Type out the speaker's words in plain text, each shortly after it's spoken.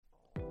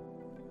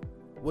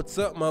What's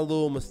up, my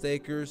little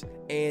mistakers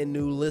and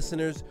new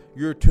listeners?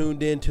 You're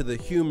tuned in to the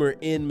Humor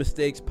in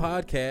Mistakes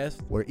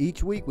podcast, where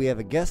each week we have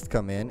a guest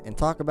come in and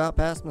talk about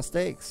past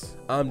mistakes.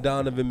 I'm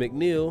Donovan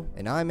McNeil.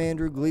 And I'm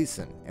Andrew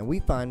Gleason, and we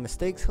find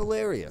mistakes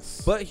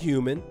hilarious. But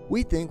human.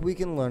 We think we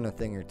can learn a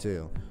thing or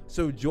two.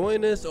 So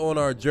join us on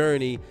our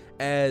journey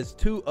as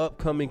two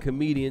upcoming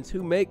comedians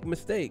who make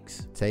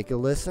mistakes. Take a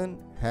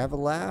listen, have a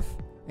laugh,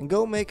 and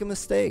go make a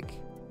mistake.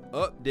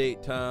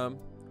 Update time.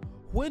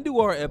 When do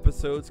our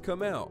episodes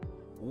come out?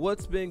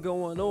 What's been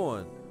going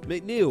on?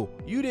 McNeil,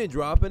 you didn't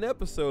drop an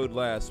episode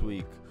last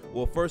week.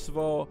 Well, first of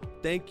all,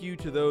 thank you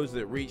to those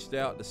that reached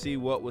out to see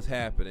what was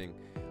happening.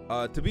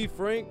 To be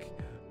frank,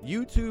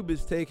 YouTube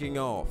is taking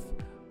off,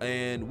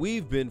 and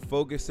we've been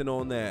focusing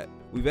on that.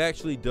 We've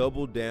actually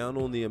doubled down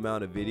on the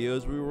amount of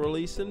videos we were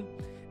releasing,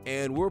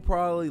 and we're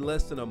probably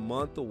less than a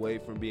month away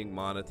from being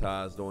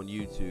monetized on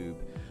YouTube.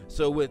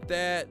 So with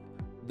that,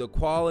 the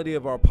quality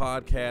of our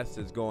podcast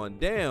has gone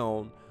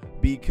down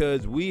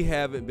because we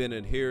haven't been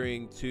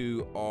adhering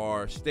to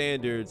our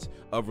standards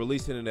of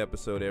releasing an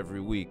episode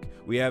every week.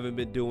 We haven't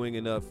been doing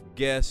enough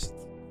guest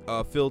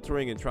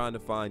filtering and trying to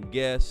find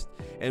guests,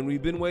 and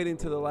we've been waiting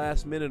to the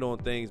last minute on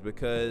things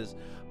because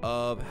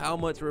of how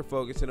much we're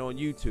focusing on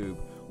YouTube.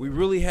 We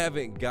really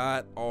haven't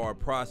got our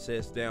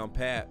process down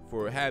pat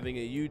for having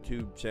a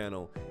YouTube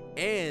channel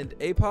and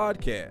a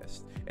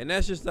podcast, and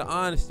that's just the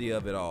honesty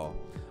of it all.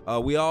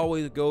 We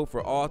always go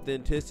for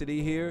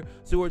authenticity here,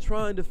 so we're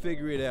trying to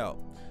figure it out.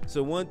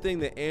 So one thing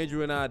that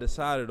Andrew and I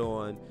decided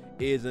on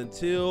is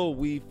until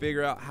we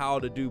figure out how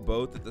to do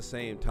both at the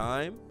same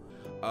time,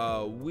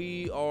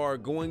 we are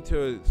going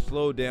to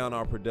slow down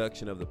our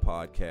production of the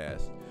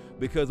podcast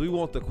because we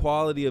want the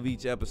quality of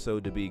each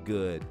episode to be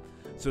good.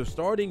 So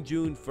starting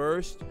June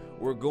 1st,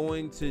 we're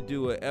going to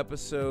do an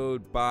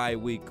episode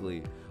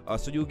bi-weekly.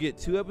 So you'll get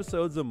 2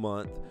 episodes a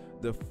month,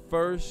 the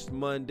first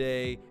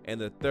Monday and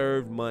the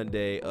third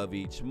Monday of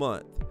each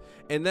month.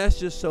 And that's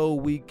just so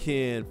we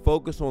can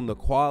focus on the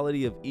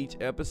quality of each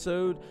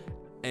episode.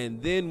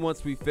 And then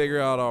once we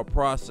figure out our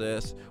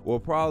process, we'll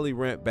probably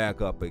ramp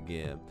back up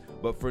again.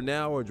 But for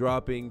now, we're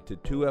dropping to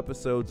 2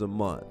 episodes a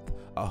month.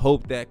 I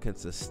hope that can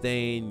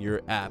sustain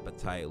your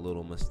appetite,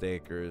 little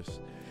mistakers.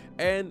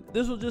 And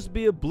this will just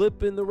be a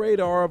blip in the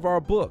radar of our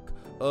book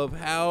of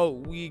how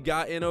we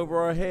got in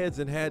over our heads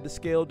and had to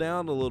scale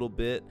down a little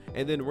bit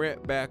and then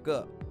ramp back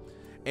up.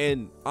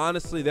 And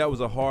honestly, that was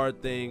a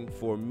hard thing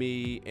for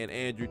me and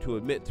Andrew to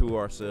admit to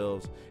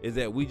ourselves, is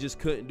that we just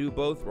couldn't do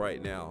both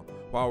right now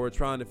while we're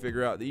trying to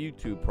figure out the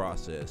YouTube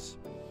process.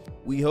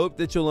 We hope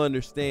that you'll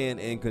understand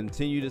and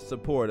continue to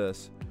support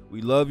us.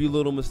 We love you,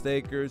 little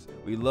mistakers.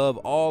 We love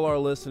all our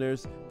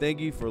listeners. Thank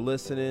you for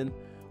listening.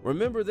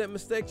 Remember that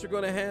mistakes are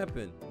going to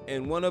happen,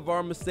 and one of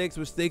our mistakes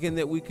was thinking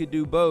that we could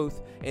do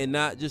both and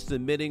not just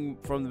admitting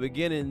from the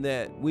beginning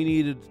that we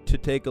needed to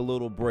take a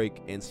little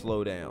break and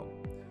slow down.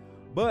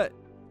 But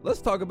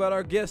let's talk about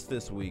our guest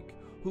this week,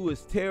 who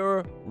is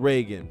Tara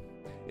Reagan.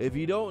 If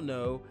you don't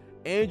know,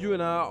 Andrew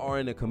and I are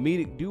in a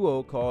comedic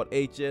duo called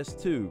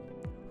HS2.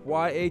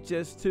 Why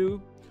HS2?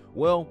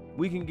 Well,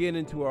 we can get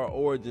into our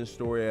origin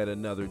story at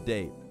another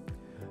date.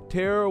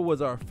 Tara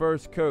was our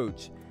first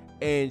coach,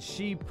 and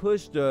she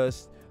pushed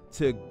us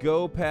to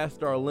go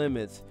past our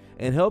limits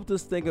and helped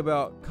us think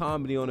about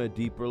comedy on a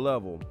deeper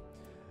level.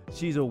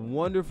 She's a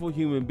wonderful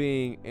human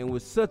being and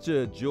was such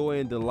a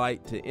joy and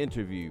delight to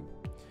interview.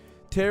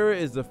 Tara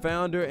is the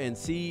founder and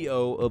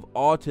CEO of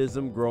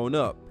Autism Grown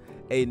Up,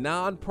 a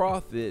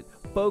nonprofit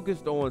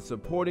focused on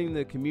supporting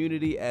the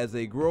community as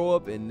they grow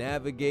up and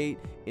navigate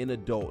in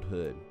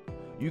adulthood.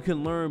 You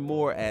can learn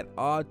more at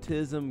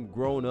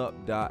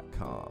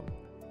autismgrownup.com.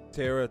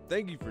 Tara,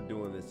 thank you for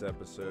doing this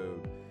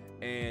episode.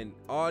 And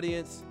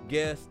audience,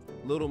 guests,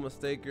 little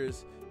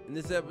mistakers, in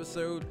this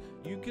episode,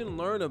 you can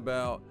learn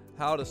about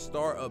how to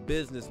start a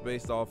business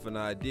based off an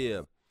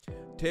idea.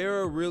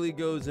 Tara really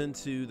goes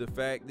into the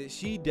fact that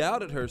she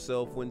doubted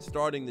herself when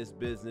starting this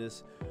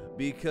business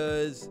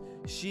because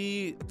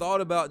she thought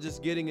about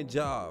just getting a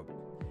job.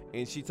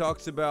 And she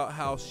talks about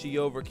how she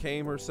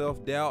overcame her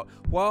self-doubt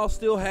while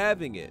still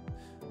having it.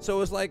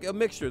 So it's like a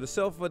mixture. The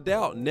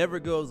self-doubt never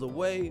goes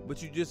away,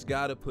 but you just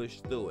got to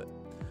push through it.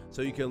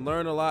 So you can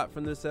learn a lot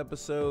from this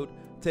episode.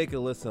 Take a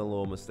listen,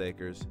 little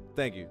mistakers.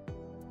 Thank you.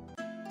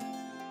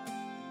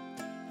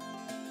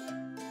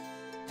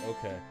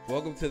 Okay,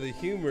 welcome to the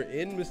Humor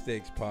in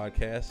Mistakes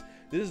podcast.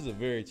 This is a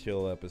very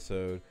chill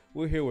episode.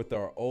 We're here with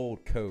our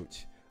old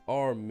coach,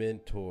 our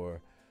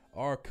mentor,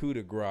 our coup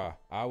de grace.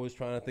 I was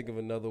trying to think of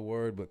another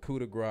word, but coup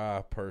de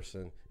grace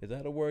person. Is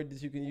that a word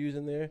that you can use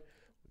in there?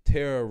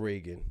 Tara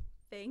Reagan.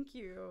 Thank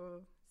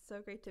you. So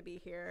great to be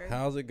here.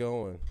 How's it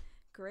going?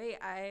 Great.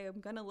 I am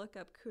going to look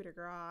up coup de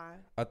grace.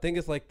 I think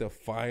it's like the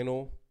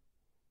final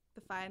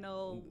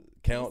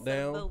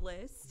countdown of the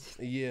list.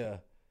 Yeah.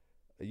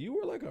 You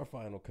were like our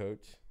final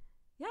coach.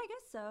 Yeah, I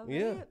guess so.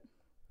 Yeah. Right?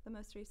 The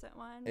most recent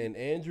one. And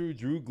Andrew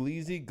Drew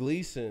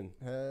Gleason.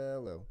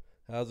 Hello.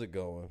 How's it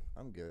going?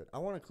 I'm good. I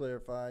want to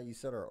clarify, you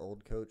said our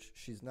old coach.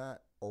 She's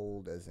not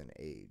old as in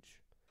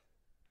age.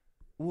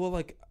 Well,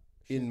 like,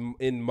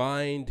 In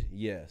mind,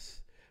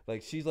 yes.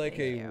 Like she's like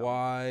a Damn.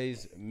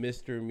 wise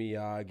Mr.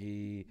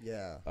 Miyagi.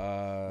 Yeah.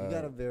 Uh, You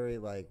got a very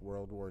like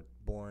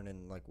born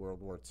in like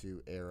World War II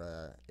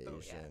era Oh, yeah.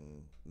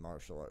 Asian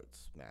martial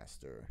arts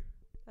master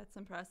That's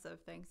impressive.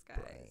 Thanks, guys.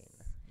 brain.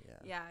 Yeah.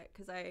 Yeah,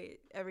 because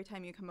every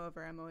time you come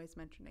over, I'm always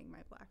mentioning my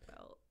black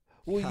belt.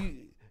 well,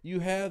 you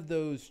have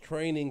those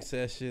training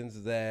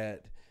sessions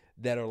that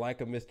are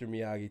like a Mr.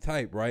 Miyagi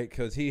type, right?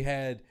 Because he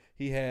had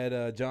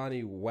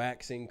Johnny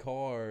waxing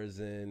cars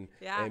and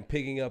Yeah.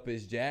 picking up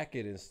his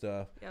jacket and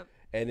stuff. Yep.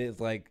 And it's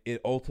like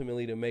it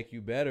ultimately to make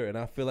you better. And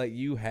I feel like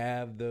you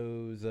have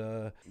those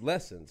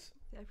lessons.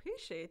 I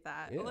appreciate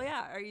that. Yeah. Well,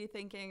 yeah. Are you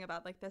thinking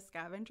about like the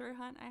scavenger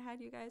hunt I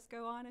had you guys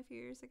go on a few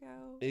years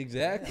ago?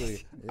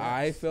 Exactly. Yes.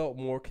 I felt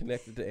more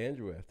connected to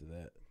Andrew after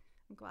that.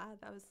 I'm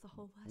glad that was the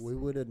whole lesson. We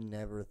would have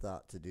never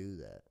thought to do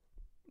that.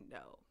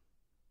 No.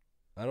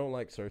 I don't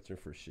like searching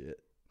for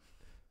shit.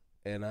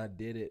 And I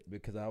did it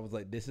because I was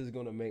like, this is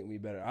gonna make me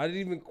better. I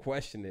didn't even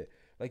question it.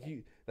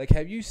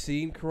 Have you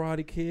seen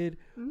Karate Kid?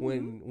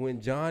 Mm-hmm.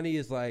 When Johnny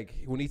is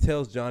like, when he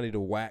tells Johnny to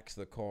wax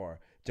the car,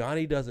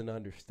 Johnny doesn't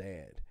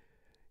understand.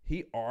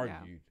 He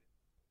argued.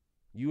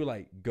 You were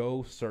like,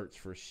 go search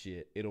for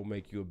shit. It'll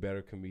make you a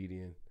better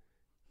comedian.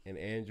 And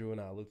Andrew and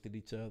I looked at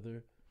each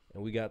other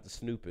and we got to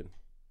snooping.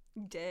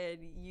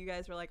 You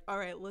guys were like, all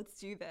right, let's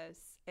do this.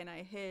 And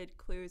I hid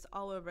clues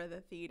all over the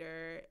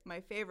theater.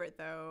 My favorite,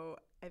 though,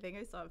 I think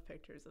I still have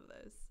pictures of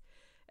this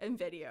and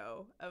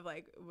video of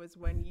like, was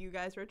when you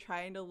guys were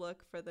trying to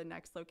look for the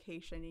next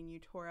location and you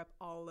tore up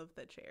all of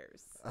the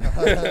chairs.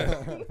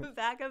 The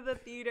back of the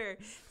theater.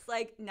 It's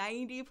like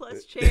 90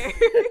 plus chairs.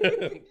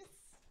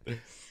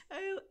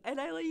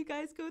 I let you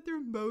guys go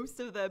through most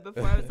of them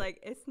before I was like,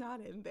 it's not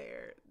in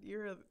there.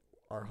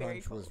 Our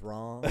Very hunch was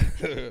cold. wrong.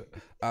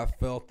 I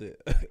felt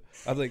it.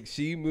 I was like,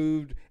 she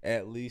moved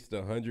at least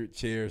 100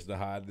 chairs to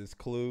hide this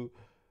clue,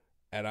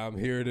 and I'm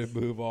here to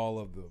move all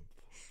of them.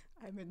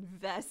 I'm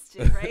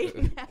invested right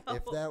now.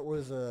 If that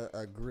was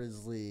a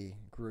grisly,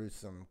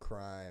 gruesome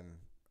crime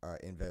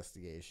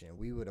investigation,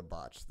 we would have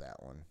botched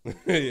that one.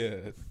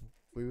 Yeah.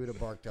 We would have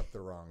barked up the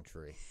wrong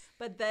tree.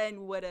 But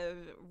then would have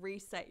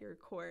reset your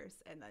course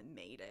and then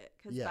made it.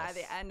 Because by Yes.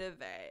 the end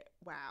of it,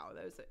 wow,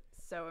 that was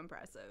so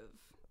impressive.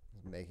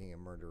 Making a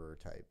murderer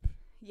type.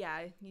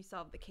 Yeah, you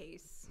solved the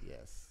case.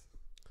 Yes.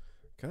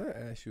 Can I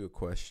ask you a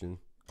question,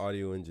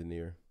 audio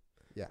engineer?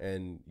 Yeah.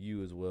 And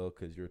you as well,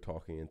 because you're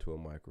talking into a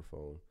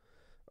microphone.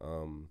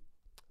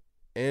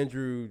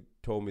 Andrew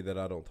told me that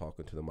I don't talk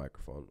into the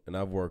microphone, and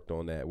I've worked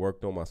on that,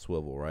 worked on my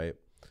swivel, right?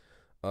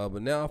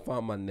 But now I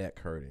find my neck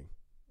hurting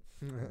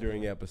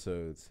during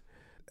episodes.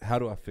 How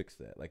do I fix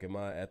that? Like, am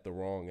I at the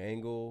wrong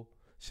angle?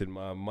 Should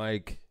my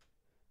mic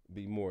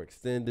be more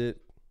extended?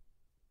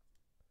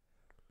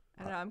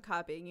 I don't know, I'm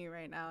copying you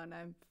right now, and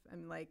I'm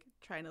like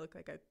trying to look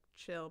like a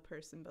chill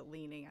person, but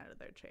leaning out of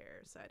their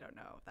chair. So I don't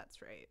know if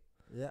that's right.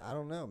 Yeah, I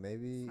don't know. It's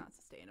Maybe not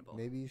sustainable.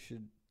 maybe you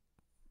should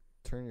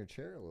turn your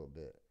chair a little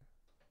bit.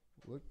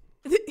 Look.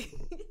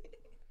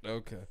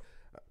 Okay.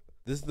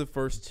 This is the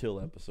first chill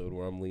episode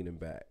where I'm leaning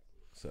back.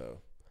 So,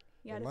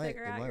 You It gotta might-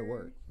 figure it out might your,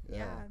 work.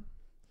 Yeah.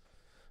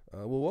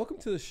 well, welcome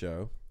to the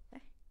show.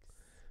 Thanks.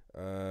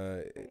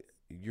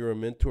 You're a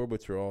mentor,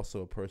 but you're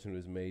also a person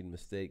who's made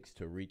mistakes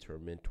to reach her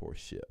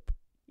mentorship.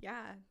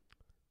 Yeah.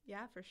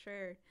 Yeah, for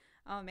sure.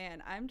 Oh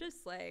man, I'm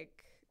just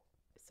like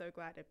so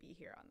glad to be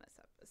here on this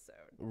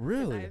episode. 'Cause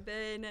Really? I've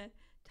been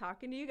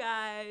talking to you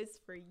guys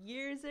for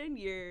years and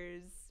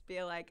years,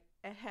 be like,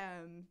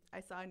 ahem,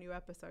 I saw a new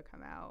episode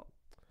come out.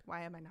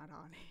 Why am I not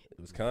on it? It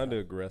was kind of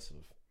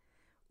aggressive.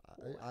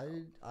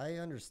 I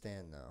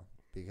understand though,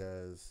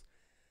 because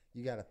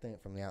you got to think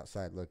from the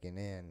outside looking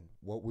in,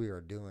 what we are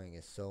doing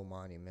is so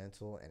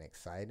monumental and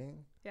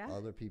exciting. Yeah.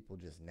 Other people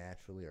just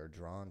naturally are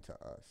drawn to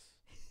us.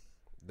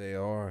 They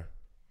are.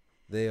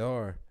 They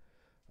are.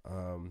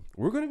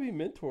 We're going to be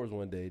mentors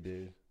one day,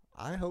 dude.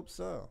 I hope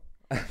so.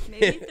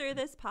 Maybe through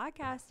this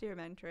podcast you're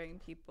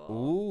mentoring people.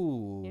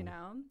 Ooh. You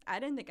know? I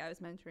didn't think I was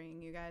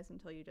mentoring you guys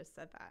until you just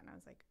said that. And I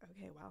was like,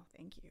 okay, well,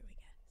 thank you, I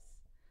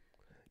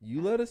guess.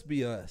 You let us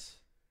be us.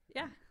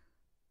 Yeah.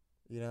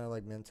 You know,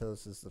 like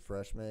Mentos is the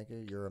fresh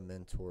maker. You're a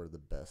mentor, the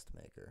best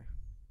maker.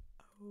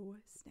 Oh,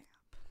 snap.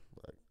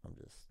 Like, I'm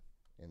just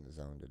in the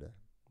zone today.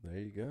 There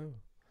you go.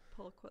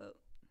 Pull a quote.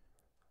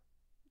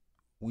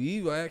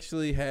 We've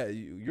actually had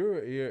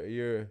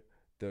you're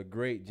the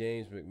great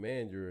James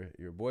McMahon.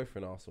 Your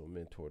boyfriend also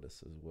mentored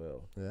us as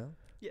well. Yeah.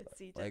 Yes,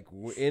 CJ. Like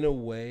in a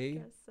way,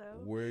 guess so.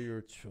 we're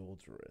your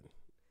children.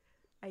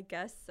 I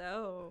guess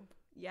so.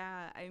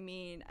 Yeah, I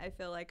mean, I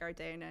feel like our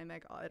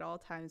dynamic at all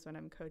times when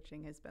I'm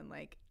coaching has been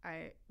like,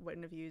 I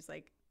wouldn't have used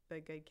like the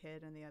good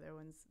kid and the other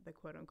one's the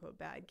quote unquote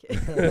bad kid.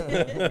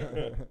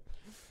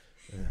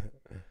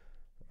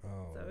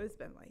 Oh. So it's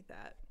been like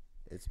that.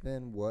 It's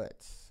been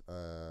what,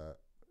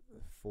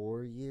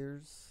 4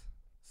 years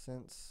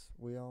since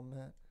we all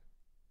met,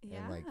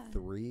 Yeah. and like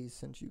 3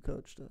 since you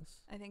coached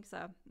us. I think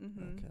so.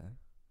 Mm-hmm.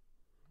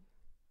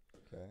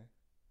 Okay.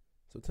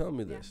 So tell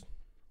me Yeah. this.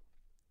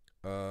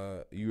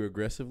 You were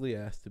aggressively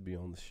asked to be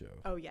on the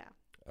show. Oh, yeah.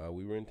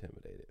 We were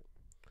intimidated,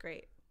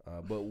 Great.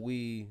 but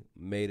we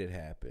made it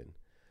happen.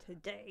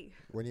 Today.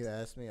 When you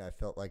asked me, I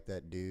felt like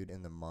that dude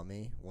in The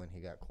Mummy when he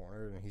got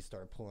cornered and he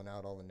started pulling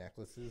out all the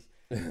necklaces.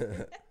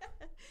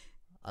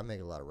 I make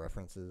a lot of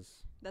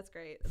references. That's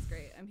great. That's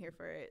great. I'm here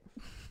for it.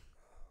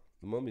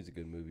 The Mummy's a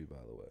good movie,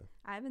 by the way.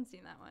 I haven't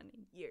seen that one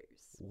in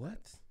years.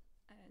 What?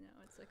 I don't know.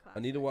 It's a classic. I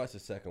need to watch the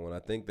second one. I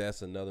think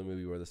that's another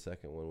movie where the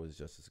second one was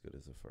just as good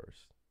as the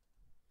first.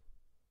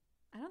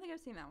 I don't think I've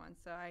seen that one,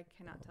 so I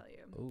cannot tell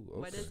you. Ooh, okay.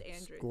 What does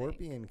Andrew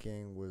Scorpion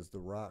King was The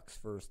Rock's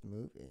first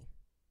movie.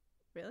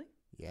 think? Really?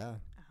 Yeah.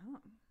 Oh.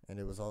 And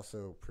it was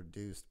also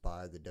produced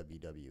by the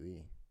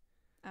WWE.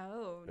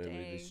 Oh, And dang.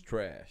 it's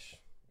trash.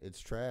 It's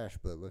trash,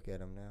 but look at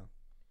him now.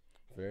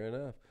 Fair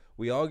enough.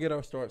 We all get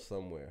our start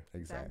somewhere.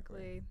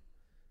 Exactly.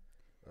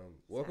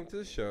 Welcome to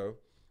the show.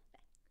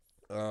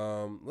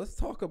 Let's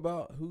talk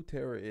about who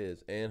Tara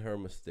is and her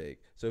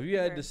mistake. So if you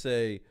had to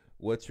say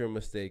what your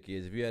mistake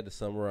is, if you had to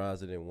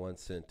summarize it in one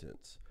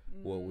sentence,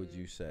 what would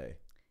you say?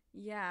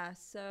 Yeah,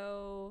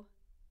 so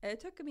it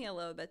took me a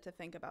little bit to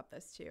think about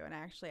this too, and I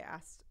actually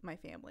asked my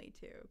family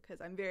too,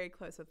 because I'm very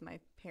close with my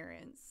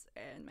parents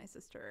and my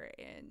sister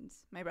and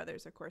my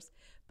brothers, of course.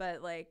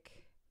 But like,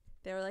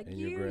 they were like, And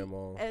your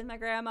grandma? And my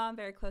grandma, I'm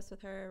very close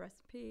with her. Rest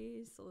in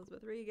peace,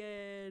 Elizabeth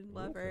Regan.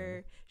 Love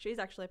her. She's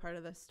actually part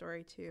of this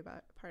story too,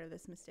 about part of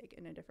this mistake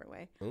in a different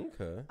way.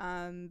 Okay.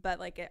 But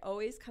like, it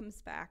always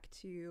comes back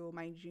to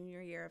my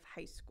junior year of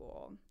high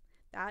school.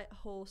 That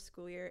whole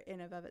school year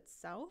in and of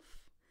itself,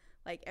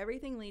 like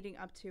everything leading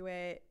up to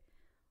it,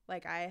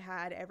 like I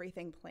had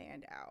everything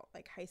planned out.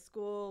 Like high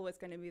school was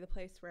going to be the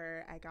place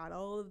where I got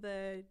all of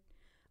the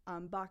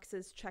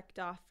boxes checked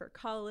off for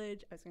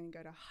college. I was going to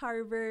go to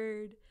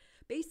Harvard.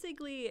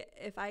 Basically,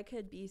 if I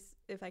could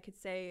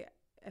say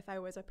if I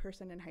was a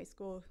person in high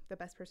school, the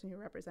best person who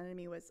represented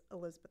me was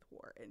Elizabeth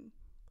Warren.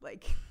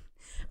 Like,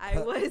 I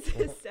was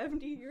a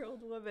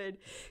 70-year-old woman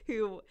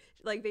who,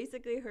 like,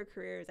 basically her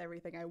career is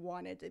everything I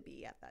wanted to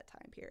be at that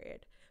time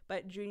period.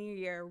 But junior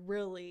year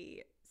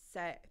really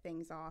set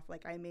things off.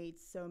 Like, I made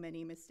so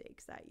many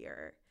mistakes that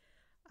year.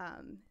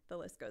 The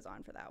list goes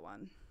on for that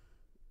one.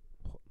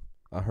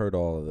 I heard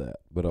all of that,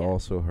 but I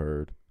also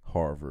heard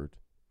Harvard.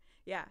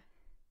 Yeah.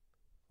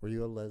 Were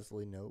you a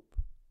Leslie Knope?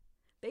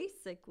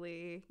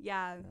 Basically,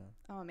 yeah.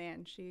 Oh,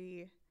 man,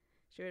 she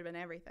would have been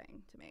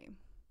everything to me.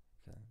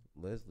 Okay.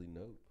 Leslie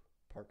Knope.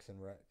 Parks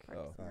and Rec.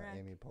 Parks and Rec.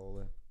 Amy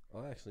Poehler.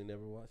 I actually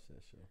never watched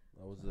that show.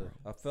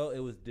 I felt it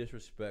was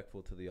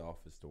disrespectful to The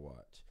Office to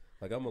watch.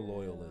 Like, I'm a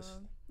loyalist.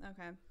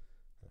 Okay.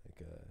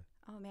 Like,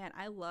 oh man,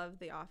 I loved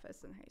The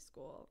Office in high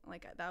school.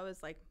 Like that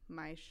was like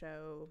my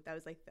show. That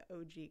was like the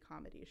OG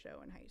comedy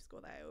show in high school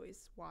that I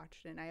always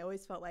watched, and I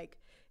always felt like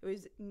it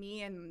was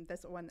me and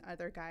this one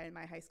other guy in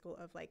my high school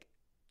of like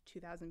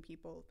 2,000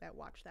 people that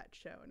watched that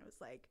show, and it was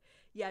like,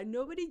 yeah,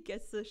 nobody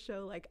gets this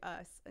show like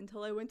us.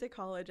 Until I went to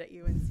college at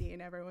UNC,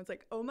 and everyone's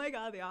like, oh my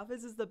god, The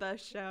Office is the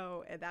best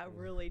show, and that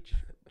really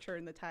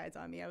churned the tides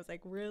on me. I was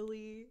like,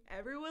 really?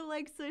 Everyone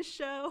likes this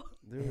show?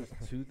 there was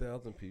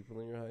 2,000 people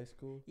in your high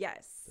school?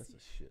 Yes. That's a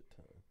shit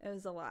ton. It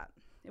was a lot.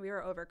 We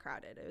were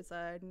overcrowded. It was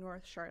a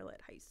North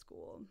Charlotte high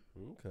school.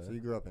 Okay. So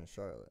you grew up in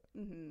Charlotte.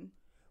 Mm-hmm.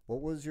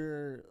 What was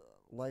your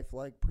life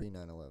like pre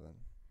 9/11?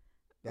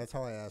 That's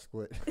how I ask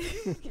what.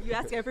 You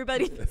ask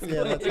everybody this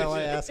Yeah, that's how I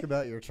question. ask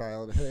about your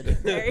childhood.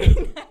 Very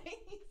nice.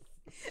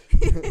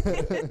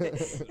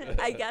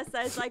 I guess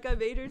that's like a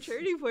major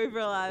turning point for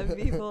a lot of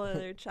people in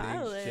their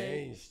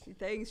childhood.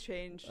 Things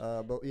changed.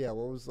 But yeah,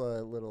 what was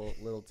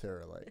little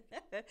Tara like?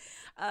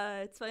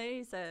 It's funny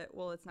you said.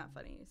 Well, it's not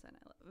funny you said.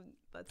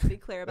 Let's be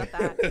clear about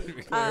that.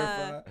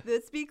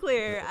 Let's be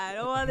clear. I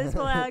don't want this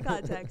pulled out of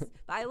context.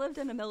 But I lived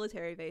in a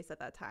military base at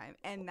that time,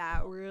 and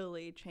that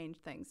really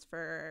changed things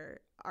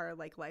for our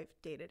like life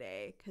day to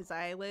day. Because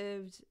I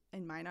lived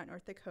in Minot,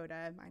 North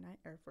Dakota, Minot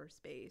Air Force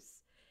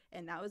Base.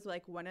 And that was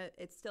like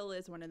it still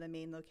is one of the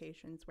main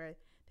locations where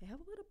they have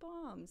a lot of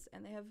bombs,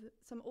 and they have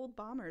some old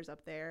bombers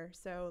up there.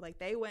 So like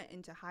they went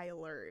into high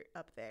alert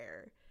up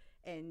there,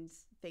 and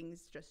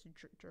things just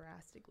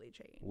drastically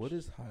changed. What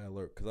is high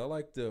alert? Because I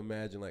like to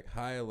imagine like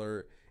high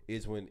alert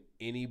is when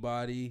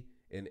anybody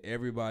and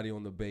everybody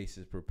on the base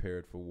is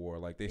prepared for war.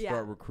 Like they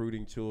start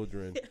recruiting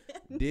children.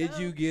 Did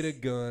you get a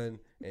gun?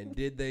 And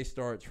did they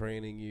start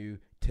training you?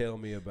 Tell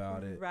me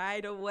about it.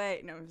 Right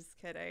away. No, I'm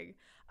just kidding.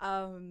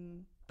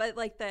 But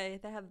like they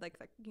have like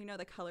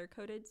the color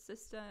coded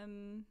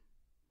system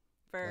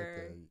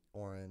for like the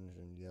orange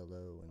and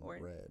yellow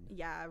and red.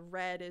 Yeah,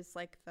 red is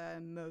like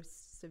the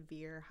most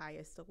severe,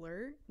 highest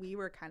alert. We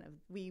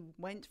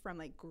went from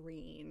like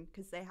green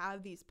because they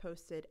have these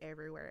posted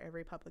everywhere,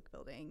 every public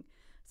building.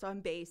 So on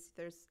base,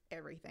 there's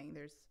everything.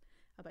 There's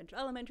a bunch of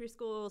elementary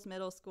schools,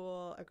 middle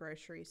school, a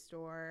grocery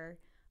store,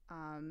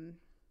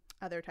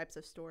 other types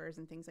of stores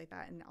and things like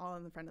that, and all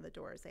in the front of the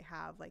doors they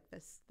have like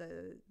this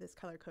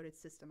color coded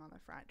system on the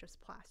front,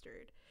 just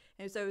plastered.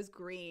 And so it was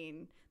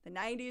green. The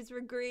 90s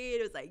were green.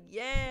 It was like,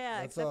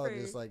 yeah, that's all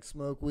just like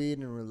smoke weed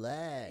and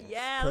relax.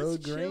 Yeah, Code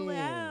let's green. chill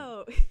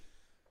out.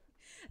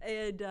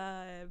 And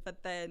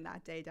but then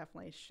that day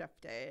definitely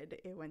shifted.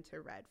 It went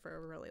to red for a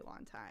really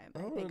long time.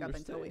 I think up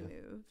until we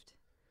moved.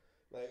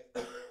 Like,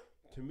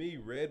 to me,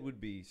 red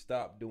would be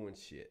stop doing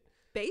shit.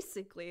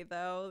 Basically,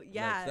 though,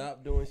 yeah. Like,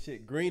 stop doing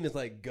shit. Green is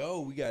like,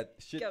 go. We got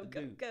shit to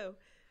do. Go.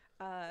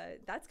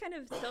 That's kind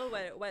of still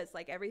what it was.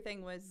 Like,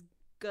 everything was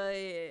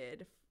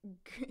good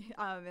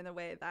in the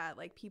way that,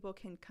 like, people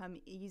can come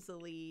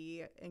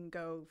easily and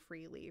go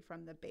freely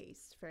from the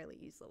base fairly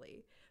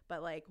easily.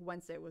 But, like,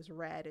 once it was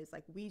red, it's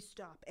like, we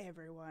stop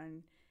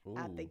everyone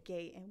at the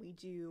gate and we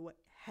do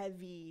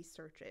heavy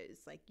searches.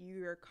 Like,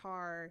 your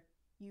car,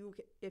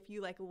 if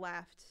you, like,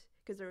 left,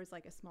 because there was,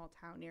 like, a small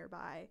town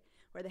nearby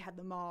where they had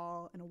the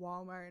mall and a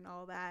Walmart and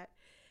all that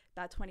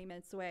 20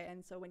 minutes away.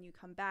 And so when you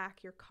come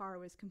back, your car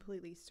was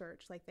completely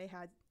searched. Like, you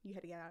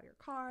had to get out of your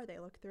car. They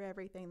looked through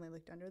everything. They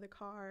looked under the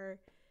car.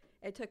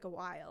 It took a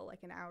while,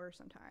 like an hour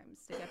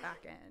sometimes, to get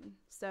back in.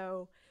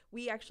 So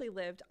we actually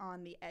lived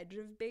on the edge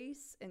of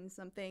base, and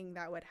something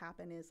that would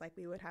happen is, like,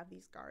 we would have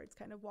these guards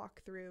kind of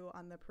walk through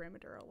on the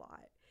perimeter a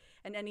lot.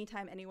 And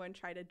anytime anyone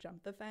tried to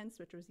jump the fence,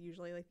 which was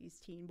usually like these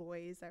teen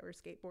boys that were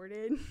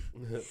skateboarded,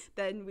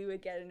 then we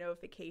would get a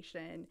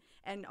notification.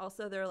 And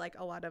also there are like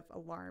a lot of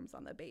alarms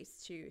on the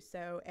base too.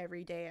 So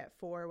every day at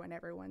 4, when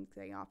everyone's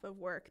getting off of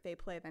work, they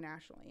play the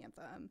national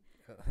anthem.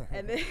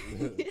 And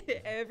then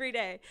every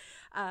day.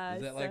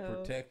 Does that like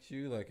protect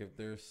you? Like if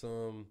there's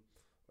some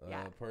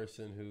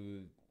person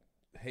who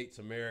hates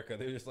America,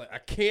 they're just like, I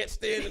can't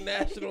stand the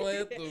national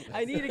anthem.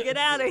 I need to get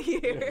out of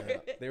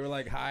here. They were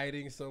like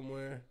hiding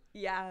somewhere.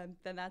 Yeah,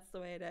 then that's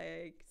the way to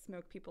like,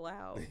 smoke people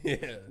out.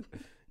 Yeah.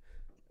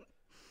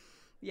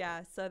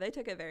 Yeah, so they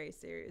took it very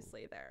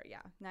seriously there.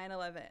 Yeah,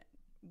 9/11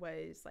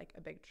 was like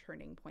a big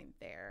turning point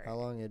there. How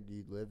long had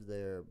you lived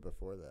there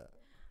before that?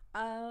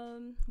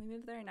 We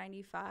moved there in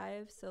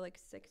 95, so like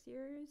 6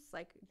 years.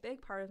 Like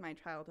big part of my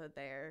childhood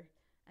there.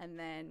 And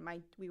then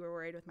we were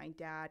worried with my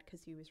dad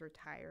because he was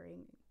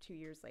retiring 2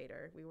 years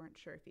later. We weren't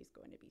sure if he's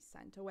going to be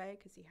sent away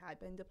because he had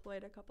been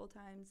deployed a couple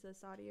times to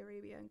Saudi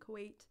Arabia and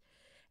Kuwait.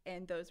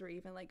 And those were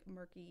even like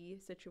murky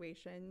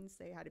situations.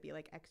 They had to be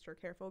like extra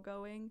careful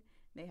going.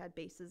 They had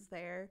bases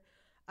there.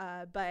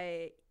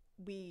 But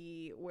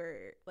we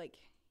were like,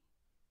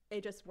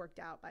 it just worked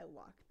out by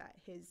luck that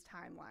his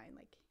timeline,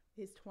 like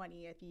his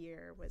 20th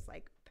year was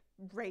like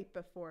right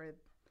before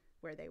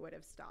where they would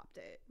have stopped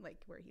it, like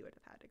where he would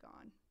have had to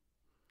gone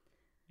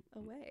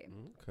away.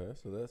 Okay,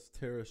 so that's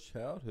Tara's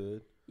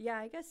childhood. Yeah,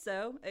 I guess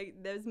so.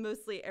 That was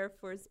mostly Air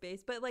Force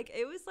Base, but like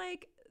it was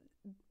like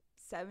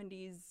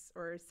 70s,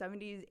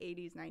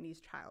 80s,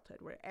 90s childhood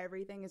where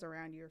everything is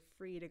around you. You're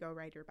free to go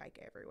ride your bike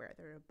everywhere.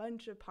 There are a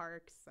bunch of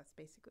parks. That's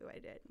basically what I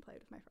did and played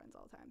with my friends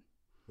all the time.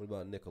 What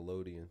about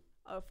Nickelodeon?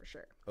 Oh, for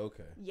sure.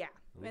 Okay. Yeah.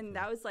 Okay. And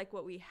that was like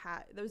what we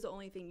had. That was the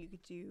only thing you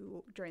could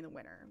do during the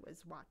winter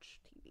was watch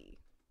TV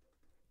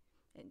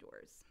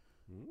indoors.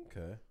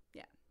 Okay.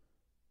 Yeah.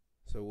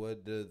 So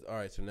all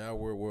right, so now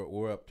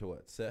we're up to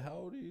what? How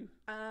old are you?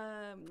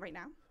 Right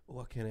now. Oh,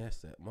 I can't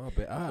ask that. My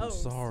bad. I'm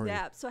sorry.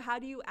 Snap. So how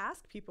do you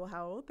ask people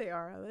how old they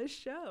are on this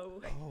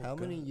show? Oh, How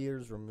many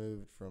years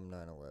removed from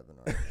 9/11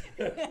 are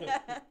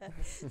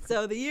you?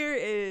 So the year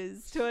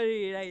is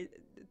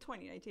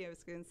 2019, I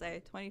was going to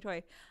say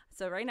 2020.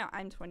 So right now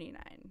I'm 29.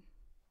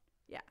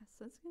 Yeah,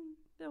 so it's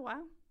been a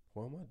while.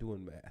 Why am I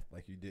doing math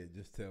like you did?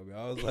 Just tell me.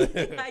 I was like,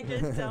 I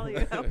can tell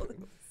you how old it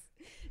was.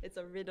 It's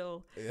a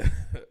riddle. Yeah.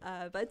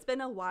 But it's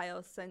been a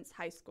while since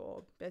high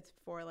school. It's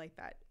for like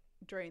that,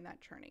 during that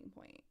turning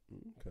point.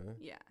 Okay.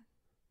 Yeah.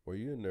 Were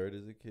you a nerd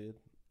as a kid?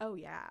 Oh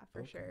yeah,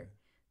 for Okay. sure.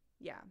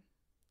 Yeah,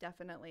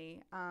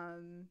 definitely.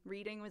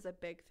 Reading was a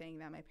big thing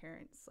that my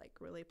parents like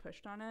really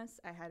pushed on us.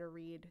 I had to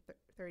read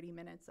 30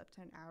 minutes up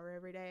to an hour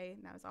every day,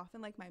 and that was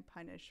often like my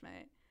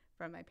punishment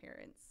from my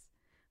parents.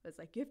 It was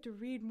like, you have to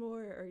read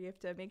more, or you have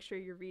to make sure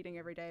you're reading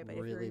every day, but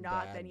Really if you're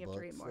not, bad then you have to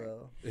read books,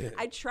 more. though.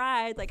 I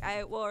tried, like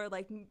or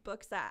like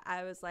books that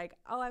I was like,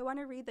 oh, I want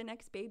to read The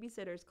Next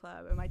Babysitter's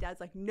Club, and my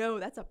dad's like, no,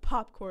 that's a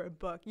popcorn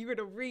book. You're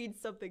gonna read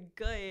something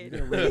good.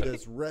 You're gonna read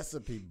this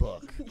recipe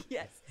book.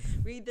 Yes,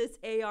 read this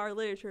AR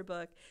literature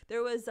book.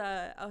 There was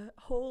a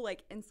whole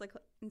like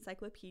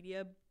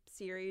encyclopedia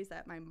series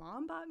that my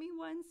mom bought me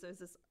once. So it was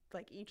this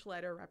like each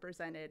letter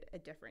represented a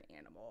different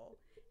animal,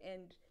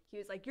 and he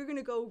was like, you're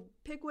gonna go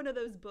pick one of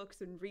those books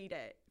and read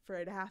it for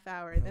a half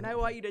hour, and then I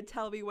want you to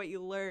tell me what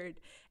you learned.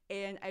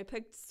 And I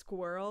picked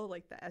Squirrel,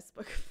 like the S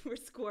book for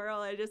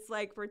Squirrel. I just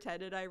like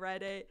pretended I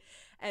read it.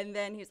 And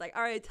then he's like,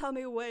 all right, tell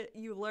me what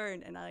you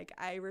learned. And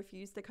I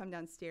refused to come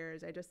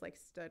downstairs. I just like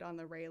stood on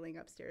the railing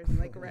upstairs and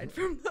like read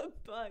from the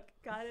book.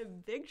 Got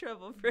in big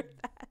trouble for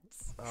that.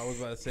 I was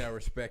about to say I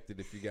respect it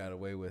if you got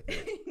away with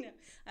it. No,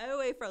 I went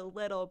away for a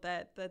little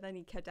bit, but then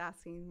he kept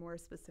asking more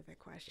specific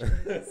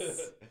questions.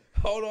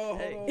 Hold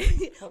on.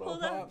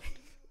 Hold on. Pop.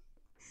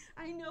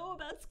 I know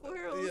about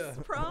squirrels, Yeah.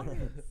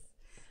 promise.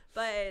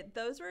 But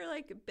those were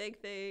like a big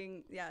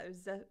thing. Yeah,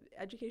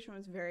 education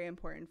was very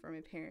important for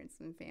my parents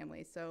and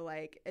family. So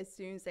like as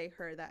soon as they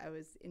heard that I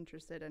was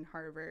interested in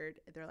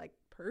Harvard, they're like,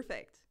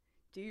 perfect,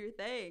 do your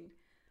thing.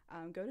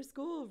 go to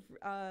school.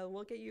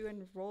 We'll get you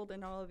enrolled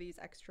in all of these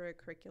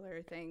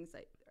extracurricular things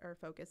that are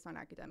focused on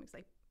academics,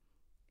 like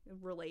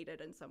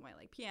related in some way,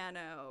 like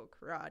piano,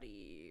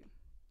 karate,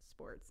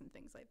 sports, and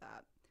things like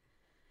that.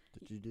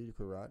 Did you do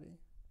karate?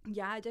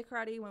 Yeah, I did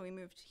karate when we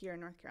moved here in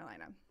North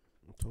Carolina.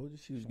 I told you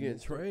she was getting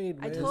trained,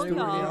 I man. told They were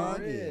y'all.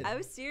 getting red. I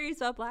was serious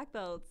about black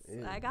belts.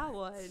 Yeah. I got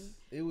one.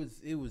 It was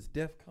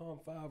DEFCON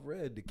 5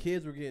 red. The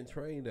kids were getting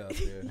trained out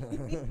there.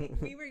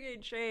 We were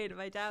getting trained.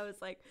 My dad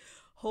was like,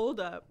 hold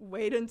up,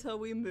 wait until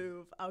we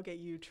move. I'll get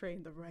you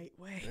trained the right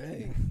way.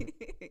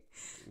 Hey.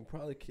 You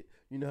probably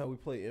you know how we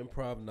play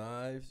improv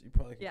knives? You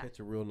probably can Yeah. catch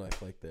a real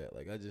knife like that.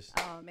 Like I just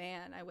Oh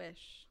man, I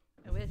wish.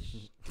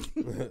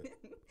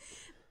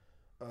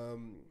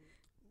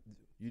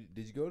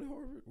 Did you go to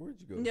Harvard? Where'd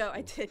you go? to No,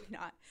 I school? did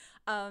not.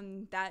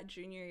 That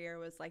junior year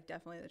was like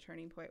definitely the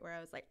turning point where I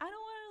was like, I don't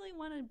really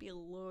want to be a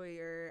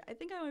lawyer. I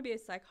think I want to be a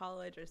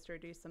psychologist or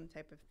do some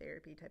type of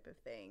therapy type of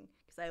thing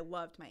because I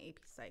loved my AP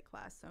Psych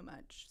class so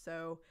much.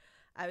 So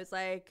I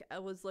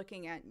was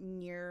looking at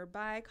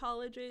nearby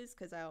colleges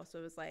because I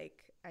also was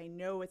like, I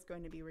know it's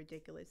going to be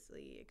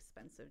ridiculously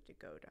expensive to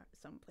go to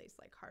some place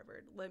like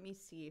Harvard. Let me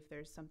see if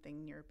there's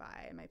something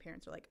nearby. And my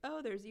parents were like,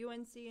 oh, there's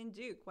UNC and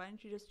Duke. Why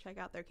don't you just check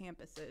out their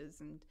campuses?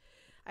 And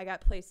I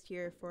got placed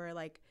here for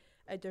like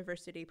a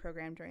diversity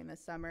program during the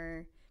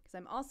summer because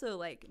I'm also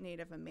like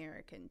Native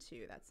American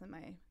too. That's in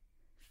my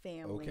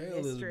family Okay,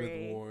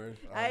 history. Elizabeth Warren.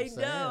 I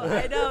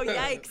I'm know,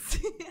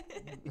 yikes.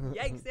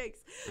 yikes.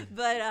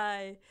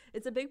 But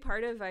it's a big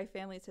part of my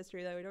family's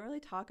history that we don't really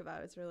talk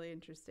about. It's really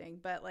interesting.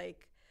 But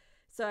like,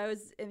 so I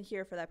was in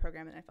here for that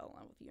program and I fell in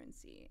love with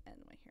UNC and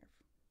went here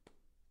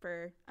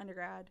for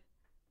undergrad,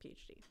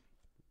 PhD.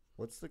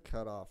 What's the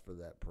cutoff for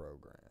that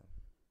program?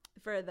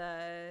 For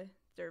the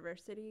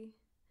diversity?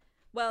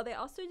 Well, they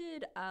also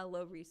did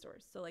low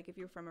resource. So like if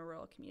you're from a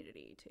rural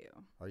community too.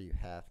 Are you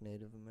half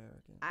Native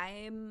American?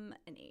 I'm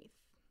an eighth.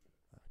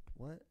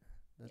 What?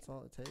 That's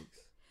all it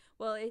takes?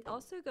 Well, it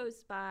also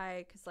goes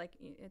by because like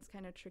it's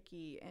kind of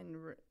tricky and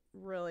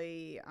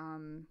really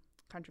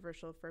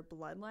controversial for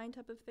bloodline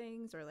type of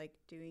things or like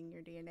doing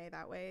your DNA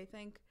that way, I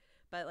think.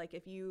 But like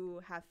if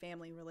you have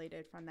family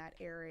related from that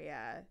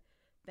area,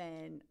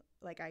 then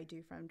like I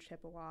do from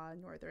Chippewa,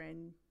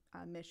 northern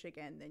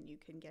Michigan, then you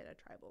can get a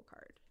tribal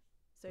card.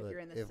 So if But you're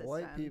in the if system,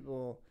 white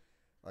people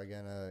are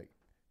gonna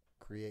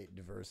create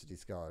diversity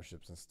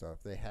scholarships and stuff,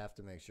 they have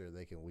to make sure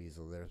they can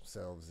weasel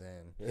themselves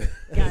in.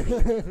 got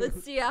it.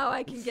 Let's see how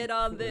I can get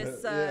on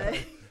this. Yeah.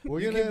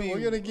 You can be-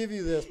 We're gonna give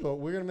you this, but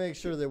we're gonna make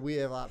sure that we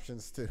have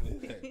options too.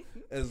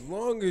 As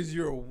long as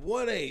you're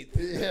 1/8.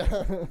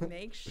 Yeah.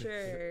 Make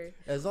sure.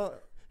 As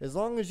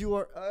long as you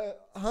are,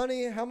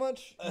 honey, how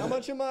much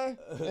am I?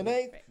 An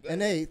eighth?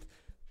 An eighth.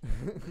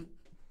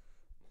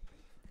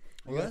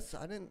 Well,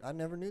 I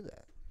never knew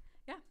that.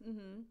 Yeah.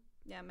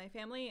 Yeah, my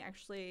family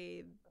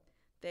actually,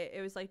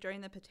 it was like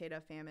during the potato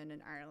famine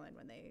in Ireland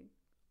when they,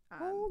 I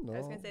was no.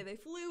 going to say they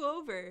flew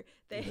over.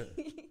 They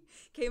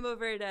came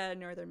over to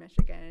northern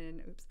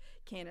Michigan and,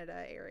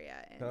 Canada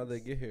area. And How'd they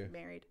get here?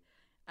 Married.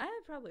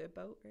 Probably a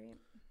boat, right?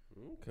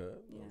 Okay.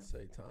 Yeah. Let's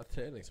say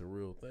Titanic's a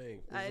real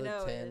thing. I It was know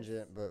a it is.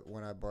 tangent, but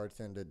when I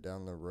bartended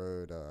down the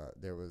road,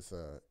 there was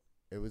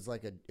it was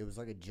like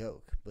a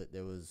joke, but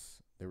there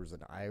was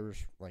an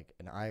Irish,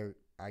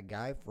 a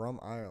guy from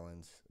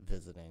Ireland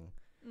visiting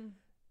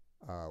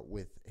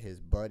with his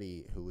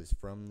buddy who was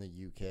from the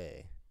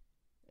UK,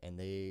 and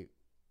they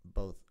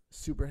both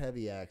super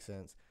heavy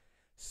accents,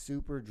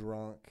 super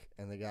drunk,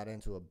 and they got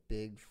into a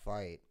big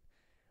fight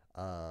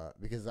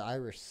because the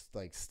Irish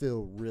like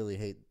still really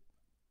hate,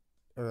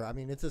 or I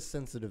mean it's a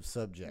sensitive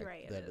subject,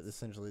 Right, it that is.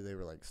 essentially they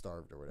were like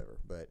starved or whatever,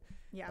 but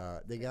Yeah.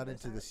 they got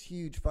into this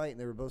huge fight and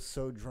they were both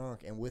so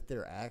drunk, and with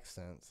their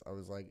accents I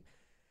was like,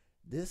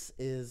 this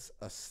is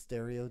a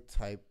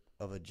stereotype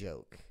of a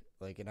joke,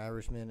 like an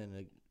Irishman and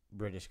a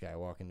British guy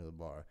walk into the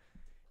bar,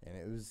 and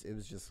it was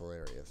just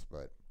hilarious.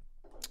 But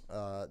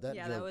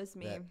that was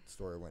me. That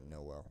story went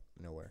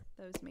nowhere.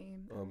 That was me.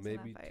 I was in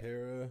that Maybe fight.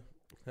 Tara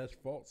has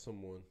fought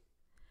someone.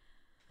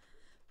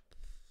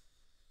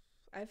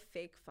 I've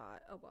fake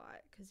fought a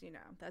lot because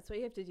that's what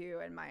you have to do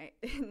in my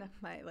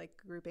like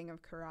grouping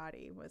of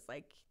karate was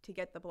like to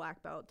get the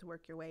black belt to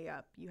work your way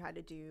up. You had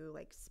to do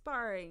like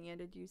sparring, you had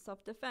to do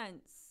self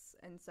defense,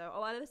 and so a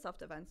lot of the self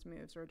defense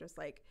moves were just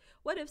like,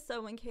 what if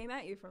someone came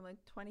at you from like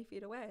 20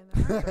 feet away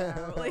and their arms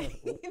were out?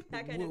 Like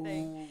that kind of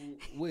thing.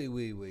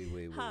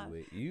 Wait. Huh.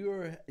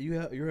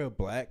 You're a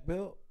black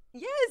belt?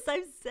 Yes,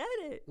 I've said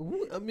it.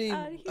 I mean,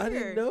 Out I didn't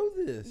here. know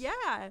this.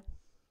 Yeah,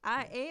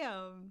 I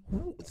am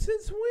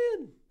Since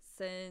when?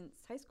 since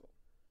high school.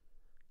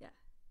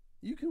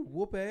 You can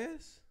whoop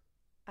ass?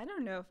 I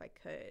don't know if I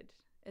could.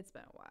 It's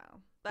been a while.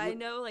 But I What-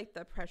 know like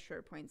the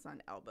pressure points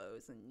on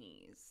elbows and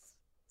knees.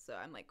 So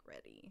I'm like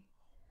ready.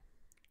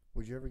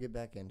 Would you ever get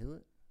back into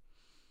it?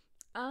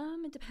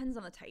 It depends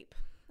on the type.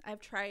 I've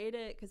tried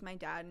it because my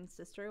dad and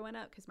sister went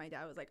up because my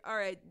dad was like, all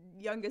right,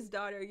 youngest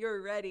daughter,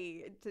 you're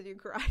ready to do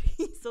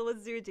karate. So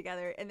let's do it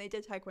together. And they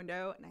did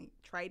taekwondo and I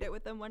tried it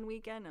with them one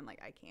weekend. I'm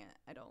like, I can't.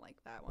 I don't like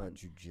that What one. about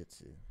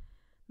jujitsu?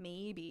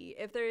 maybe.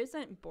 If there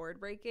isn't board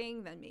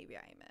breaking, then maybe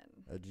I'm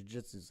in.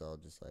 Jiu-jitsu's all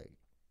just like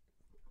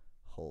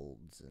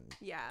holds and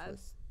Yeah.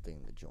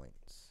 twisting the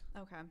joints.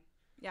 Okay.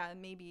 Yeah,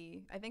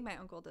 maybe. I think my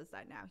uncle does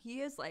that now.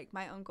 He is like,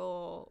 my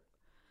uncle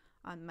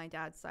on my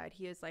dad's side,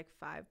 he is like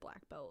 5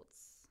 black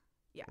belts.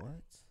 Yeah.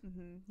 What?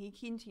 He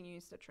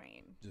continues to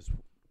train Just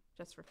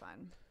for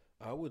fun.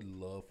 I would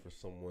love for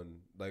someone,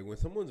 like when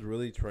someone's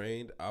really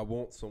trained, I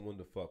want someone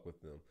to fuck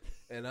with them.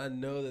 And I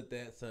know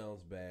that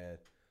sounds bad,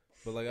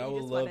 but like I You would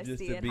just wanna love just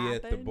see to it be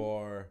at the happen?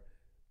 bar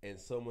and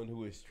someone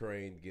who is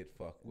trained get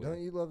fucked with. Don't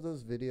you love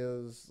those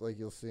videos? Like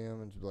you'll see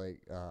them and it's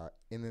like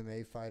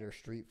MMA fight or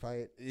street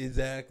fight.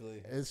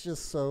 Exactly. It's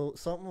just so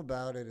something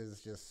about it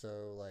is just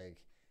so like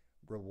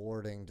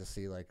rewarding to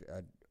see like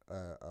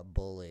a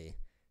bully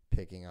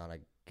picking on a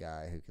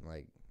guy who can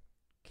like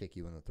kick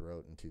you in the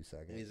throat in 2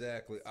 seconds.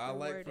 Exactly. It's I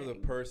like for the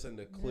rewarding. person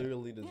to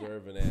clearly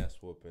deserve an ass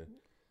whooping.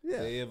 Yeah.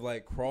 They have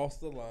like crossed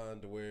the line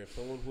to where if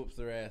someone whoops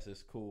their ass,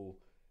 it's cool.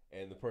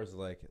 And the person's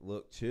like,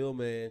 look, chill,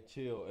 man,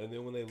 chill. And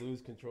then when they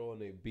lose control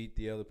and they beat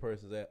the other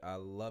person's ass, I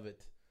love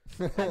it.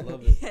 I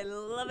love it. I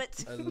love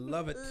it. I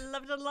love it.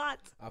 Love it a lot.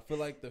 I feel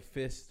like the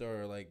fists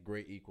are like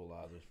great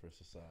equalizers for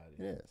society.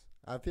 It is.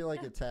 I feel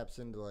like it taps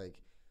into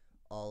like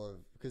all of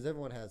because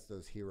everyone has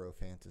those hero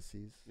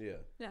fantasies. Yeah.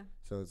 Yeah.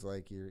 So it's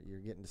like you're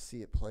getting to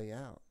see it play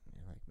out.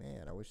 You're like,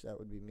 man, I wish that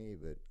would be me,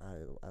 but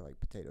I like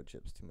potato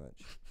chips too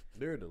much.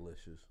 They're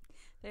delicious.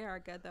 They are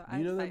good though.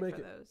 You know I'd they're fight for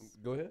making. those.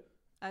 Go ahead.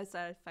 I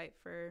said I'd fight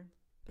for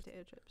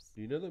potato chips.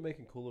 Do you know they're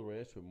making Cooler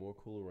Ranch with more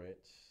Cooler Ranch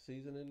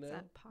seasoning now? Is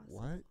that possible?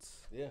 What?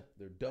 Yeah,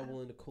 they're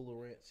doubling the Cooler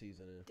Ranch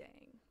seasoning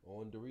Dang.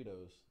 on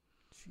Doritos.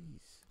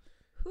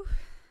 Jeez.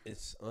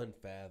 It's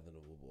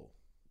unfathomable.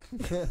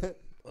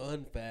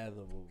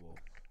 Unfathomable.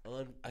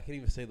 I can't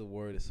even say the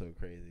word. It's so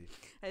crazy.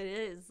 It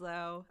is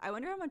though. I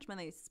wonder how much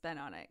money they spent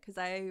on it because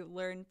I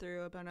learned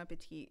through a Bon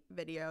Appetit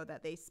video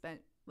that they spent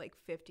like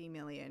 50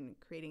 million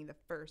creating the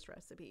first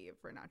recipe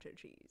for nacho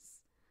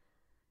cheese,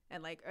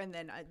 and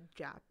then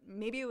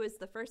maybe it was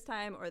the first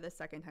time or the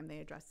second time they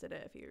addressed it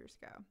a few years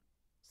ago.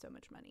 So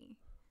much money.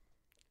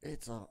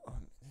 It's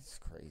it's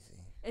crazy.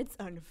 It's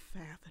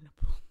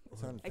unfathomable.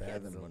 It's I guess.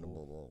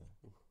 unfathomable.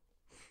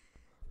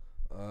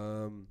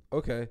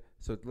 Okay,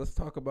 so let's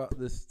talk about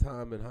this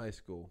time in high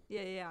school.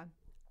 Yeah.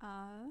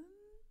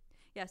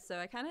 So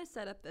I kind of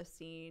set up the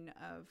scene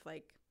of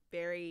like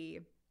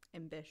very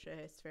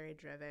ambitious, very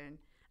driven.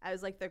 I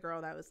was like the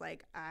girl that was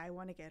like, I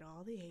want to get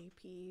all the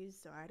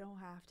APs so I don't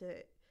have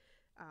to,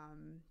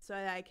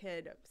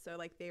 so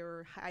like they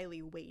were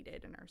highly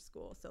weighted in our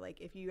school. So like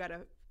if you got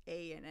a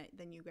A in it,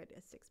 then you get a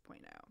 6.0.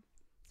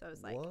 So I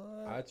was like,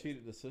 What? I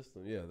cheated the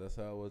system. Yeah, that's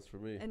how it was for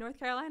me. in North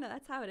Carolina,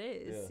 that's how it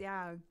is.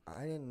 Yeah.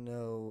 I didn't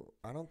know.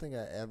 I don't think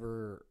I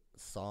ever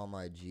saw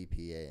my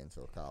GPA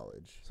until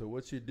college. So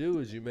what you do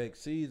is you make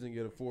C's and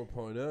get a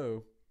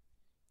 4.0,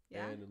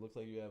 Yeah. and it looks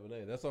like you have an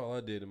A. That's all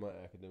I did in my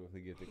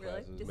academically gifted Really?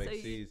 classes. Just Make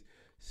so you-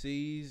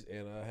 C's,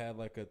 and I had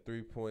like a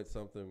 3 point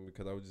something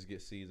because I would just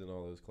get C's in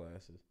all those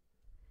classes.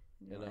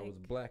 And I was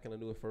black, and I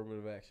knew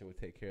affirmative action would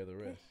take care of the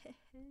rest.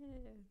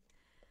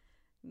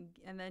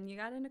 And then you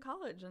got into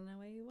college and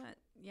away you went.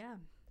 Yeah.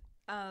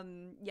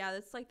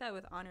 It's like that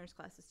with honors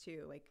classes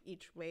too, like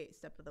each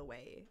step of the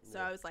way. So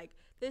Yeah. I was like,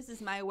 this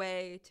is my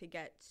way to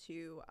get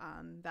to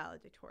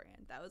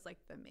valedictorian. That was like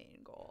the main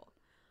goal.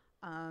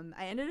 I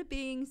ended up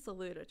being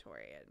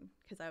salutatorian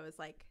because I was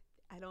like,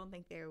 I don't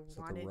think they Is that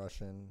wanted the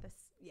Russian? this.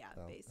 Yeah,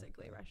 Oh,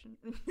 basically okay. Russian.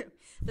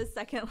 The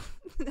second,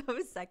 that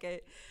was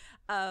second.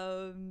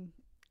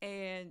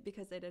 And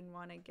because they didn't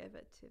want to give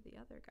it to the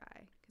other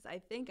guy, because I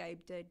think I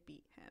did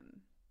beat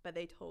him, but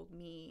they told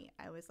me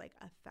I was like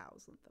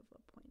 1,000th of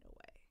a point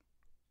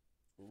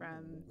away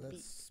from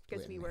That's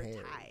because we splitting were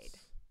hairs. tied.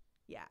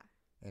 Yeah,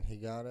 And he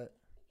got it.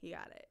 he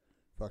got it.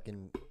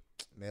 Fucking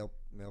male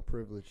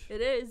privilege.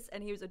 It is,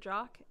 and he was a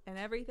jock and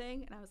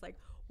everything. And I was like,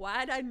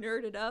 why did I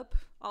nerd it up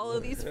all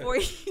of these 4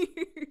 years?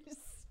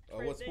 Oh,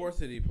 for what this? sports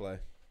did he play?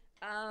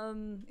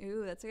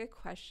 Ooh, that's a good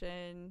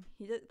question.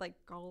 He did like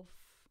golf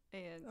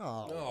and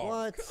Oh,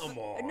 what? Come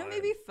on. no,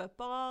 maybe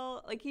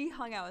football. Like he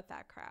hung out with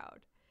that crowd.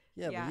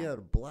 Yeah, yeah. but you had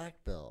a black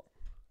belt.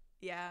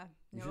 Yeah,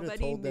 You should've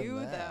nobody told them knew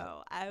that.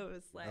 though. I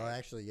was like, Oh,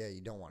 actually, yeah, you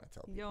don't want to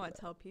tell you people. don't want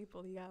to that. tell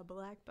people you got a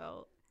black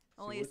belt.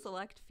 So Only a what's-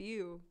 select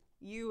few.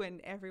 You and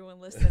everyone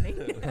listening.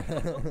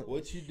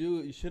 What you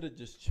do, you should have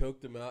just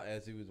choked him out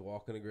as he was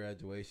walking to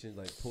graduation,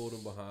 like pulled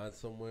him behind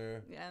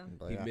somewhere. Yeah.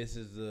 But He yeah,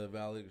 misses the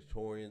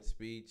valedictorian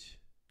speech.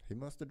 he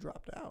must have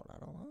dropped out. I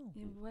don't know.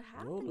 Yeah, what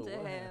I don't happened know to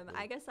what him? happened.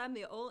 I guess I'm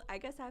the old. I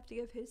guess I have to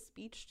give his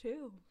speech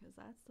too, because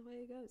that's the way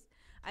it goes.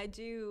 I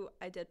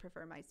did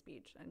prefer my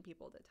speech, and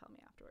people did tell me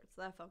afterwards,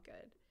 so that felt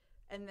good.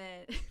 And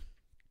then,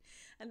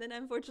 and then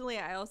unfortunately,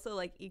 I also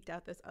like eked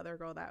out this other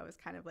girl that I was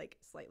kind of like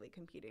slightly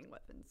competing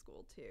with in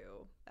school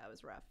too. That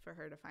was rough for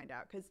her to find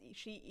out because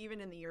she even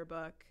in the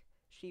yearbook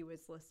she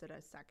was listed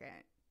as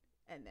second,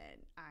 and then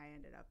I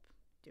ended up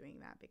doing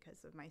that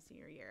because of my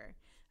senior year.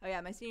 Oh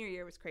yeah, my senior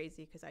year was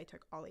crazy because I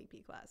took all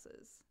AP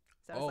classes.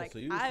 So I was Oh, like, so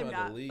you was I'm trying to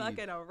not leave.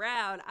 fucking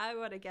around. I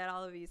want to get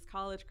all of these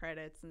college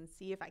credits and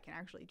see if I can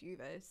actually do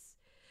this.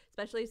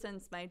 especially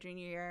since my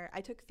junior year.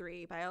 I took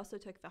 3, but I also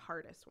took the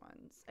hardest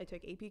ones. I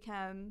took AP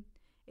Chem,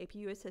 AP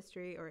US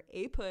History, or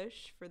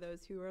APUSH for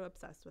those who are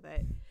obsessed with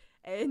it,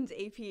 and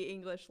AP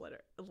English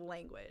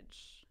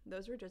Language.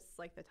 Those were just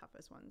like the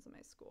toughest ones in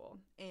my school,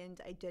 and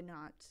I did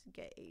not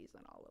get A's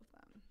in all of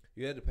them.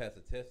 You had to pass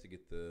a test to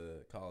get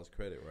the college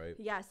credit, right?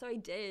 Yeah, so I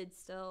did.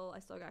 I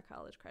still got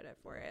college credit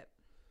for it.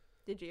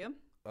 Did you?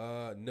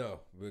 No,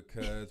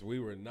 because we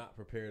were not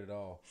prepared at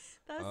all.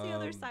 That's the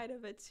other side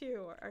of it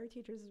too. Our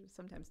teachers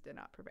sometimes did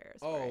not prepare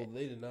us for it. Oh,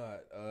 they did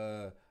not.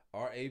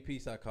 Our AP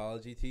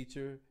psychology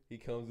teacher, he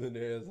comes in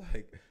there as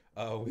like,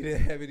 we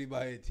didn't have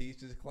anybody to teach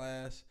this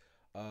class.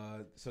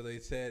 So they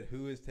said,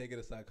 who has taken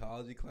a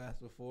psychology class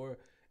before?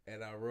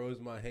 And I rose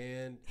my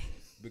hand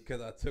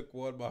because I took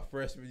one my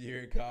freshman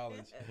year in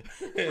college.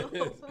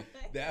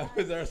 That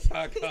was our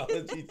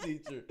psychology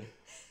teacher.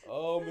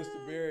 Oh,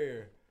 Mr.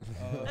 Barrier.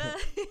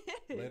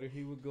 Later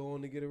he would go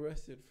on to get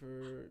arrested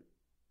for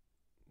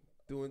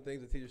doing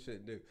things a teacher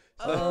shouldn't do.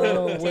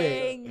 So,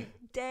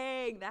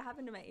 dang. That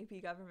happened to my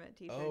AP government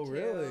teacher Oh, too.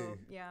 really?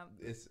 Yeah.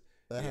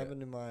 That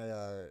happened to my,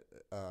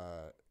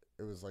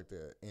 it was like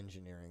the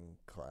engineering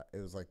class.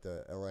 It was like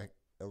the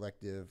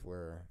elective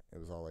where it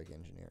was all like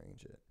engineering and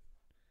shit.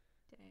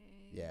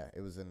 Dang. Yeah,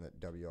 it was in the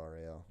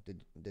WRAL.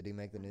 Did he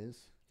make the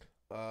news?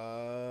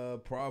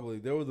 Probably.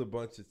 There was a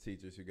bunch of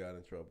teachers who got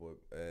in trouble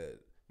at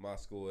my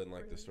school and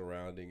like the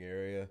surrounding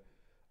area.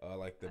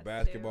 Like the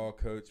basketball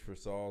coach for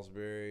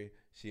Salisbury,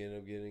 she ended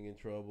up getting in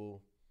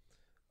trouble.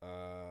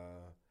 A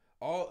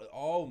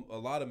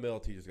lot of male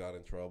teachers got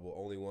in trouble.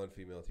 Only one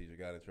female teacher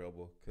got in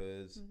trouble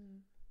because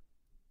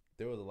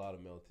there was a lot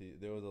of male teachers.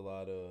 There was a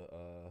lot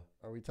of.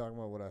 Are we talking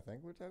about what I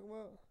think we're talking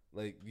about?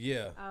 Like,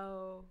 yeah.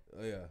 Oh.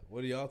 Yeah.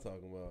 What are y'all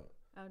talking about?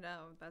 Oh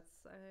no, that's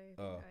I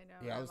know.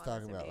 Yeah, I was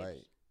talking about age.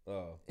 like.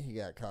 Oh. He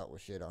got caught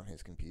with shit on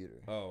his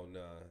computer. Oh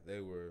no, they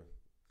were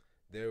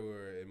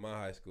in my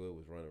high school. It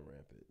was running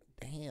rampant.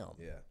 Damn.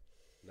 Yeah,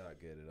 not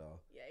good at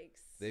all.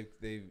 Yikes. They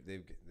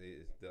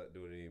don't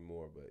do it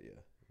anymore, but yeah.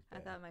 I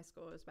thought my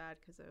school was bad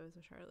because it was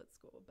a Charlotte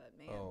school, but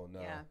man, oh no,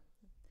 yeah,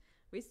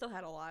 we still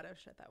had a lot of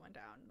shit that went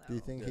down. Though, do you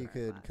think he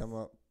could come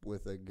up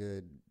with a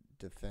good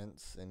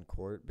defense in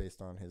court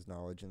based on his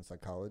knowledge in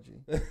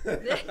psychology?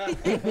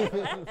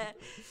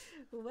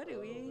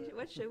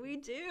 What should we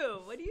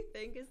do? What do you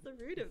think is the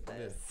root of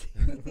this?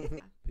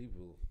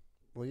 People.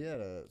 Well, you had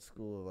a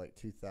school of like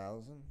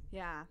 2,000.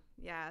 Yeah.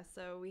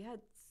 So we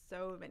had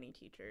so many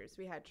teachers.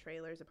 We had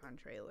trailers upon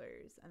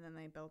trailers, and then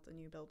they built a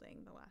new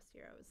building the last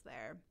year I was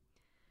there.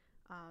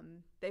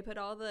 They put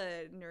all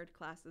the nerd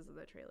classes in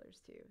the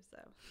trailers too, so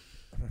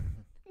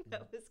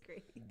that was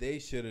great. They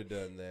should have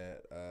done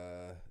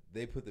that.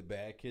 They put the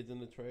bad kids in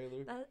the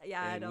trailer.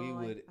 And we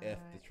would F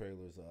the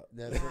trailers up.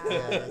 That's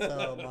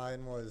how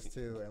mine was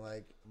too. And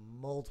like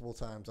multiple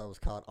times I was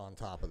caught on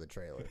top of the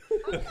trailer.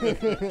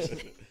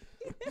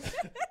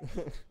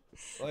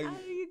 Like, how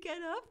do you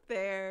get up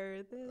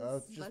there?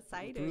 Just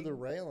through the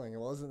railing. It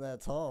wasn't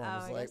that tall. I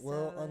was like,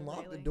 well,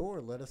 unlock the door.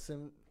 Let us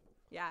in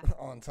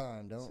on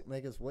time. Don't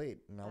make us wait.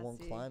 And I won't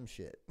climb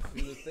shit.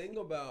 See, the thing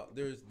about,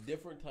 there's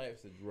different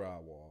types of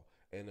drywall.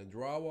 And the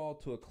drywall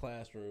to a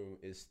classroom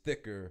is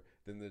thicker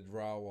than the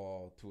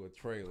drywall to a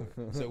trailer.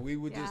 So we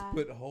would just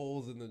put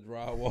holes in the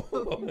drywall.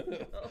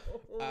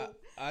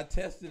 I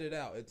tested it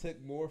out. It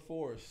took more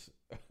force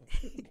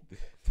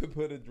to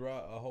put a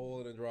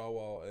hole in a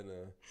drywall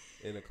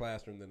in a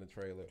classroom than a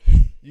trailer.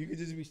 You could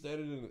just be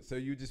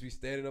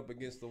standing up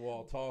against the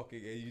wall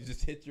talking, and you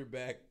just hit your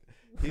back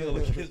heel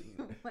against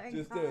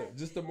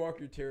just to mark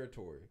your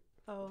territory.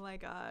 Oh my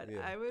God.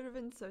 Yeah. I would have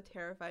been so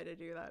terrified to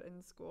do that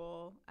in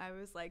school. I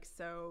was like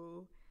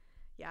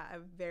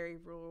I'm very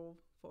rule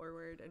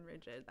forward and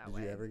rigid that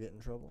way. Did you ever get in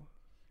trouble?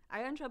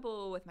 I got in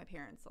trouble with my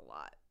parents a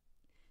lot.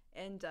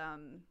 And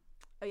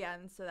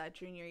and so that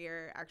junior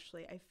year,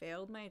 actually, I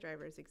failed my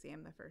driver's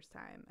exam the first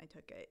time I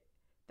took it.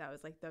 That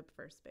was like the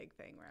first big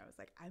thing where I was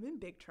like, I'm in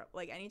big trouble.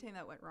 Like anytime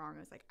that went wrong, I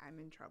was like, I'm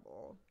in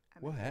trouble.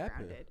 What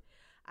happened? Grounded.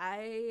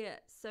 I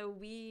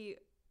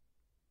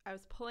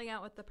was pulling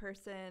out with the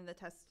person, the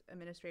test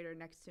administrator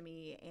next to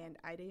me, and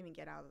I didn't even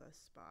get out of the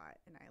spot,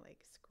 and I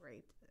like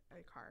scraped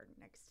a car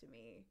next to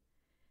me,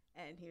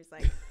 and he was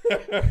like,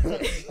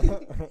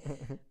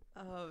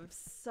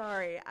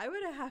 sorry, I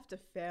would have to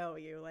fail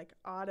you like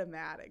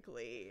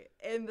automatically.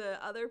 And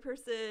the other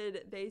person,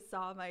 they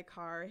saw my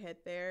car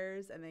hit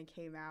theirs, and they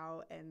came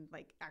out, and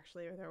like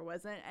actually there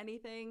wasn't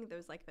anything. There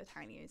was like the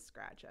tiniest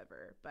scratch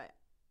ever, but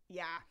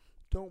yeah.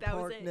 Don't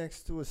park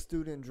next to a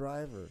student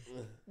driver.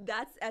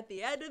 That's at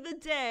the end of the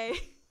day.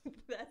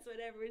 That's what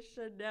everyone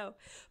should know.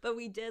 But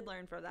we did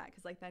learn from that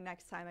because, like, the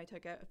next time I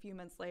took it, a few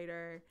months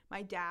later,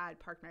 my dad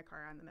parked my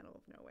car out in the middle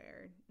of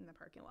nowhere in the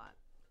parking lot.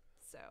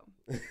 So.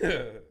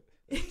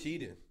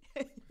 Cheating.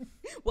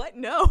 What?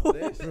 No.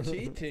 That's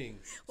cheating.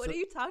 What are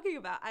you talking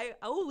about? I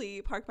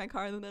only park my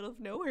car in the middle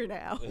of nowhere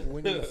now.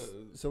 When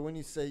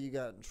you say you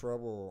got in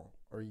trouble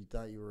or you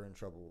thought you were in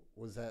trouble,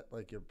 was that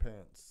like your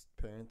parents'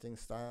 parenting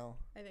style?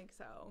 I think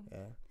so. Yeah.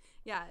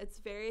 Yeah, it's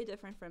very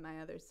different from my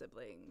other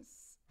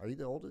siblings. Are you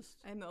the oldest?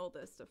 I'm the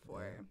oldest of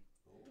 4.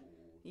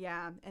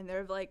 Yeah, and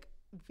they're like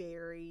they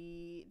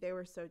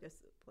were so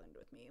disciplined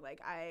with me.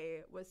 Like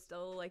I was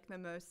still like the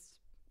most.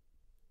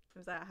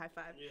 Was that a high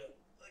five? Yeah,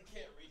 I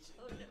can't reach it.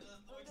 Oh, no.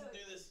 We can do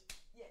this.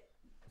 Yeah.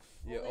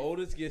 Yeah,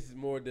 oldest gets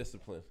more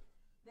discipline.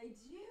 They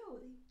do.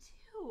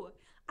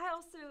 I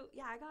also,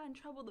 I got in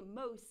trouble the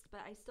most,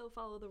 but I still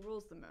follow the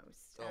rules the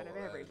most out of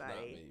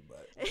everybody.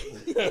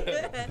 That's not me,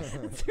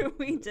 but That's where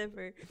we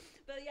differ.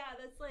 But yeah,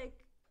 that's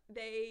like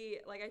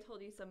I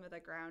told you some of the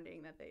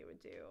grounding that they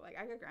would do. Like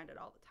I got grounded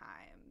all the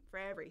time for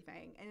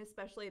everything, and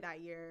especially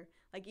that year.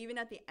 Like even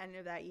at the end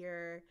of that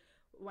year,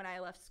 when I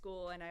left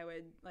school and I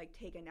would like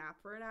take a nap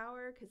for an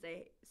hour because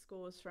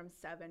school was from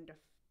 7 to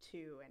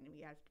 2, and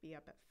we have to be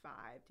up at 5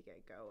 to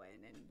get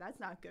going, and that's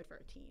not good for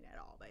a teen at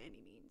all by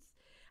any means.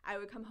 I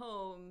would come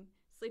home,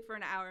 sleep for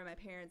an hour, and my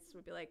parents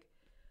would be like,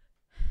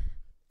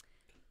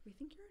 "We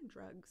think you're on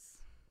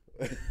drugs.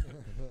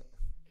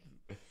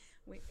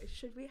 Wait,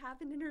 should we have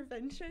an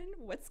intervention?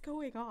 What's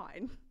going on?"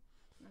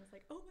 And I was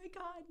like, "Oh my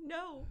God,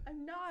 no,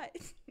 I'm not."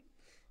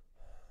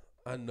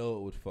 I know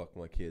it would fuck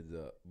my kids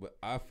up, but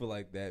I feel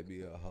like that'd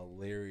be a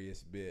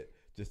hilarious bit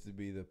just to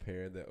be the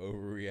parent that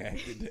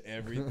overreacted to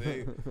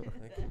everything.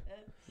 Like,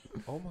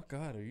 oh my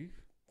God, are you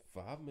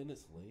 5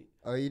 minutes late?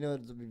 Oh, you know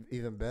what's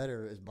even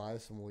better is buy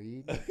some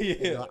weed. Yeah.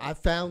 You know, I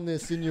found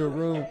this in your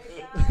room.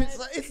 God. It's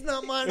like, it's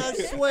not mine, I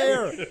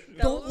swear.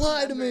 Don't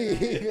lie to me.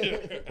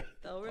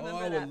 They'll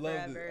remember that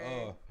forever.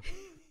 Oh.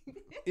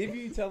 If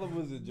you tell them it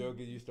was a joke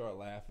and you start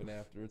laughing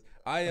afterwards,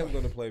 I am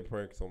going to play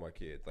pranks on my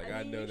kids. Like,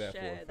 I know that for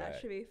a fact. That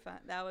should be fun.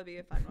 That would be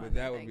a fun one. But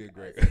that would be a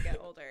great as I get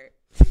older.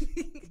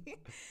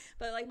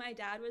 But like my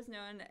dad was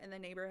known in the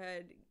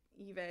neighborhood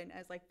even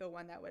as like the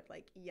one that would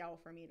like yell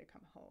for me to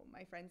come home.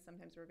 My friends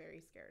sometimes were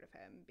very scared of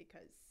him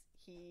because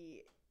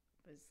he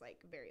was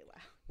like very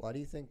loud. Why do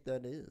you think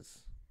that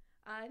is?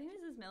 I think it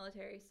was his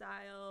military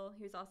style.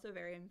 He was also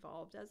very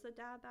involved as a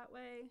dad that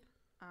way.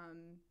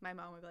 My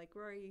mom would be like,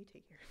 "Rory, you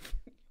take care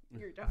of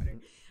your daughter."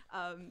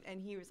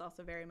 And he was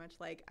also very much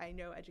like, "I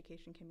know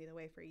education can be the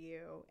way for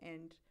you."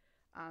 And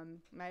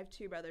I have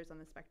 2 brothers on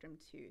the spectrum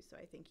too, so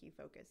I think he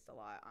focused a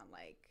lot on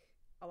like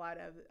a lot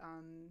of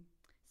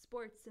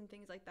sports and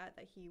things like that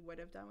he would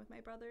have done with my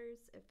brothers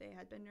if they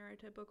had been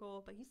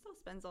neurotypical. But he still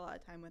spends a lot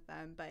of time with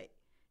them, but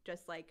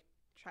just like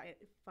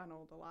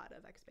funneled a lot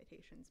of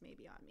expectations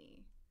maybe on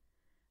me.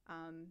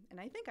 And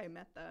I think I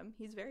met them.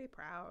 He's very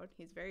proud.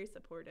 He's very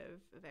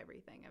supportive of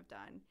everything I've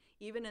done.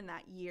 Even in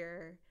that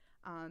year,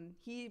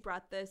 he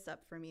brought this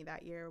up for me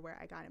that year where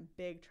I got in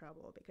big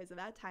trouble because of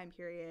that time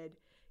period.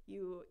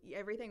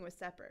 Everything was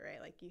separate,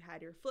 right? Like you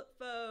had your flip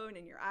phone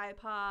and your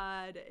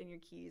iPod and your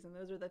keys, and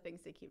those were the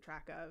things to keep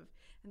track of.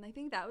 And I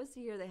think that was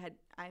the year they had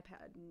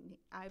iPod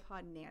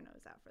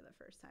Nanos out for the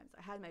first time. So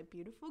I had my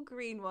beautiful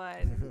green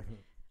one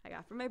I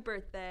got for my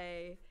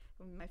birthday.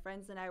 My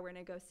friends and I were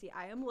gonna go see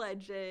I Am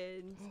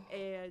Legend,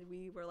 and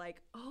we were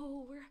like,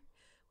 "Oh,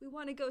 we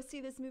want to go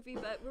see this movie,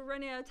 but we're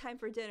running out of time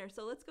for dinner,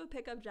 so let's go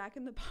pick up Jack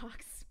in the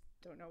Box."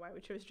 Don't know why we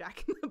chose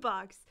Jack in the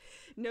Box.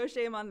 No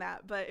shame on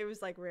that, but it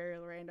was like very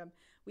random.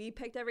 We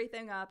picked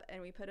everything up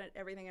and we put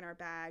everything in our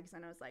bags,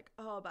 and I was like,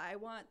 "Oh, but I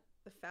want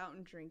the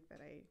fountain drink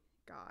that I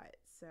got,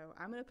 so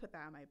I'm gonna put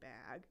that in my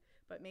bag,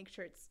 but make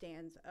sure it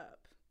stands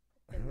up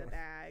in the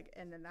bag,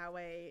 and then that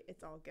way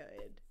it's all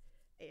good."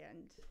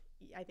 And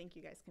I think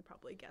you guys can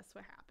probably guess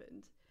what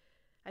happened.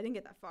 I didn't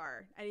get that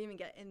far. I didn't even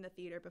get in the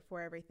theater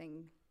before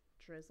everything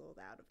drizzled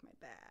out of my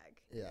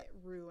bag. Yeah. It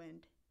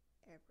ruined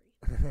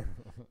everything.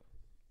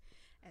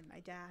 And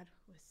my dad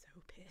was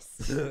so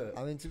pissed.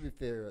 I mean, to be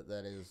fair,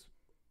 that is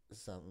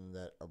something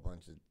that a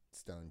bunch of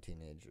stoned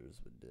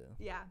teenagers would do.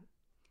 Yeah.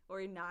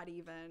 Or not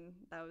even.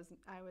 I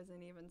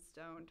wasn't even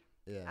stoned.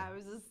 Yeah. I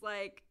was just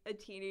like a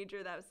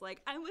teenager that was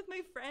like, "I'm with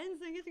my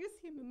friends, I get to go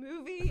see a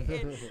movie."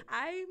 And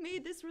I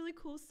made this really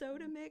cool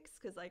soda mix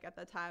because like at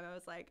the time I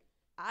was like,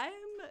 I'm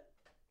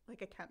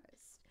like a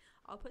chemist.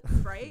 I'll put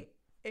Sprite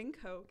and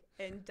Coke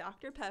and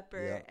Dr.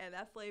 Pepper, and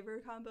that flavor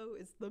combo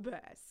is the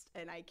best.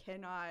 And I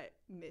cannot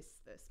miss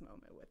this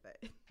moment with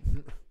it.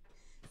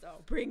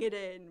 So bring it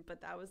in.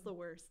 But that was the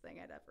worst thing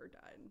I'd ever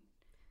done.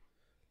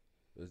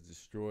 Let's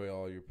destroy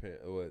all your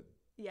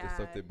Yeah. the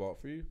stuff they bought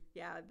for you?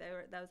 Yeah,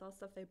 that was all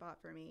stuff they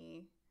bought for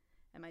me.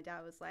 And my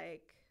dad was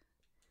like,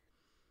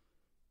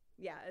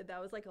 yeah, that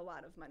was like a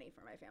lot of money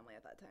for my family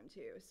at that time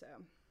too. So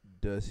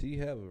Does he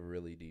have a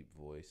really deep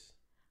voice?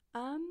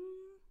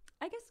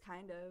 I guess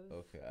kind of.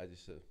 Okay, I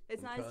just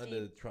It's I'm not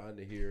as deep. trying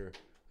to hear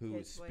who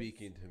His is voice.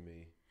 speaking to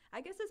me.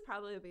 I guess it's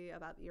probably be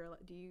about your.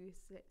 Do you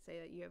say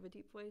that you have a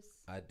deep voice?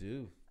 I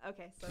do.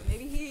 Okay, so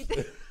maybe he.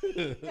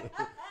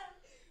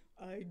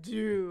 I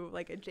do,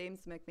 like a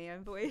James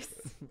McMahon voice.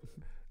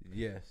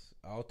 Yes,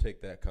 I'll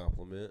take that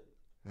compliment.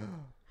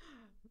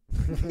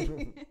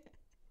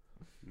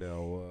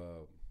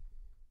 Now,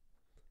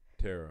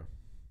 Tara.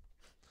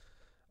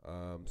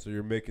 So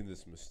you're making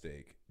this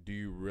mistake. Do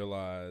you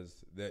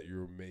realize that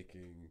you're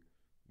making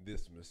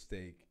this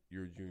mistake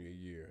your junior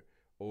year?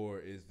 Or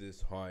is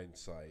this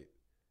hindsight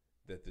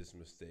that this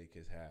mistake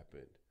has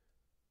happened?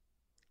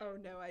 Oh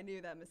no, I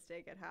knew that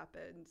mistake had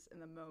happened in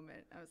the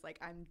moment. I was like,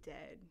 I'm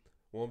dead.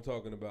 Well, I'm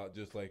talking about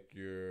just like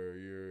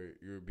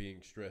you're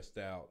being stressed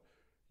out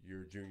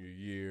your junior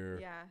year.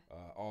 Yeah.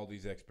 All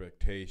these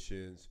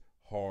expectations,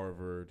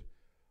 Harvard.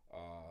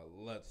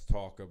 Let's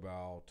talk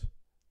about,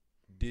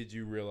 did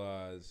you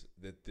realize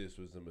that this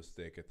was a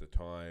mistake at the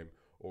time,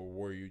 or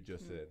were you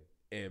just an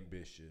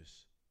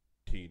ambitious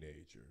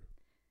teenager?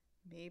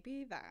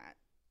 Maybe that.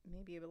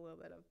 Maybe a little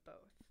bit of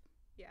both.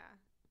 Yeah.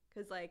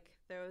 Because, like,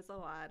 there was a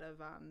lot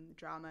of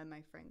drama in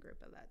my friend group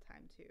at that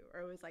time, too.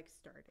 Or it was, like,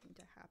 starting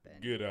to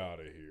happen. Get out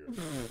of here.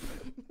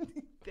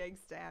 Big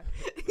stab.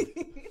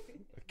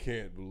 I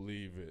can't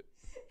believe it.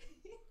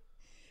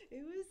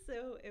 It was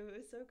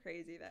so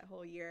crazy that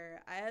whole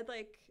year. I had,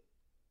 like,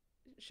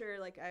 sure,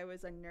 like, I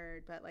was a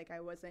nerd, but, like, I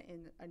wasn't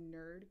in a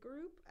nerd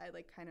group. I,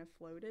 like, kind of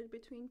floated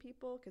between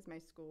people because my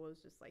school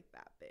was just, like,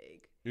 that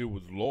big. It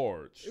was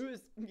large. It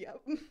was, yep,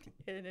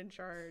 and in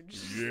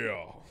charge.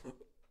 Yeah.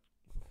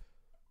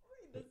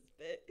 The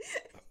spit.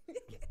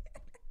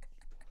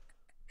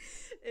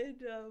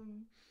 And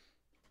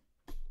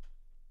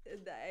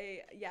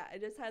I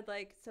just had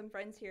like some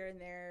friends here and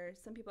there,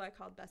 some people I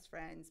called best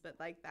friends, but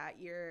like that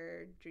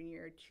year, junior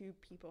year, 2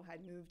 people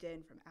had moved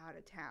in from out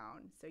of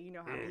town. So you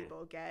know how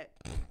people get,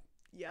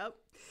 yep,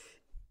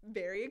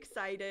 very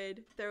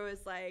excited. There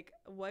was like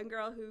one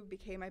girl who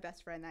became my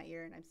best friend that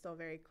year, and I'm still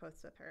very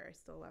close with her. I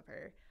still love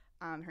her.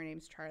 Her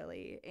name's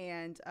Charlie.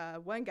 And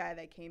one guy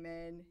that came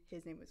in,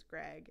 his name was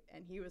Greg,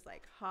 and he was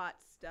like hot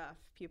stuff.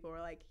 People were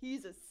like,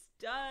 he's a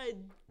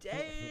stud,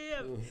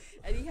 damn.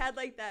 And he had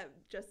like that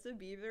Justin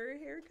Bieber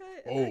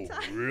haircut at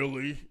that time.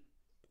 Really?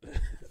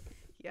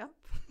 Yep.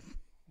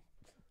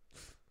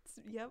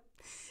 Yep.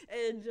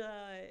 And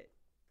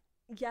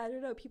yeah, I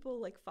don't know, people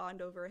like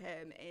fawned over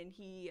him, and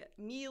he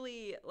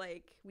immediately,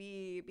 like,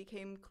 we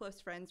became close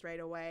friends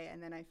right away.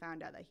 And then I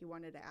found out that he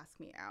wanted to ask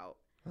me out,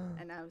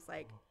 and I was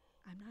like,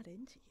 I'm not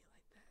into you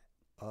like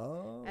that.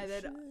 Oh, and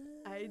then shit.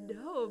 I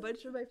know a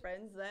bunch of my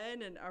friends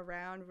then and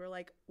around were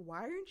like,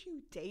 why aren't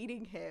you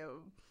dating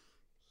him?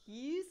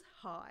 He's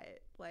hot.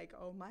 Like,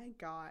 oh my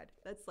God.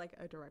 That's like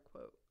a direct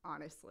quote,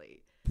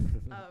 honestly.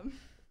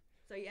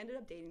 So he ended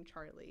up dating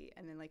Charlie,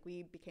 and then like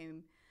we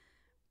became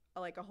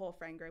like a whole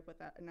friend group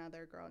with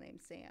another girl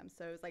named Sam.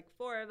 So it was like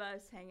 4 of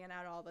us hanging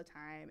out all the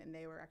time, and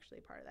they were actually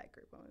part of that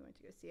group when we went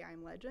to go see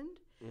I'm Legend.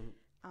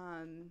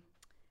 Mm-hmm.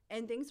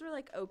 And things were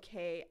like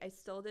okay. I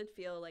still did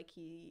feel like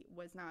he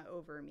was not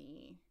over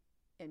me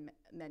in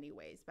many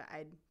ways, but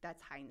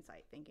that's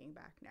hindsight thinking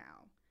back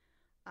now.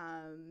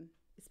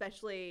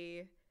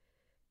 Especially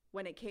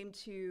when it came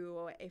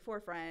to a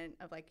forefront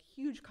of like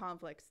huge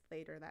conflicts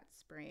later that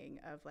spring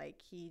of like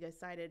he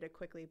decided to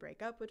quickly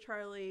break up with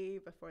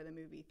Charlie before the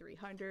movie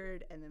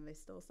 300, and then they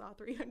still saw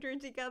 300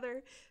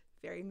 together.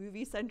 Very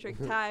movie-centric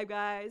time,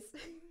 guys.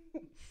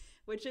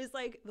 Which is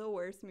like the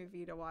worst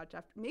movie to watch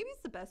after. Maybe it's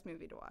the best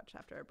movie to watch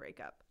after a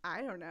breakup.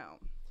 I don't know.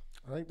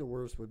 I think the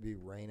worst would be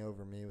Rain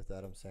Over Me with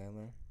Adam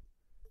Sandler.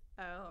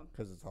 Oh.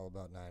 Because it's all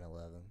about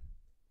 9/11.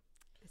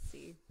 I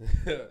see.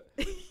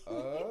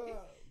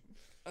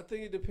 I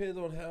think it depends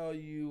on how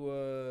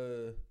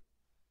you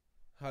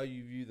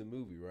view the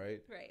movie,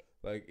 right? Right.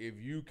 Like if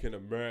you can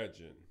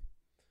imagine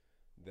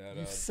that.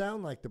 You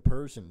sound like the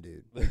person,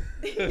 dude.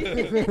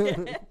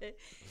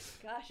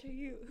 Gosh,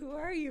 who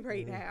are you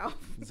right now?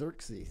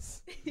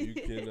 Xerxes. You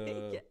can.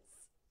 Yes.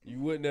 You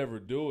would never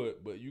do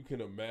it, but you can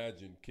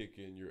imagine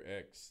kicking your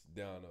ex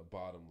down a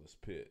bottomless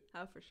pit.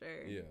 Oh, for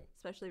sure. Yeah.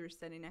 Especially if you're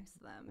sitting next to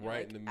them.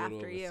 Right like, in the middle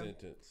of after a you.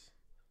 sentence.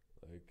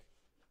 Like,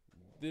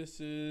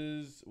 this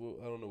is, well,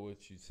 I don't know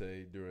what you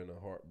say during a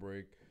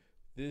heartbreak.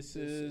 This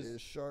is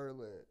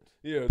Charlotte.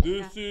 Yeah,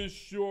 this is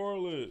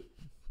Charlotte.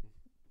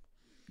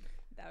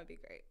 That would be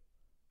great.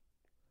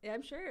 Yeah,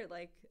 I'm sure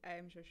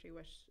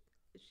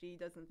she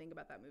doesn't think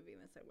about that movie in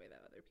the same way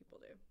that other people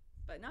do.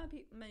 But not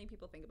many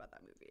people think about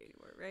that movie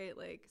anymore, right?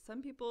 Like,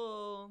 some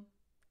people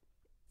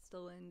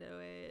still into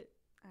it.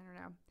 I don't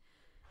know.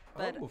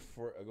 But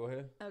go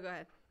ahead. Oh, go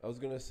ahead. I was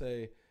going to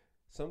say,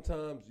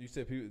 sometimes you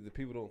said the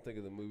people don't think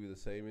of the movie the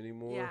same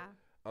anymore. Yeah.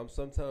 I'm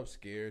sometimes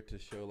scared to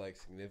show, like,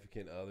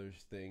 significant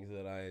others things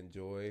that I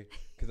enjoy.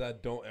 Because I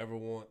don't ever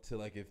want to,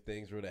 like, if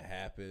things were to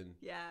happen.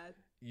 Yeah.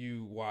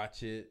 You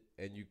watch it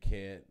and you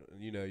can't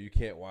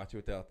watch it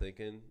without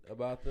thinking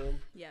about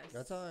them. Yes.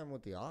 That's how I am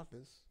with The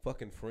Office.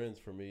 Fucking Friends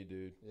for me,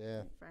 dude.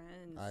 Yeah.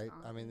 Friends. I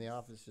mean, The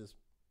Office just,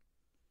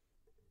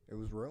 it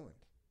was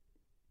ruined.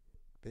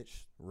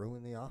 Bitch,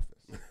 ruined The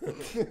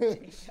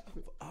Office.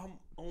 I'm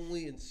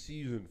only in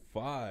season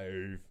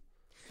 5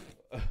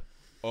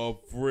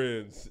 of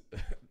Friends.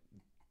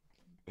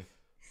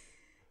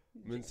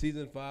 I'm in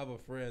season 5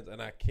 of Friends, and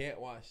I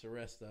can't watch the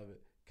rest of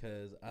it.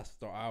 Because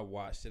I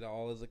watched it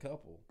all as a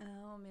couple.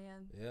 Oh,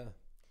 man. Yeah.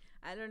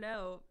 I don't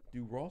know.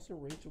 Do Ross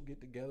and Rachel get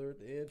together at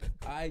the end?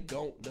 I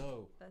don't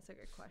know. That's a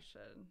good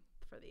question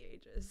for the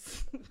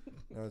ages.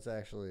 No, it's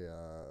actually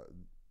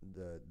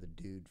the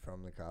dude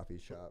from the coffee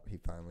shop. He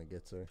finally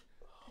gets her.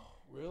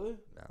 Really?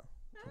 No.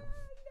 No.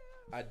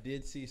 I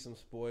did see some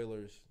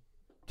spoilers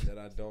that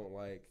I don't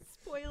like.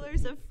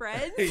 Spoilers of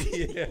Friends?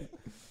 Yeah.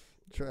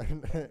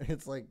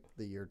 It's like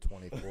the year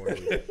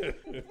 2040.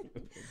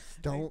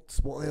 Don't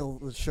spoil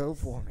the show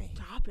for me.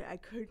 Stop it! I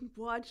couldn't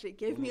watch it.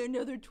 Give me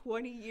another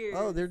 20 years.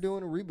 Oh, they're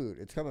doing a reboot.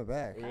 It's coming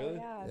back. Really?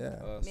 yeah.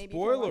 Maybe you can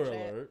Spoiler watch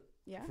it. alert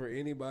Yeah. for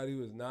anybody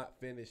who has not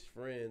finished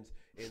Friends.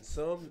 In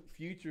some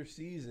future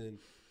season,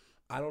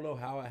 I don't know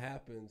how it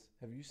happens.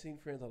 Have you seen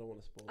Friends? I don't want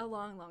to spoil A it.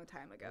 long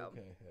time ago.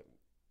 Okay.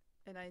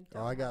 And I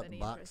don't Oh, I have got any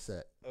the box interest.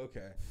 set.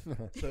 Okay.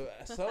 So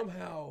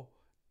somehow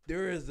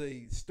there is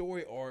a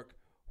story arc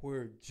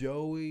where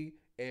Joey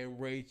and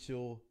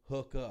Rachel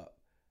hook up.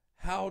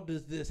 How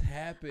does this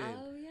happen?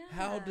 Oh, yeah.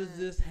 How does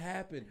this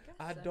happen?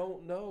 I so.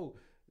 don't know.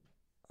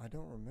 I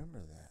don't remember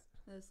that.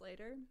 It was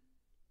later.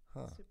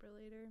 Huh. Super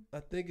later.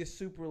 I think it's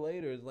super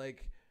later. It's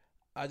like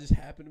I just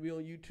happened to be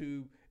on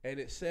YouTube and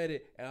it said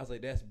it, and I was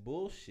like, "That's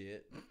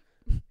bullshit."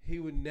 He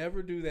would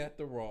never do that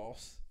to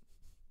Ross,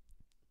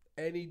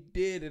 and he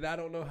did, and I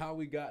don't know how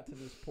we got to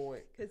this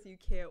point. Because you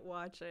can't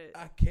watch it.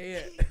 I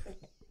can't.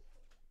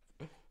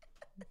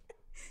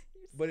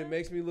 But it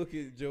makes me look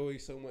at Joey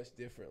so much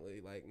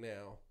differently, like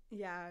now.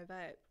 Yeah, I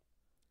bet.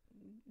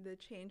 The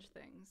changed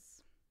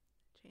things.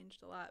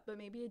 Changed a lot. But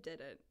maybe it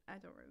didn't. I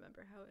don't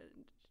remember how it...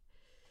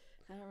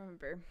 I don't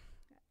remember.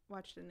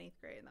 Watched it in 8th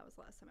grade, and that was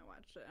the last time I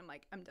watched it. I'm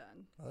like, I'm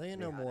done. I think I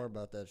know Got more it.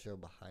 about that show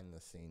behind the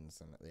scenes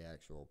than the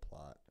actual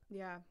plot.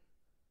 Yeah.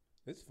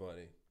 It's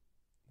funny.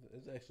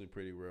 It's actually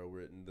pretty well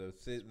written. The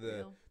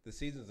real. the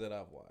seasons that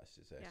I've watched,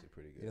 it's actually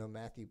pretty good. You know,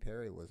 Matthew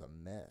Perry was a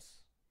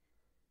mess.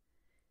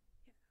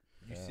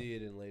 You Yeah. see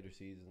it in later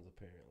seasons,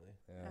 apparently.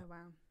 Yeah. Oh,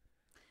 wow.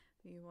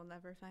 You will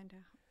never find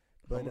out.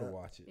 But I'm gonna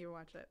watch it. You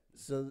watch it.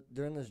 so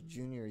during this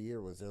junior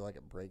year, was there like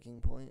a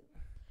breaking point?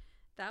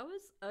 That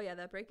was... Oh, yeah.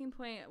 That breaking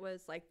point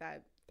was like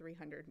that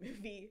 300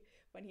 movie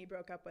when he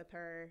broke up with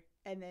her.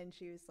 And then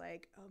she was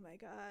like, oh, my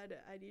God.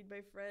 I need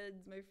my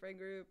friends, my friend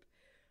group.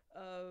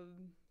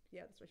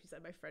 Yeah, that's what she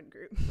said, my friend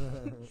group.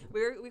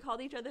 We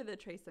called each other the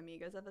Tres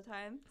Amigos at the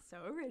time. So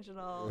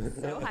original,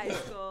 so high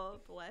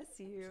school. Bless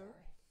you.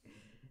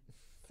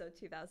 So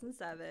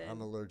 2007.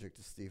 I'm allergic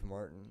to Steve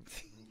Martin.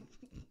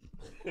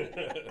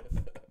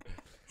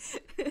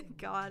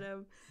 Got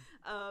him.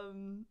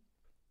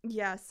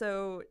 Yeah,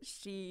 so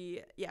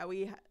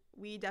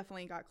we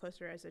definitely got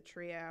closer as a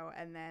trio,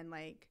 and then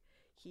like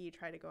he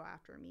tried to go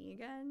after me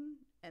again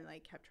and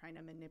like kept trying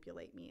to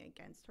manipulate me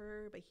against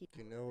her, but he...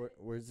 Do you know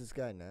where's this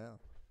guy now?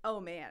 Oh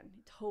man,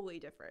 totally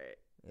different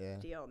Yeah.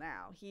 deal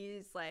now.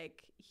 He's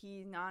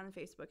not on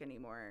Facebook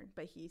anymore,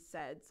 but he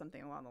said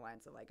something along the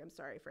lines of like, I'm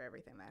sorry for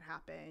everything that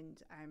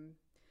happened.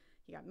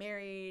 He got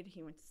married,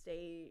 he went to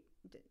state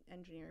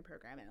engineering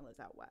program, and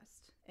lives out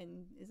west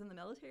and is in the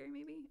military,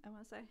 maybe, I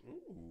want to say.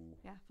 Ooh.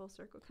 Yeah, full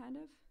circle kind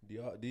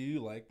of. Do you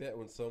like that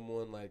when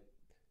someone like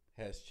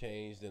has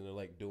changed and they're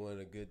like doing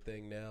a good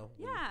thing now?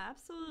 Yeah,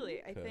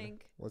 absolutely. I Okay.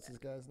 think... What's this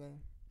guy's name?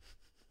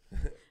 I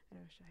don't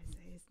know, should I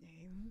say his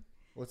name?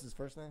 What's his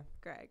first name?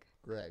 Greg.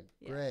 Greg.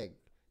 Yeah. Greg.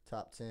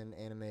 Top 10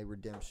 anime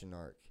redemption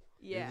arc.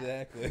 Yeah.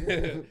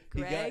 Exactly.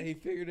 Greg? He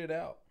figured it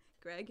out.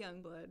 Greg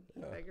Youngblood.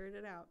 He Yeah. figured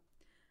it out.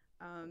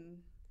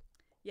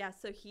 Yeah,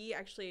 so he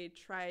actually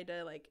tried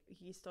to, like,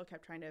 he still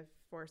kept trying to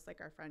force, like,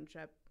 our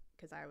friendship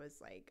because I was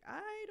like,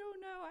 I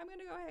don't know. I'm going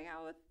to go hang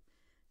out with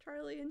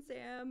Charlie and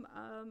Sam.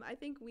 I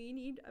think we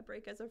need a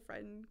break as a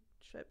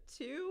friendship,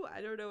 too.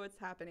 I don't know what's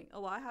happening. A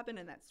lot happened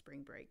in that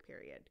spring break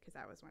period because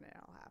that was when it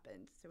all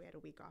happened. So we had a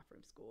week off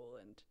from school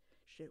and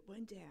shit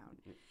went down.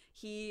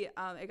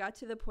 It got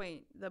to the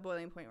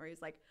boiling point where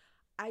he's like,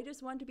 I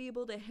just want to be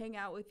able to hang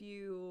out with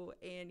you.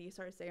 And he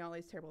started saying all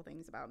these terrible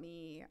things about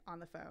me on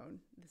the phone.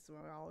 This is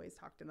when we always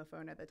talked on the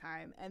phone at the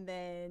time. And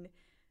then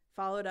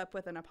followed up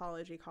with an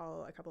apology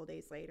call a couple of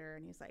days later.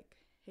 And he's like,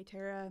 hey,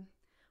 Tara,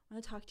 I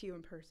want to talk to you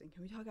in person.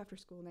 Can we talk after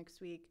school next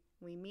week?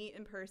 We meet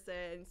in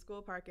person,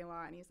 school parking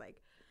lot. And he's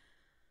like,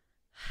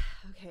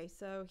 okay,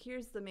 so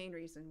here's the main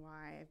reason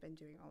why I've been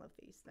doing all of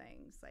these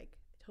things. Like,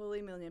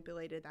 totally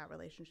manipulated that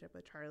relationship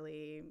with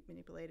Charlie,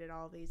 manipulated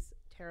all these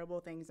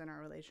terrible things in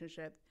our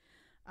relationship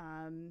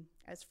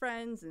as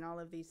friends and all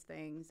of these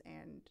things.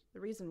 And the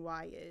reason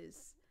why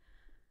is,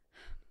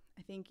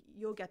 I think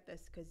you'll get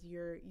this because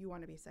you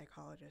want to be a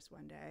psychologist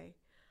one day.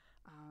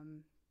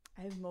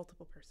 I have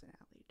multiple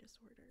personality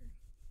disorder.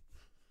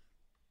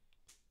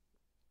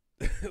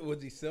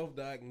 Was he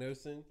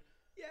self-diagnosing?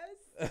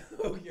 Yes.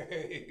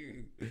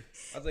 Okay.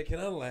 I was like, can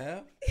I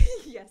laugh?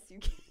 Yes, you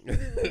can.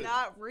 This is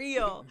not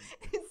real.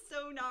 It's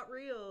so not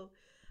real.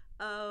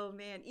 Oh,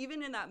 man.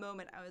 Even in that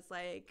moment, I was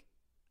like,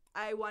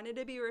 I wanted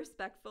to be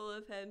respectful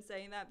of him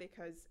saying that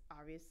because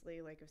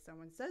obviously, like, if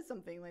someone says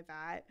something like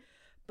that,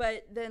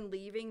 but then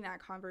leaving that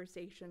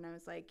conversation, I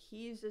was like,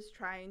 he's just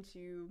trying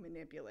to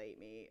manipulate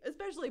me,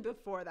 especially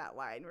before that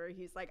line where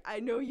he's like, I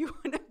know you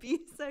want to be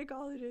a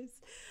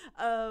psychologist.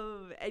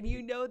 And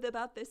you know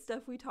about this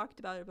stuff. We talked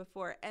about it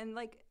before. And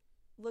like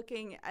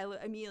I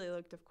immediately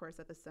looked, of course,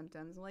 at the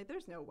symptoms. I'm like,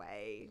 there's no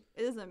way.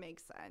 It doesn't make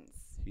sense.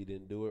 He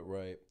didn't do it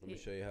right. Let me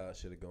show you how it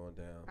should have gone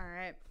down. All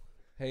right.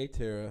 Hey,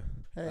 Tara.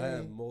 Hey. I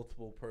have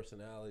multiple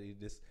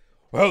personalities.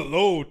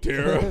 Hello,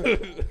 Tara.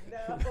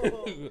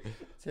 No.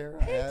 Tara,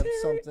 I have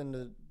something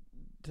to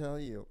tell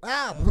you.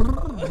 Ah!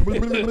 Oh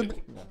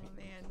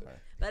man. Sorry.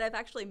 But I've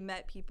actually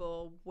met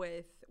people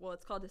with, well,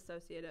 it's called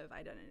dissociative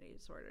identity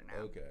disorder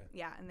now. Okay.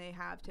 Yeah, and they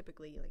have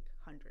typically like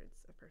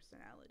hundreds of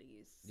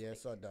personalities. Yeah, I Like-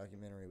 saw a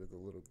documentary with a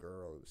little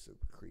girl. It was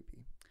super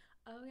creepy.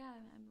 Oh yeah,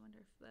 I wonder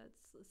if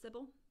that's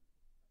Sybil.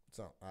 It was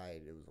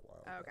a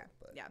while Oh, ago. okay.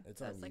 But Yeah, it's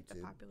that's on like the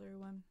YouTube. popular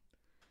one.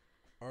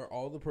 Are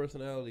all the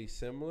personalities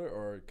similar,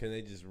 or can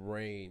they just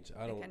range?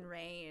 I It don't. can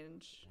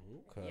range.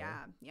 Okay.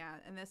 Yeah,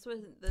 and this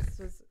was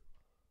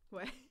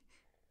what?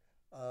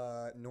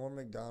 Norm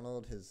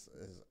Macdonald,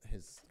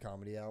 his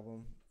comedy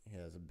album, he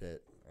has a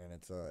bit, and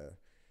it's a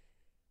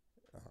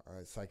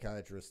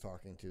psychiatrist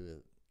talking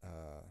to a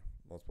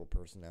multiple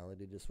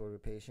personality disorder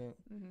patient,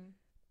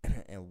 Mm-hmm.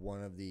 and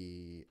one of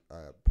the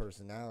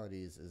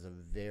personalities is a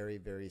very,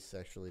 very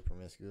sexually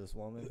promiscuous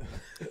woman.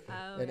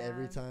 Oh, And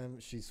every time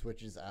she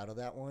switches out of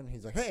that one,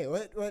 he's like, "Hey,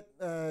 what?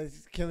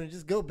 Can we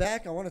just go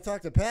back? I want to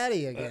talk to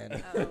Patty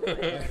again." Oh my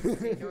God, I can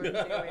see Norm doing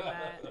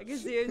that. I can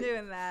see him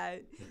doing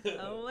that.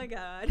 Oh my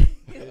God.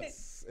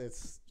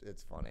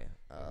 It's funny.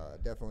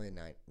 Definitely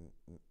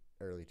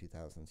early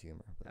 2000s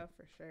humor. But Oh,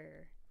 for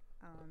sure.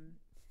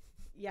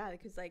 Yeah,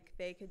 because like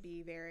they could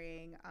be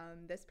varying.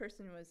 This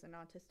person was an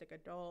autistic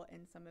adult,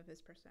 and some of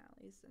his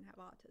personalities didn't have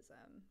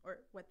autism, or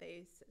what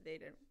they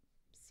didn't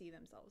see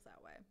themselves that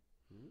way.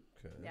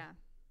 Okay. Yeah.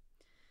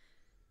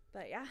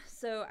 But yeah,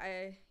 so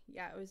it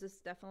was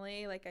just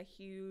definitely like a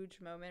huge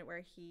moment where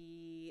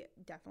he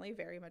definitely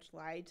very much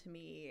lied to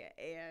me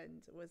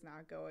and was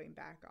not going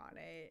back on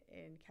it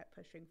and kept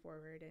pushing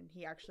forward. And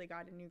he actually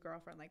got a new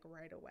girlfriend like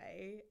right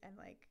away and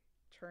like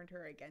turned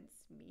her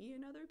against me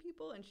and other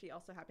people. And she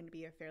also happened to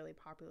be a fairly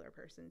popular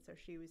person. So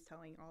she was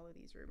telling all of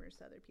these rumors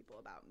to other people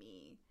about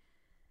me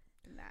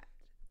and that.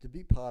 to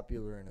be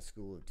popular in a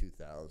school of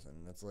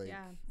 2000, that's like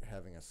Yeah.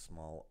 having a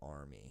small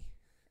army.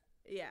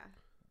 Yeah,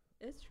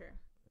 it's true.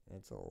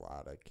 It's a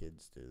lot of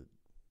kids to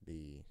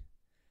be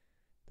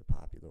the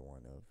popular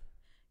one of.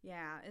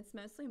 Yeah, it's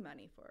mostly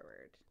money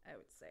forward, I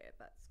would say, at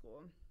that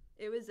school.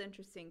 It was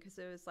interesting because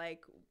it was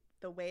like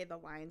the way the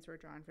lines were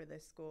drawn for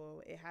this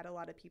school. It had a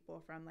lot of people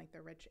from like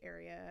the rich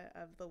area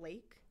of the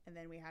lake, and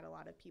then we had a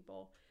lot of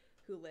people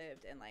who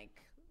lived in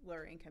like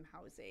lower income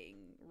housing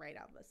right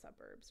out of the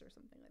suburbs or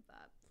something like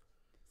that.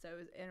 So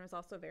it was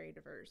also very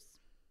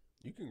diverse.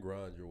 You can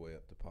grind your way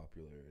up to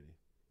popularity.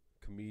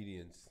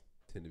 Comedians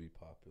tend to be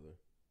popular.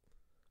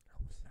 I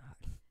was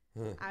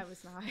not. I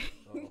was not.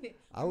 Oh.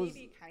 I was-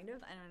 Maybe kind of.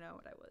 I don't know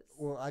what I was.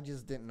 Well, I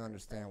just didn't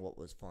understand what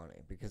was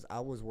funny because I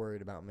was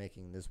worried about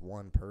making this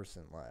one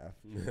person laugh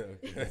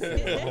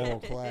the whole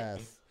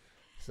class.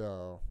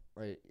 So,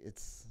 like,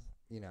 it's,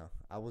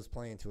 I was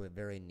playing to a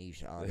very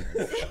niche audience.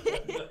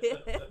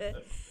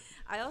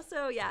 I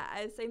also,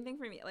 same thing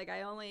for me. Like,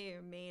 I only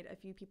made a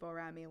few people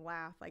around me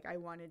laugh. Like, I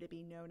wanted to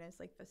be known as,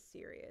 like, the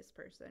serious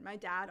person. My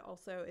dad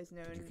also is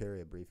known. Did you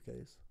carry a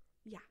briefcase?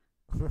 Yeah.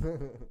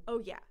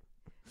 Oh, yeah.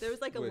 There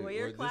was, like, a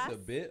lawyer was class. this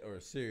a bit or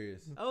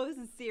serious? Oh, this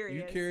is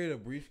serious. You carried a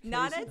briefcase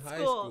Not in at high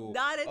school. school?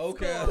 Not at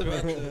okay, school.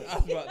 I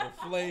was about to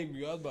flame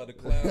you. I was about to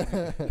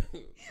clown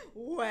you.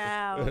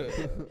 Wow.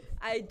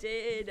 I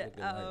did.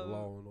 Looking like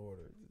Law and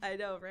Order. I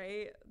know,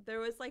 right? There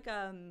was like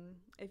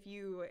if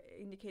you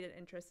indicated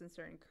interest in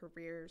certain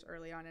careers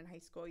early on in high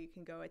school, you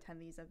can go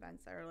attend these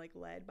events that are like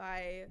led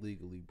by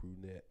Legally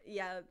brunette.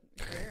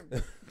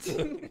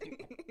 sure.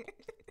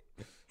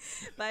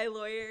 by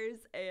lawyers,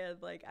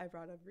 and like I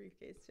brought a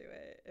briefcase to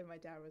it, and my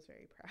dad was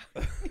very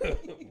proud.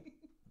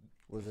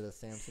 Was it a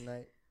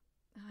Samsonite?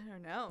 I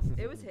don't know.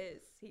 It was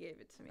his. He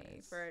gave it to me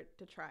Nice.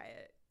 to try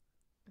it.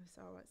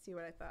 So see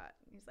what I thought.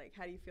 He's like,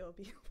 "How do you feel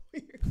being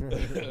a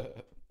lawyer?"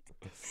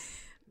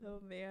 Oh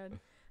man,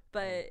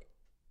 but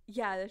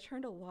yeah, they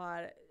turned a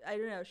lot. I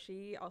don't know.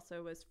 She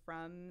also was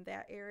from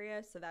that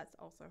area, so that's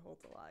also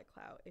holds a lot of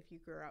clout. If you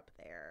grew up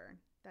there,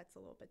 that's a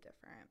little bit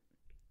different.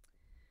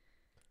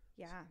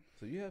 Yeah,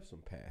 So you have some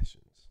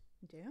passions.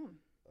 damn.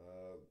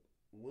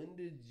 When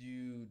did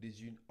you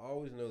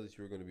always know that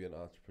you were going to be an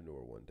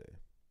entrepreneur one day?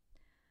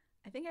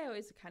 I think I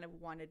always kind of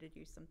wanted to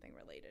do something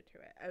related to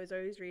it. I was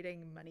always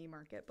reading money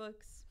market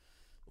books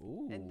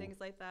Ooh. and things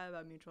like that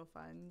about mutual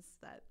funds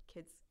that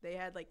they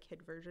had like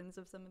kid versions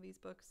of some of these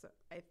books. So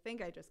I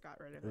think I just got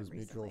rid of It them was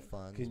recently. mutual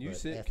funds. Can you but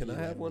sit- can I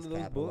have FUN one was of those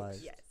books?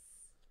 capitalized.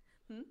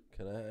 Yes.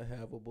 Can I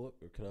have a book,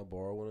 or can I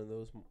borrow one of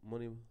those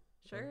money?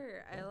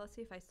 Sure. I'll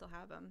see if I still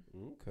have them. I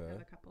Okay.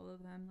 have a couple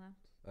of them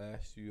left. I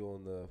asked you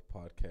on the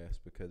podcast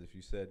because if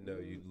you said no,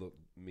 you'd look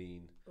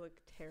mean. Look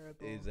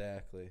terrible.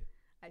 Exactly.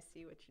 I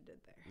see what you did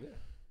there. Yeah.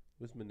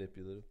 It was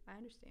manipulative. I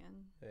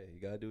understand. Hey, you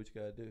gotta do what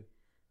you gotta do.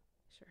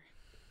 Sure.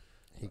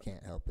 He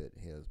can't help it.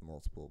 He has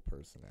multiple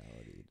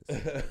personalities.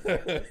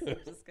 I'm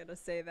just gonna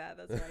say that.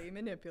 That's why you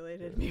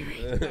manipulated me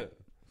right now in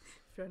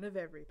front of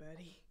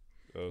everybody.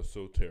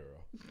 So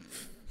Tara.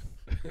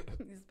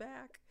 He's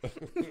back.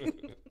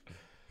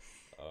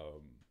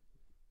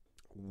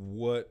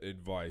 What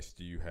advice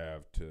do you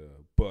have to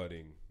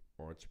budding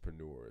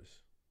entrepreneurs?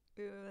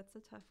 Ooh, that's a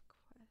tough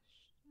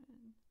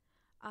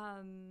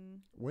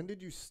question. When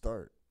did you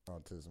start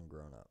autism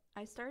growing up?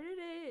 I started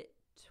it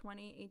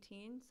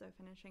 2018, so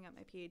finishing up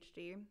my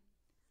PhD.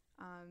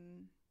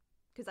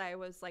 Because I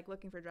was like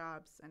looking for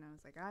jobs, and I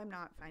was like, I'm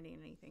not finding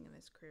anything in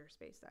this career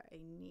space that I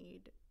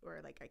need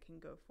or like I can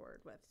go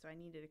forward with. So I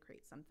needed to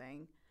create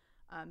something.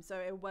 So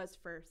it was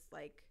first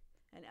like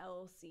an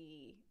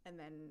LLC, and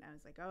then I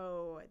was like,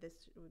 oh,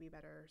 this would be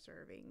better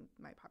serving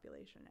my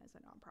population as a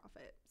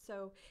nonprofit.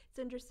 So it's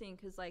interesting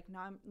because like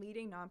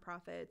leading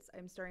nonprofits,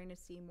 I'm starting to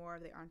see more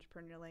of the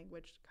entrepreneur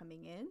language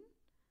coming in.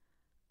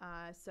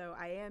 So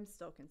I am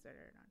still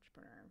considered an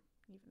entrepreneur,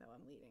 even though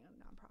I'm leading a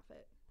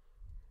nonprofit.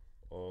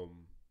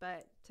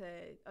 But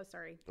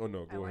Oh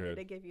no, I go wanted ahead.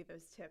 to give you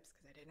those tips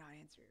because I did not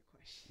answer your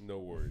question. No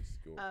worries.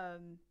 Go.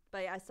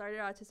 But I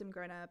started Autism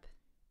Grown Up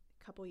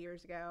a couple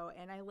years ago,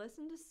 and I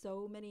listened to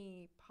so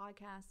many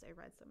podcasts. I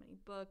read so many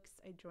books.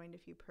 I joined a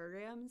few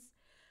programs.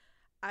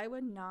 I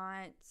would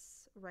not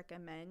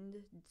recommend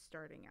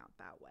starting out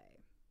that way.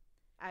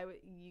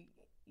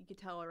 You could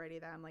tell already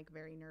that I'm like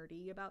very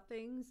nerdy about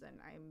things, and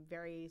I'm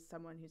very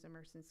someone who's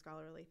immersed in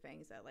scholarly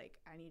things that like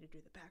I need to do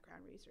the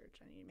background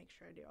research. I need to make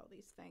sure I do all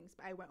these things,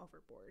 but I went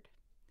overboard.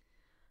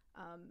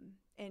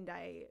 And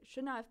I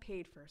should not have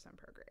paid for some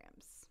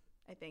programs.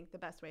 I think the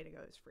best way to go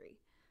is free.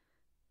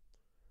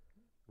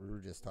 We were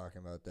just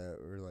talking about that.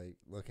 We were like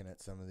looking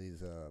at some of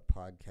these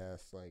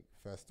podcast like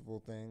festival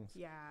things.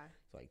 Yeah.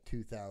 It's like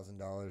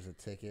 $2,000 a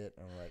ticket,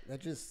 and we're like, that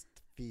just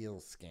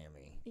feels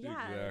scammy.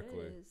 Yeah, Exactly.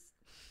 it is.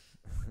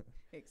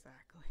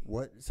 Exactly.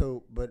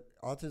 But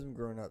Autism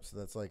Grown Up, so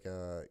that's like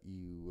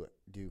you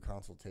do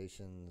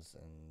consultations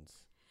and...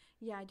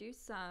 Yeah, I do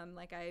some.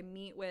 Like I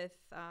meet with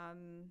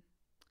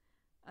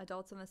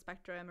adults on the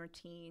spectrum or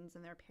teens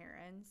and their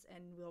parents,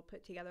 and we'll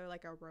put together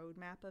like a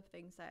roadmap of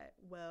things that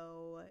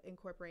will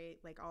incorporate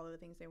like all of the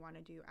things they want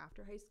to do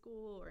after high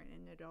school or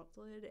in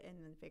adulthood,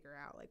 and then figure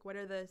out like what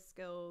are the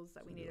skills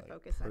that we need to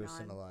focus on.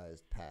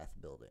 Personalized path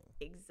building.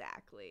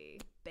 Exactly.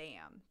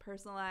 Bam.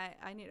 Personalized.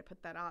 I need to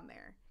put that on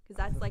there because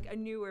that's like a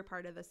newer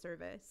part of the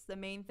service. The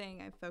main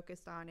thing I've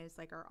focused on is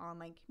like our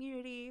online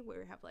community where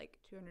we have like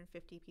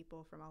 250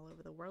 people from all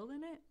over the world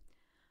in it.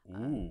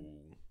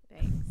 Ooh.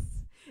 Thanks.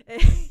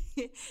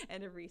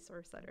 And a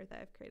resource center that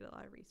I've created a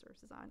lot of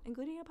resources on,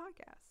 including a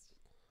podcast.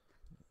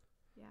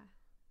 Yeah.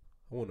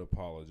 I want to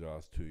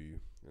apologize to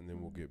you, and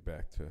then we'll get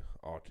back to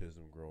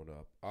Autism Grown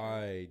Up.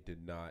 I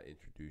did not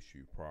introduce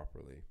you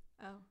properly.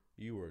 Oh.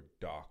 You were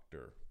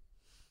Dr.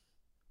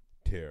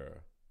 Tara.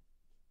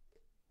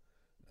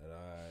 And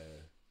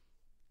I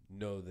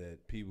know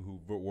that people who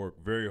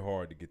work very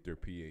hard to get their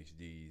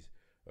PhDs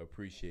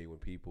appreciate when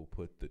people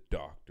put the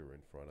doctor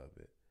in front of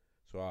it.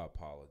 So I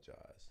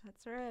apologize.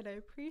 That's right. I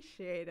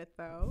appreciate it,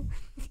 though.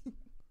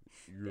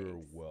 You're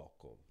Thanks.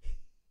 welcome.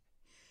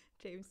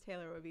 James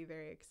Taylor would be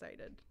very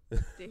excited to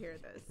hear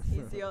this.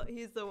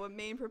 He's the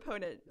main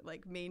proponent,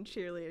 like main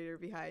cheerleader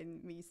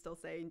behind me still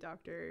saying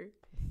Doctor.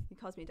 He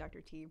calls me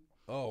Dr. T.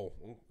 Oh,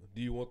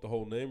 do you want the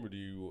whole name, or do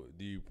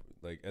you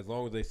like, as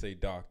long as they say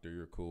doctor,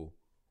 you're cool?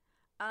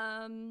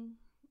 I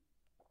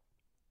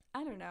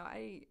don't know.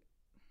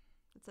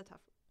 It's a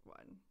tough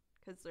one.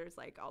 Because there's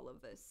like all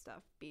of this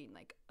stuff being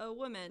like a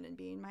woman and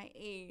being my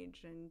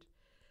age and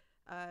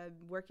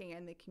working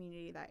in the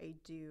community that I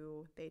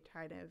do. They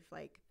kind of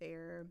like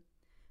they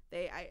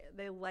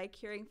like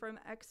hearing from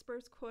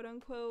experts, quote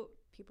unquote,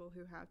 people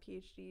who have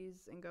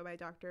PhDs and go by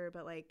doctor,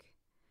 but like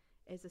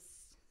it's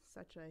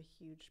such a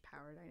huge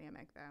power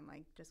dynamic that I'm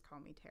like, just call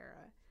me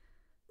Tara.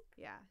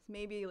 Yeah,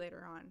 maybe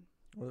later on.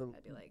 Well,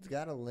 I'd be like, it's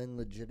got to lend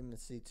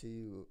legitimacy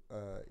to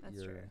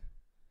That's true.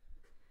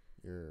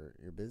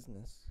 your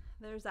business.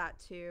 There's that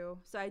too.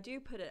 So I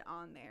do put it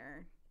on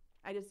there.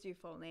 I just do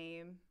full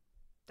name,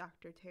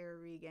 Dr. Tara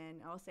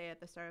Regan. I'll say it at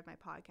the start of my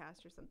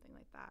podcast or something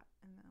like that.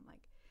 And then I'm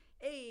like,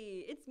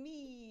 hey, it's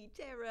me,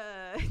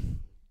 Tara.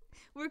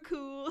 We're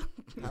cool.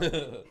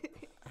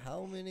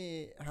 How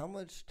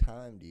much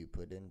time do you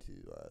put into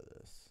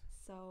this?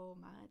 So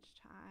much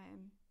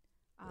time.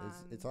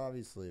 It's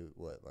obviously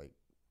what,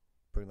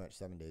 pretty much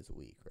 7 days a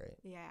week, right?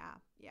 Yeah.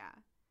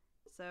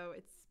 So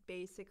it's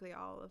basically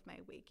all of my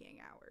waking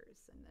hours,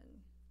 and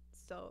then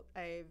still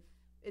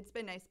it's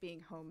been nice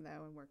being home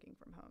though and working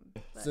from home.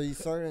 But So you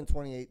started in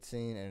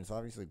 2018, and it's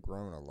obviously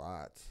grown a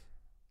lot.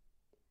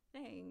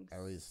 thanks.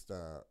 At least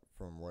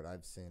from what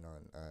I've seen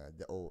on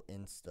the old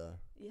Insta.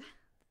 Yeah.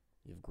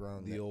 You've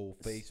grown The old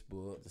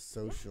Facebook. The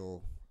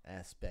social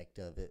aspect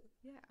of it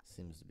Yeah.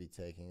 seems to be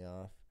taking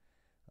off.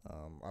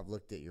 I've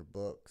looked at your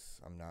books.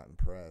 I'm not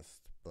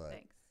impressed, but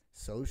Thanks.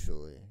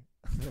 socially.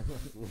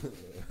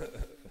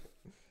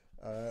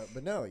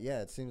 But no,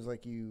 yeah, it seems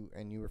like you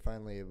were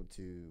finally able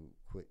to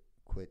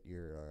quit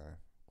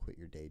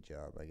your day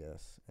job, I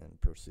guess, and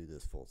pursue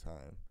this full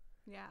time.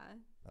 Yeah.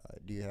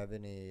 Do you have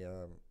any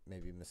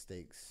maybe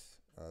mistakes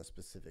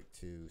specific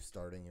to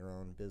starting your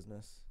own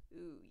business?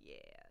 Ooh, yeah,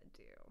 I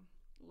do.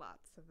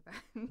 Lots of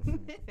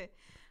them.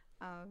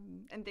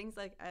 And things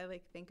like I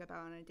think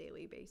about on a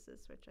daily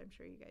basis, which I'm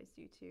sure you guys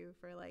do too,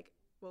 for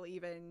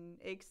even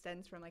it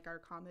extends from our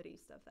comedy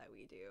stuff that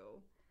we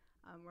do.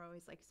 We're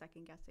always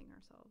second guessing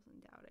ourselves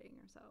and doubting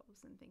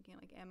ourselves and thinking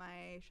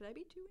should I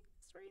be doing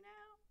this right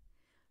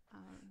now?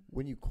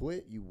 When you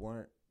quit, you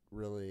weren't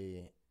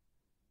really,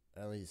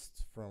 at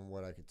least from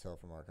what I could tell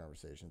from our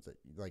conversations, that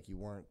like you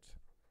weren't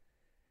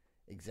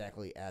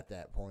exactly at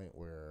that point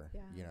where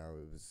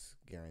it was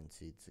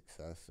guaranteed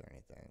success or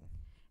anything.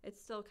 It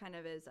still kind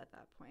of is at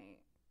that point.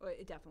 Well,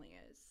 it definitely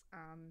is.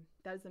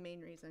 That was the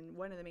main reason.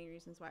 One of the main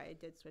reasons why I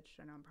did switch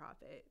to a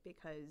nonprofit,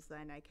 because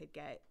then I could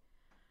get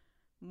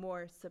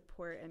more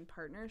support and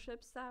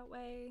partnerships that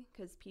way.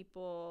 Because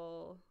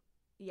people,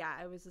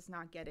 I was just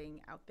not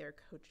getting out there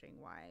coaching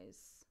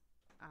wise.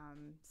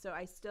 So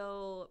I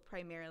still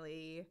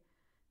primarily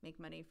make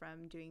money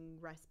from doing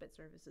respite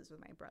services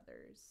with my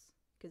brothers,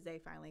 because they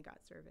finally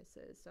got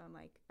services. So I'm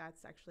like,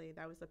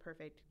 that was the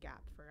perfect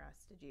gap for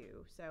us to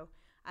do. So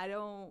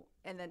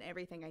and then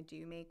everything I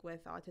do make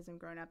with Autism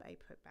Grown Up, I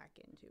put back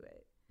into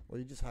it. Well,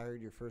 you just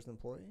hired your first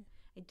employee?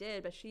 I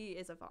did, but she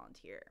is a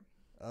volunteer.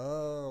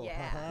 Oh,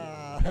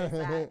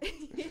 yeah.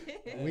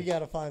 We got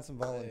to find some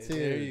volunteers.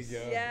 There you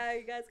go. Yeah,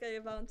 you guys got to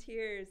get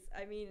volunteers.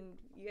 I mean,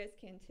 you guys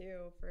can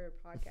too for a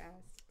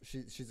podcast.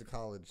 She's a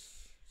college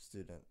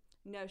student.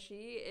 No,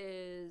 she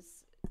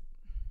is.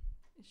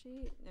 Is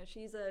she? No,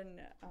 she's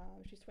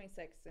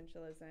 26 and she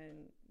lives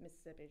in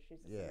Mississippi. She's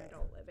just an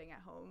adult living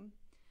at home,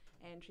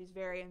 and she's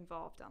very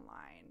involved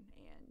online,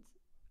 and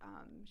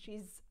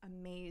she's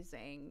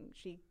amazing.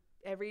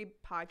 Every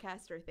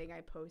podcast or thing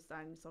I post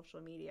on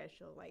social media,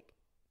 she'll like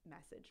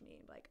message me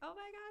and be like, "Oh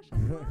my gosh, I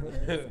love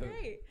it. It's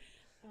great."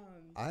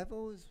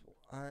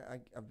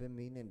 I've been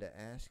meaning to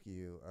ask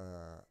you,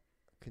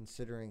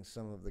 considering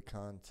some of the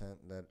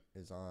content that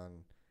is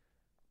on,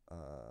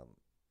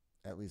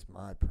 at least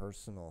my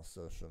personal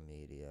social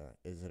media,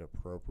 is it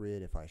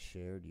appropriate if I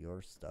shared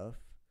your stuff?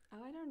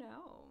 Oh, I don't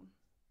know.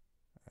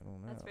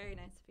 That's very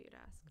nice of you to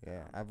ask.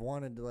 Yeah, I've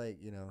wanted to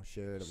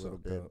share it a little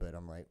bit, but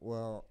I'm like,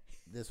 well,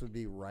 this would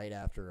be right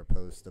after a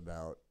post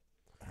about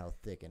how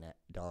thick a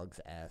dog's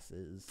ass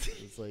is.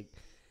 It's like,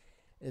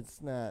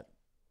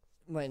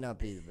 might not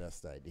be the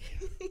best idea.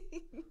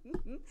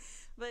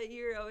 But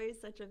you're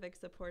always such a big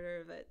supporter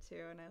of it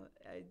too, and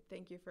I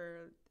thank you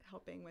for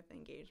helping with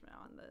engagement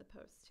on the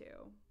post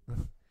too.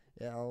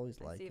 Yeah, I always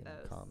like and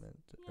comment,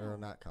 or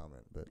not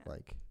comment, but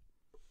like.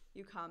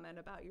 You comment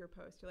about your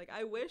post. You're like,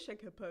 I wish I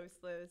could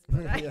post this,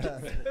 but I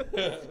just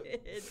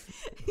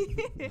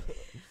did.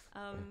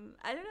 I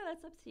don't know.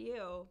 That's up to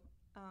you.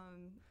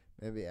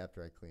 Maybe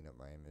after I clean up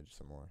my image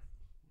some more.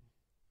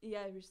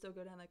 Yeah, if you still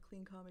go down that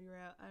clean comedy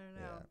route. I don't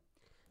know. Yeah.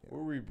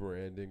 We're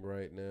rebranding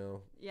right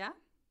now. Yeah?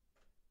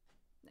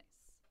 Nice.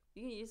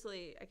 You can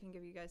I can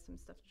give you guys some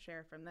stuff to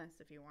share from this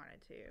if you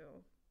wanted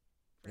to.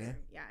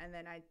 Yeah, and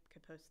then I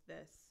could post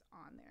this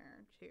on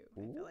there too.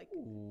 I feel like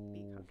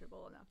be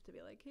comfortable enough to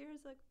be like,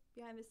 here's a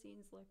behind the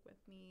scenes look with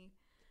me.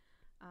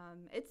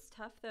 It's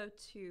tough though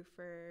too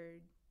for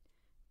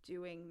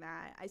doing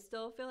that. I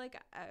still feel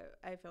like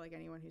I feel like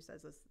anyone who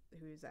says this,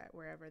 who's at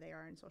wherever they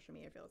are in social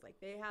media, feels like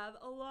they have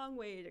a long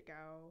way to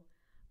go.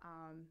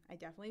 I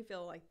definitely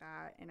feel like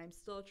that, and I'm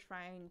still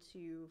trying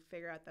to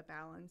figure out the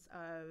balance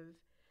of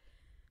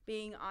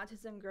being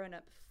Autism Grown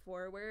Up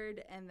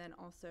forward and then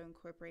also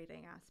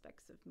incorporating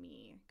aspects of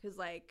me, because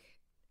like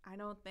I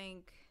don't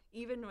think,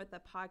 even with the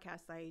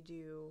podcast I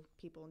do,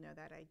 people know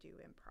that I do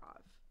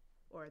improv,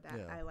 or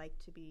that I like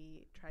to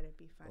try to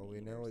be funny. Well, we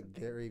know what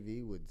Gary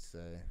Vee would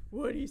say.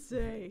 What'd he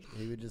say?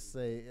 He would just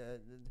say,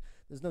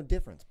 there's no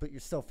difference. Put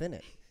yourself in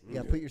it. You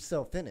got to put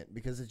yourself in it,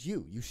 because it's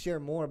you. You share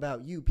more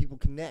about you. People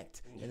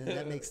connect, and then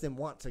that makes them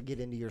want to get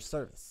into your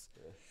service.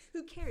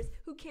 Who cares?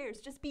 Who cares?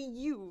 Just be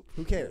you.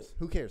 Who cares?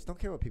 Who cares? Don't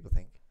care what people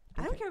think.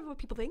 I don't care what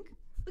people think.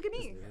 Look at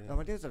me. Oh,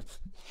 my dudes are...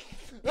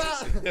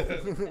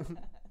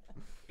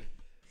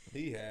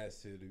 He has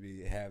to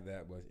have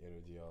that much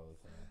energy all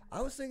the time.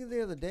 I was thinking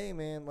the other day,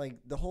 man, like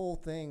the whole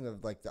thing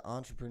of like the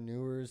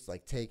entrepreneurs,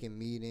 like taking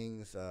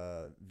meetings,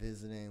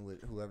 visiting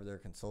with whoever they're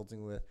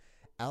consulting with.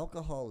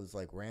 Alcohol is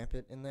like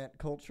rampant in that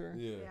culture.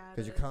 Yeah.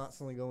 Because you're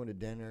constantly going to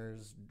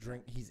dinners,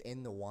 He's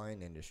in the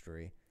wine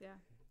industry. Yeah.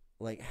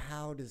 Like,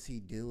 how does he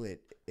do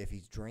it if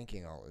he's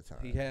drinking all the time?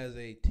 He has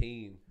a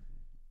team.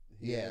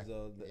 He has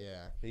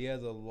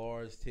a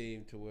large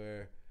team to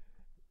where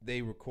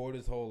they record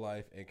his whole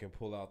life and can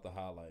pull out the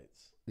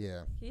highlights.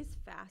 Yeah. He's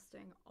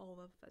fasting all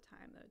of the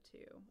time, though,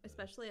 too.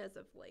 Especially as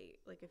of late.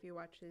 Like, if you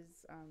watch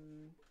his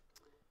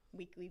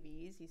weekly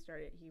V's, he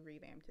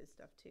revamped his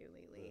stuff, too,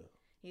 lately. Yeah.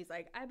 He's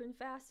like, I've been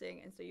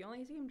fasting. And so you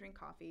only see him drink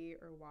coffee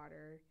or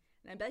water.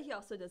 And I bet he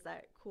also does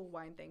that cool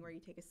wine thing where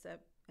you take a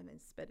sip and then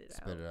spit it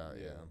out. Spit it out,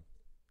 yeah.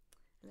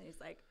 And then he's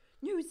like,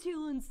 New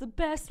Zealand's the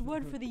best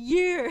one for the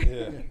year.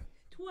 Yeah.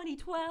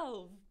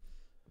 2012.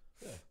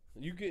 Yeah.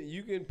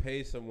 You can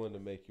pay someone to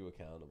make you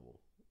accountable.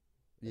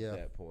 At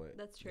that point.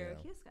 That's true. Yeah.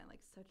 He's got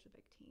like such a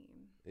big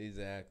team.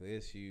 Exactly.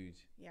 It's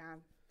huge. Yeah.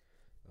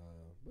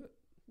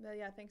 But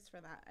yeah, thanks for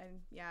that. And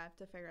yeah, I have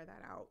to figure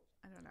that out.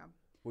 I don't know.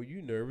 Were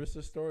you nervous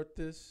to start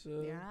this?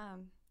 Yeah.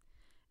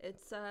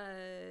 It's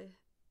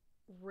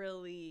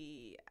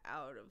really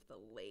out of the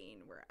lane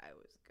where I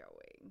was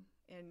going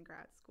in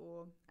grad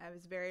school. I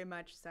was very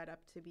much set up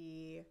to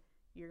be,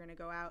 you're going to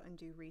go out and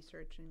do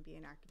research and be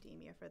in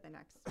academia for the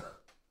next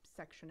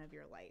section of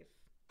your life,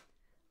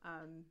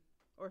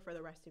 or for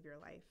the rest of your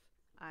life.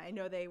 I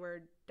know they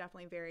were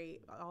definitely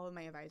all of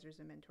my advisors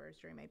and mentors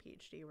during my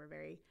PhD were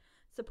very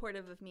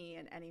supportive of me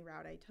in any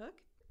route I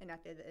took. And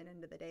at the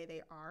end of the day,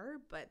 they are,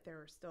 but there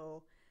were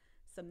still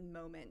some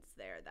moments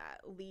there that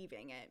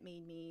leaving it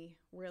made me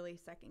really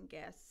second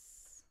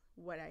guess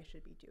what I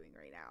should be doing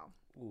right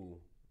now. Ooh.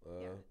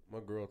 My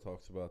girl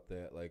talks about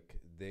that. Like,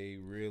 they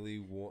really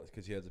want,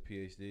 because she has a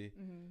PhD,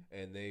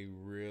 and they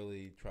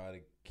really try to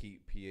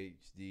keep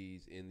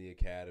PhDs in the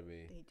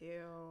academy. They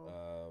do.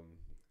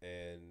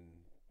 And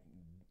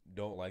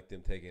don't like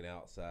them taking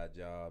outside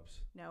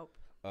jobs. Nope.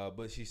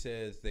 But she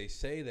says they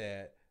say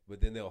that, but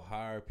then they'll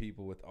hire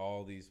people with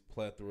all these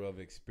plethora of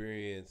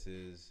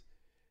experiences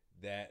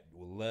that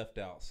were left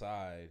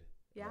outside.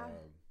 Yeah.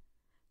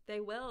 They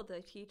will.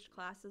 They teach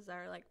classes that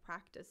are like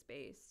practice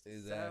based.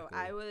 Exactly. So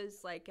I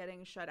was like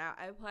getting shut out.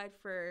 I applied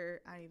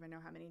for, I don't even know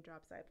how many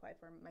jobs I applied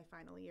for my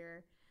final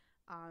year.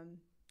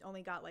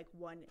 Only got like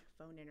one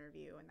phone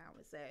interview and that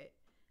was it.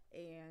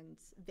 And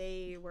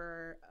they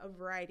were a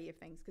variety of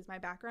things because my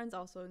background's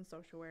also in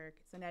social work.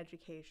 It's in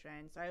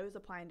education. So I was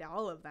applying to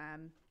all of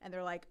them. And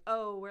they're like,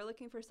 oh, we're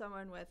looking for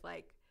someone with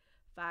like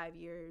 5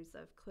 years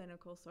of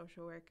clinical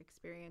social work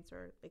experience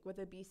or like with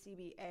a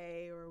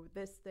BCBA or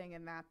this thing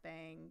and that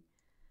thing.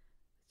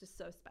 Just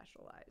so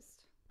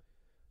specialized.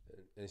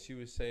 And she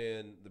was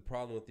saying the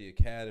problem with the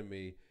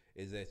academy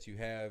is that you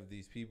have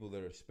these people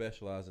that are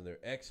specialized and they're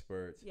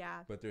experts,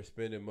 but they're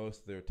spending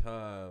most of their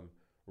time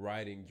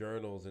writing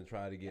journals and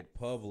trying to get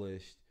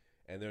published,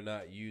 and they're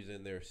not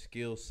using their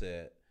skill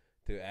set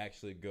to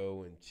actually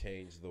go and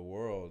change the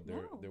world.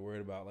 They're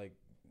worried about like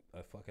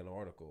a fucking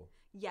article.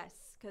 Yes,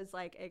 because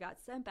like it got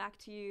sent back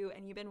to you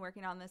and you've been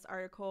working on this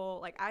article.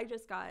 Like I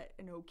just got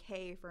an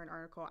okay for an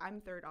article.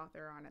 I'm third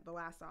author on it, the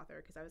last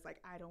author, because I was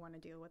like, I don't want to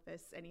deal with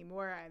this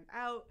anymore. I'm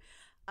out.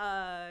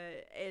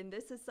 And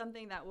this is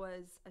something that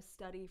was a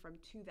study from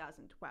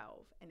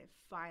 2012 and it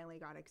finally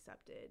got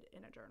accepted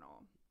in a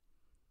journal.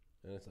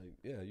 And it's like,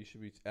 yeah, you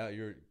should be out.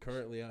 You're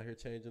currently out here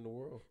changing the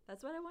world.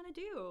 That's what I want to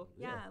do.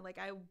 Yeah, like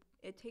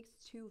it takes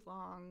too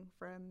long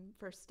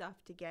for stuff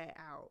to get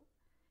out.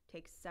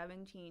 Takes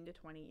 17 to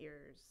 20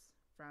 years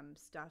from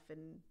stuff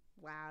in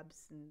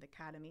labs and the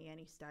academy,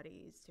 any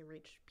studies, to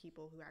reach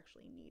people who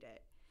actually need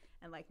it.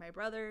 And like my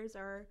brothers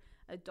are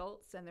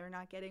adults and they're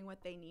not getting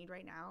what they need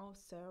right now,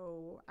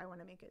 so I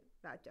want to make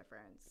that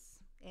difference.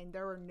 And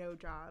there were no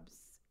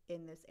jobs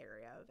in this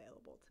area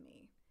available to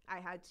me.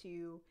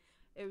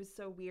 It was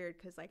so weird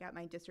because like at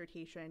my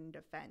dissertation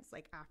defense,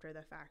 like after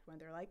the fact when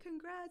they're like,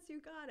 congrats,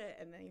 you got it,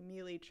 and they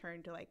immediately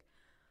turned to like,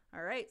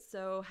 all right,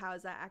 so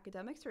how's that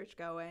academic search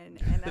going?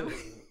 And I'm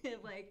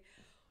like,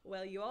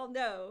 well, you all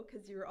know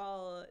because you're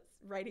all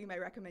writing my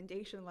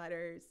recommendation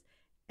letters,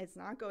 it's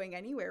not going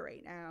anywhere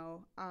right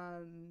now.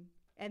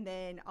 And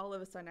then all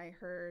of a sudden I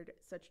heard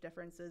such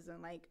differences in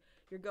like,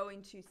 you're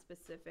going too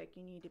specific,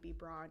 you need to be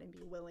broad and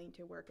be willing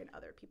to work in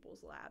other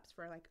people's labs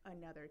for like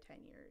another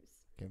 10 years.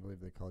 Can't believe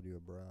they called you a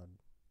broad.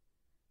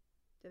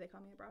 Did they call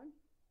me a broad?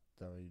 Is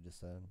that what you just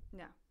said?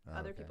 No. Oh,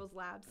 Other okay. people's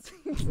labs.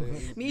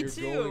 Me You're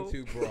too. You're going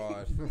too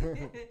broad.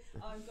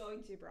 I'm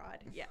going too broad.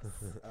 Yes.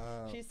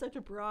 She's such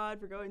a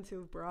broad. We're going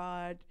too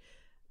broad.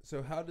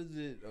 So how does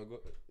it? I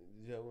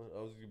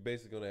was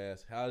basically going to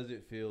ask, how does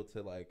it feel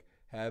to like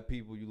have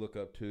people you look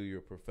up to,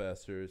 your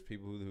professors,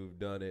 people who've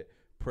done it,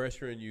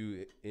 pressuring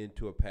you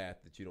into a path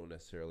that you don't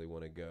necessarily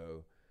want to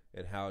go,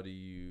 and how do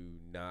you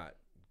not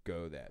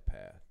go that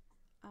path?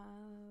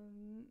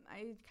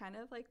 I kind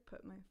of like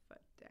put my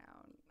foot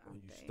down. Oh,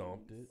 you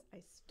stomped it? I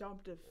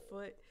stomped a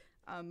foot.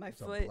 My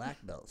It's foot. a black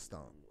belt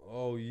stomp.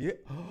 Oh yeah.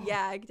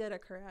 Yeah, I did a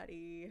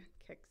karate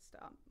kick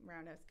stomp,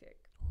 roundhouse kick,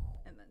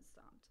 and then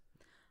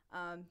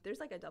stomped. There's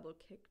like a double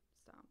kick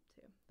stomp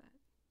too that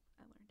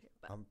I learned too.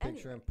 But I'm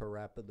picturing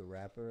Parappa the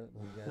Rapper.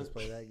 You guys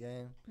play that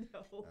game? No.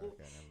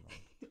 Okay, never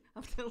mind.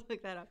 I'll have to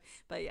look that up.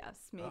 But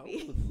yes,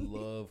 maybe. I would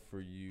love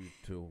for you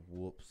to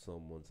whoop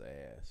someone's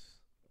ass.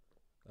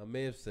 I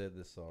may have said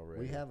this already.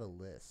 We have a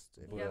list.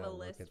 If You have a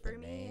look list at for the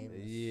me?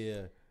 names.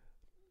 Yeah.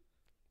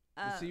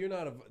 See, you're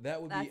not a.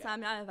 That would be. I'm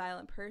not a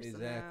violent person.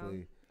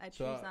 Exactly. Though. I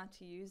So choose not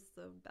to use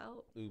the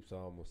belt. Oops! I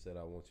almost said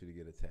I want you to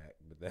get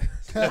attacked, but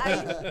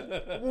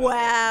that's.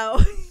 Wow.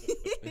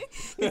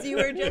 Because you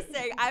were just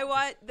saying,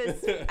 I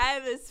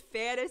have this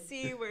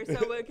fantasy where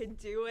someone can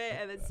do it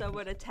and then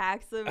someone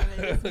attacks them.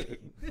 And then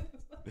just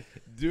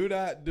Do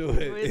not do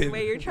it. Wait,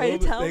 wait, you're trying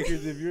to tell me?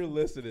 If you're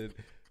listening,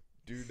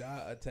 do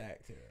not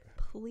attack Tara.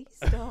 Please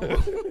don't.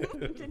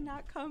 I did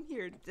not come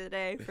here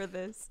today for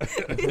this.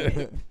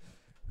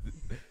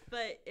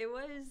 But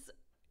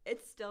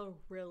it's still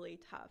really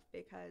tough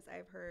because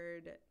I've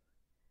heard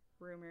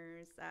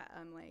rumors that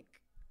I'm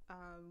like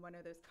one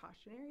of those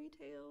cautionary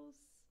tales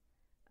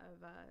of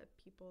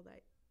people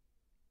that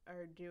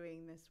are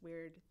doing this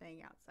weird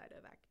thing outside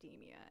of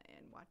academia,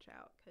 and watch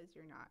out because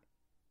you're not.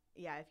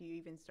 Yeah, if you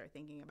even start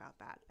thinking about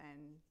that,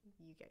 then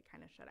you get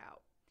kind of shut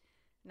out.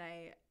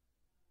 And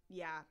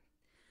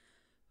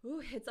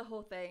it's a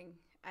whole thing.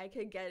 I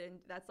could get in.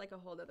 That's like a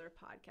whole other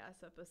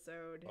podcast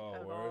episode Oh,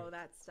 of word? all of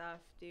that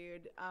stuff,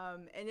 dude.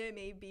 And it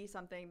may be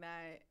something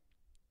that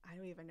I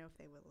don't even know if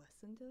they would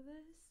listen to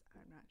this.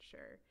 I'm not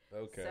sure.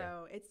 Okay.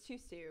 So it's too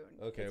soon.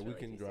 Okay, It's we really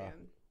can too drop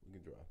soon. it. We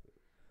can drop it.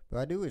 But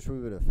I do wish we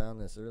would have found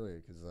this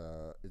earlier because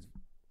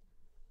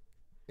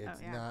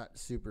it's yeah. not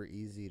super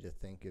easy to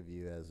think of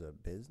you as a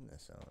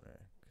business owner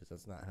because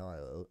that's not how I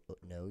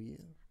know you.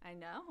 I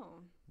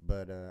know.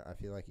 But I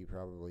feel like you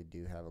probably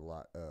do have a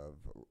lot of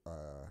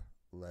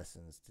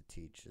lessons to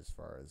teach as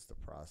far as the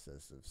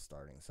process of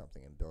starting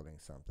something and building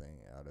something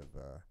out of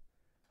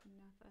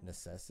Nothing.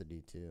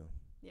 necessity too.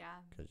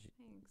 Yeah. Cause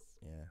Thanks.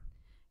 yeah,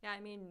 Yeah,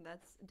 I mean,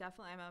 that's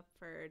definitely, I'm up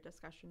for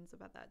discussions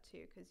about that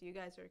too, because you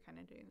guys are kind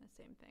of doing the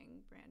same thing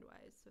brand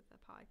wise with the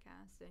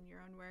podcast and your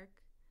own work.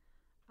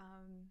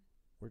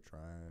 we're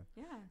trying.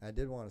 Yeah. I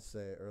did want to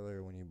say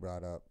earlier when you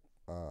brought up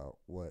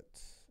what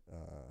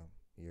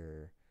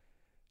your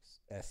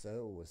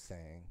SO was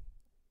saying,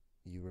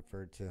 you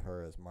referred to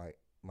her as my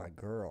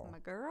girl. My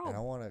girl. And I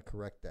want to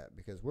correct that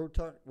because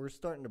we're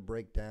starting to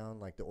break down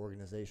like the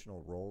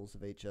organizational roles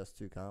of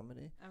HS2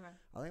 Comedy. Okay.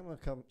 I think I'm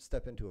gonna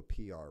step into a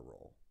PR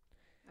role.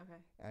 Okay.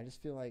 I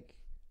just feel like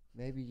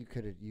maybe you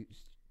could have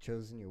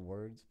chosen your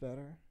words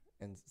better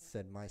and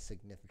said my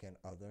significant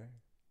other.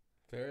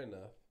 Fair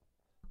enough.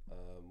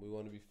 We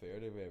want to be fair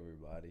to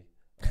everybody.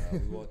 We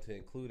want to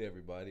include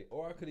everybody.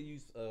 Or I could have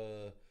used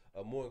a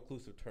more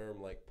inclusive term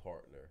like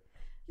partner.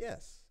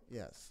 Yes.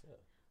 Yeah,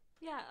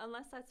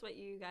 unless that's what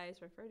you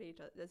guys refer to each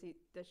other.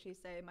 Does she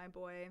say my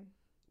boy?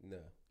 No.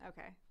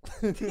 Okay.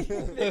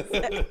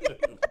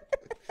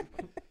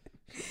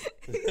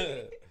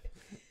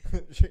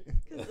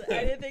 Because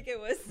I didn't think it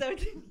was so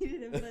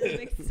needed, but it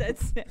makes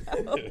sense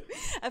now.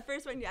 At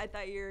first, when I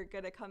thought you were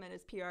going to come in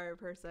as PR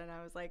person,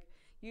 I was like,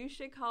 you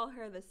should call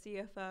her the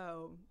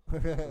CFO.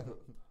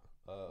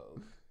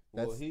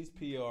 Well, he's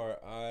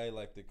PR. I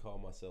like to call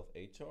myself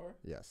HR.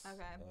 Yes.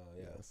 Okay.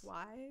 Yes.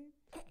 Why?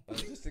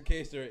 Just in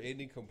case there are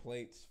any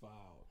complaints filed.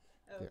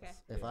 Okay.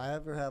 Yes. If I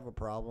ever have a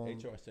problem,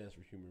 HR stands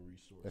for Human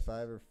Resources. if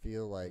I ever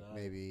feel like Nice.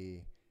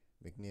 maybe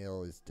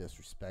McNeil is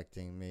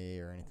disrespecting me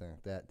or anything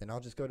like that, then I'll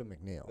just go to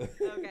McNeil.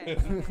 Okay.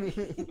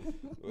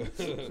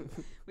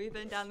 We've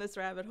been down this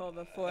rabbit hole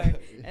before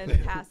in a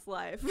past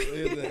life.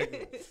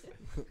 Exactly.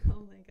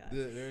 Oh my god.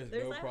 There's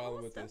There's no like problem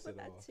whole with stuff this with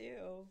at that all.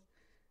 too.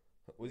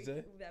 What'd you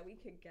say? That we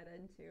could get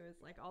into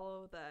is like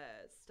all of the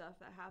stuff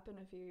that happened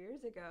a few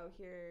years ago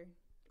here.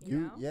 You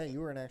know? Yeah, you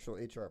were an actual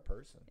HR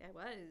person. It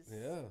was.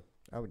 Yeah.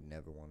 I would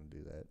never want to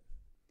do that.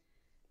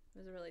 It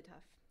was really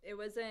tough. It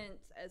wasn't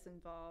as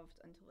involved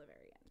until the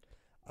very end.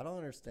 I don't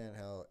understand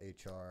how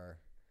HR,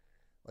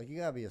 like, you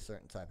gotta be a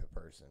certain type of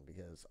person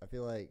because I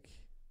feel like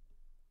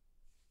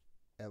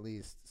at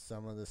least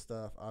some of the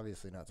stuff,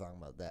 obviously not talking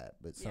about that,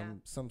 but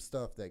some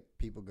stuff that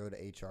people go to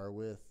HR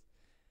with,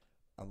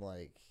 I'm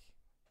like,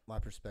 my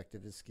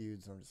perspective is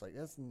skewed, so I'm just like,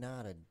 that's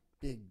not a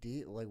big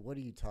deal. Like, what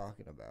are you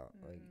talking about?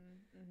 Like,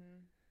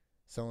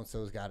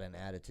 so-and-so's got an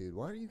attitude.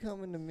 Why are you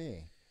coming to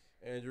me?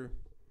 Andrew,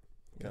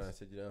 can I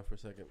sit you down for a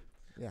second?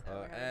 Yeah.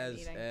 We're having a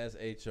meeting. As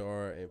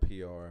HR and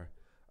PR,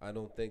 I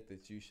don't think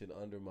that you should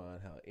undermine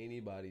how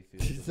anybody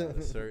feels about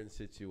a certain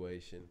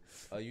situation.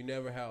 You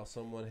never know how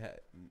someone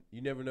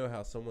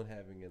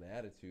having an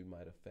attitude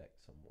might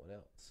affect someone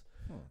else.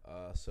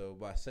 So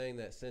by saying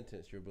that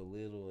sentence, you're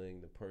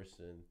belittling the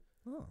person's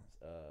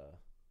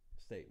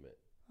statement.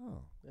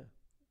 Oh. Yeah.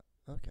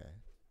 Okay.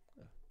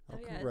 Yeah. I'll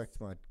Oh, yes.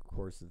 correct my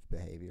course of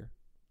behavior.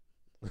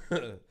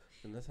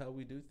 And that's how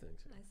we do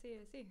things. I see.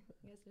 You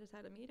guys just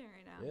had a meeting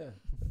right now. Yeah.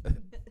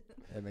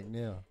 Hey,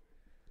 McNeil.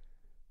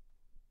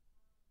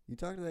 You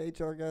talked to the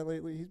HR guy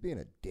lately? He's being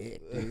a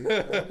dick, dude.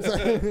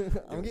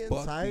 I'm getting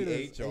Fuck tired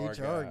the of this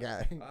HR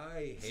guy.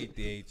 I hate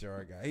the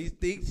HR guy. He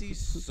thinks he's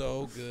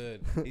so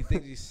good. He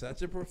thinks he's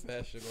such a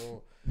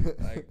professional.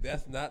 Like,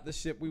 that's not the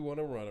shit we want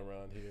to run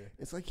around here.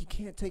 It's like you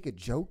can't take a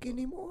joke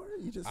anymore.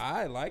 You just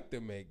I like to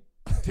make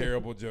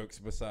terrible jokes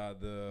beside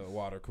the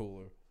water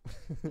cooler.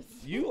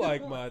 You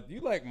like my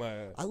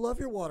I love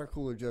your water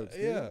cooler jokes,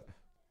 dude. yeah.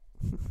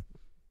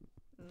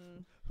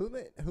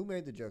 Who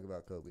made the joke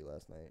about Kobe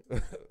last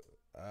night?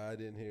 I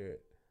didn't hear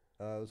it.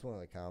 It was one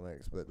of the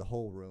comics, but the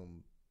whole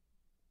room.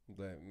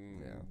 Like,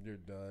 Yeah. You're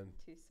done.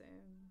 Too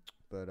soon.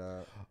 But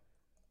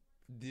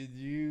Did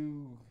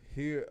you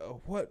hear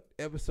what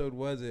episode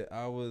was it?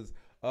 I was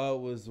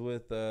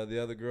with the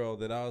other girl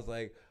that I was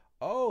like,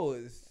 oh,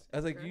 I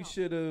was like, you Girl.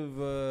 should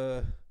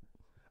have.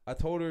 I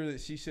told her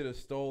that she should have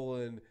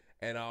stolen,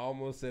 and I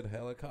almost said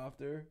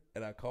helicopter,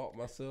 and I caught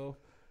myself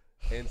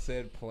and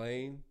said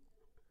plane,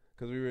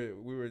 because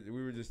we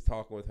were just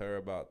talking with her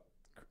about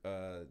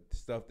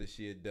stuff that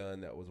she had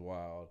done that was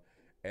wild,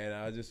 and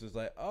I just was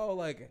like, oh,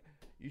 like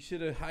you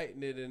should have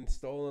heightened it and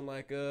stolen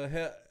like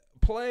a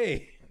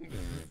plane.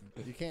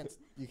 you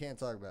can't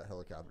talk about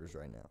helicopters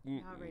right now.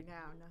 Not right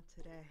now. Not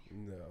today.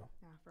 No.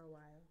 Not for a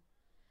while.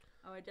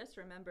 Oh, I just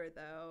remembered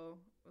though,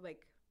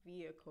 like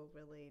vehicle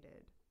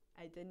related.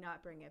 I did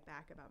not bring it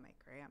back about my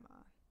grandma.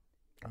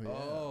 Oh, yeah.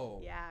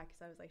 Oh. Yeah,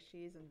 because I was like,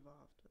 she's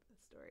involved with this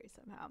story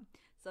somehow.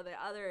 So the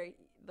other,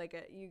 like,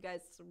 you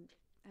guys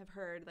have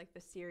heard, like,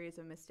 the series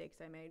of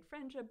mistakes I made,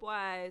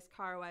 friendship-wise,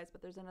 car-wise,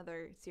 but there's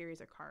another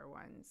series of car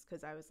ones,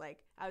 because I was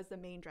the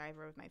main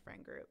driver of my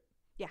friend group.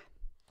 Yeah.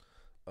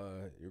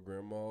 Your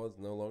grandma is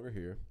no longer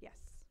here. Yes.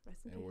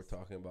 Rest in and peace. we're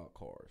talking about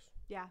cars.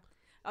 Yeah.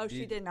 Oh,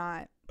 she did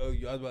not. Oh,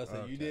 I was about to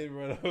say, you did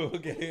run over.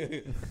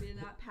 Okay. She did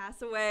not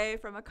pass away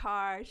from a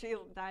car. She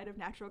died of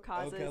natural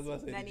causes. Okay, I was about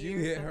to say, many did you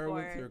years hit her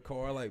before. with your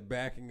car, like,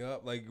 backing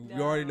up? Like,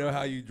 you already know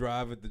how you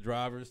drive at the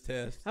driver's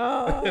test.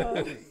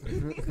 Oh,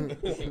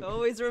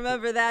 always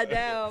remember that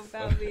now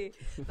about me.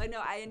 But no,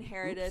 I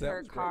inherited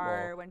her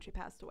car when she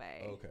passed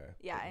away. Okay.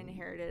 Yeah, I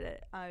inherited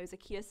it. It was a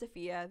Kia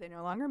Sophia. They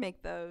no longer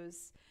make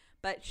those.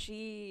 But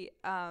she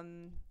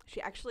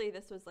actually,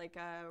 this was like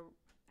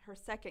her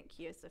second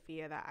Kia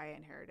Sophia that I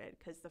inherited,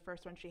 because the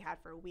first one she had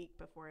for a week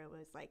before it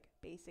was like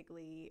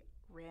basically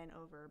ran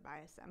over by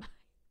a semi,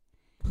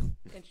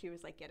 and she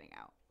was like getting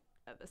out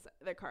of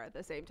the car at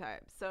the same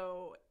time.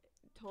 So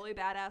totally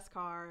badass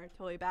car,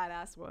 totally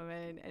badass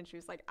woman, and she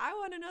was like, I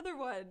want another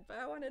one, but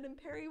I want it in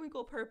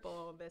periwinkle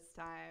purple this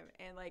time.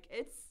 And like,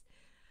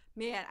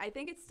 man, I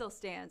think it still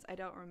stands. I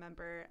don't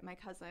remember. My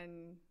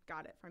cousin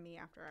got it for me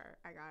after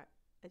I got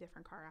a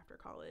different car after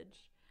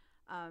college.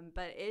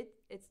 But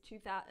it's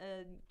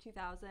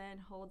 2000,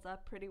 holds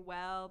up pretty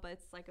well, but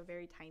it's like a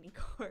very tiny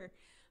car.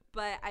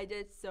 But I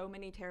did so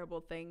many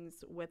terrible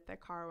things with the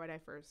car when I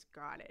first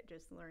got it,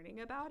 just learning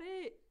about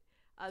it.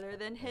 Other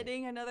than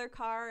hitting another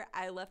car,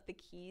 I left the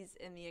keys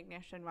in the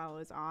ignition while it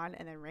was on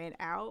and then ran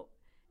out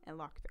and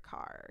locked the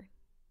car.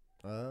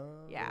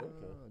 Oh. Yeah.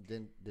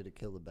 Did it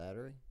kill the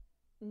battery?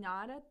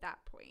 Not at that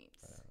point,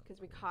 because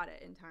we caught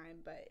it in time,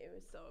 but it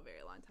was still a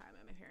very long time,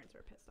 and my parents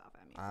were pissed off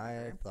at me.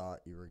 I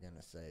thought you were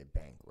gonna say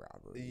bank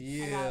robbery.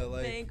 Yeah, I got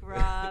like bank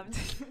robbed.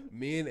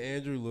 me and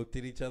Andrew looked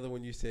at each other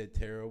when you said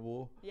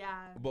terrible. Yeah.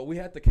 But we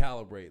had to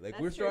calibrate. Like,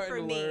 That's we're true starting for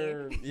to me.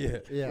 learn. Yeah.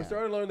 Yeah. We're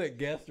starting to learn that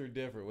guests are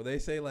different. When they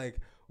say, like,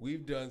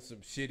 we've done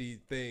some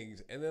shitty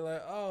things, and they're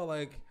like, oh,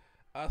 like,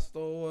 I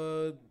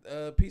stole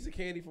a piece of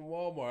candy from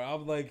Walmart. I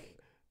was like,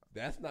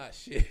 that's not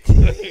shit.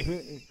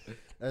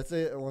 That's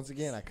it. Once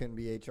again, I couldn't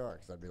be HR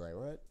because I'd be like,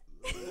 what?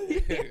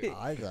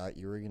 I thought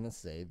you were going to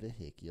say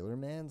vehicular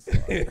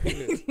manslaughter.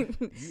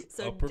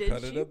 So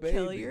uppercutted did you a baby.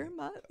 kill your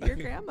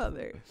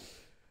grandmother?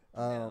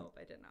 No,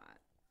 I did not.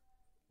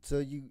 So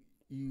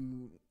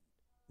you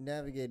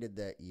navigated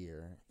that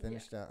year,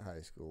 finished out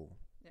high school,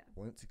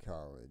 went to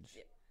college,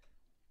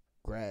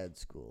 grad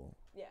school.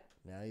 Yeah.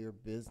 Now you're a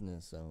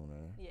business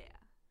owner. Yeah.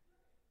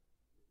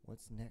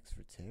 What's next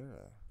for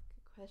Tara?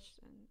 Good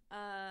question.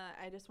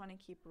 I just want to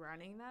keep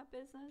running that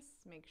business,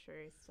 make sure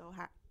it still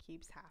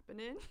keeps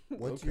happening.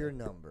 What's your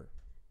number?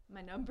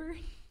 My number?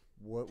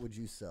 What would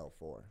you sell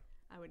for?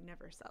 I would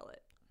never sell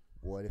it.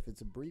 What if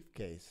it's a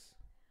briefcase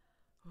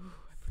Ooh,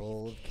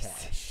 full of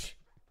cash?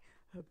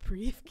 A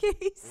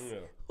briefcase?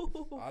 Yeah.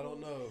 I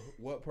don't know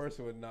what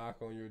person would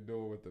knock on your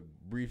door with a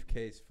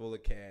briefcase full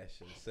of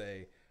cash and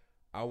say,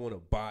 I want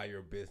to buy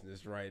your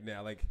business right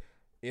now. Like,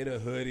 in a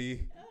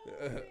hoodie.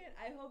 Oh, man.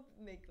 I hope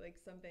like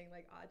something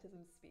like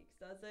Autism Speaks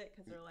does it,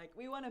 because they're like,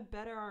 we want to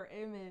better our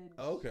image.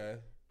 Okay.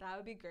 That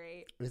would be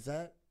great. Is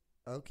that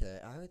okay?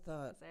 I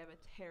thought 'Cause I have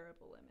a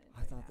terrible image.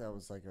 I thought that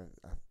was like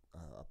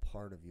a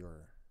part of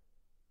your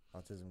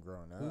autism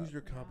growing up. Who's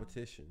your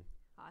competition?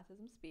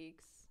 Autism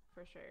Speaks,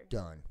 for sure.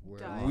 Done? We're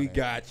Done. on We it.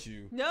 got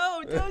you.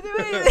 No, don't do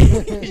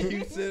it.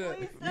 You Please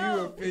you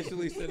no.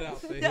 officially sent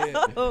out the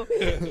No,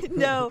 hit.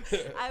 no,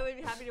 I would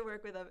be happy to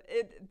work with them.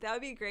 That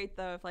would be great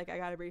though if like I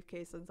got a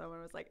briefcase and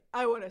someone was like,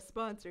 "I want to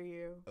sponsor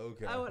you.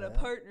 Okay. I want to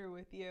partner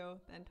with you."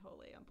 Then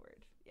totally on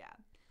board. Yeah,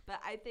 but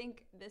I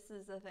think this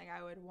is the thing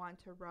I would want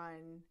to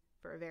run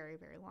for a very,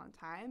 very long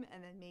time,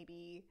 and then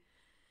maybe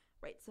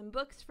write some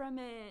books from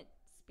it,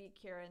 speak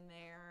here and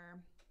there,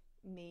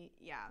 and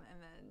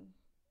then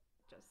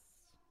just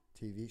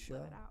TV show.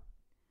 live it out.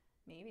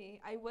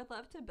 Maybe. I would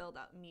love to build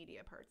out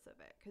media parts of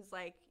it, because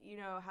like, you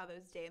know how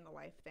those day in the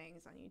life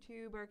things on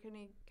YouTube are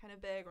kind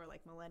of big, or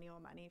like Millennial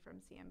Money from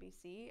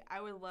CNBC. I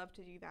would love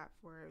to do that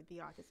for the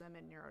autism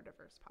and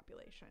neurodiverse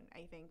population.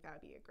 I think that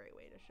would be a great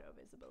way to show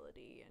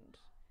visibility and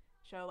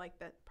show like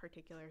the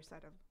particular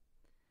set of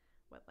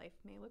what life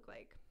may look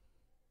like.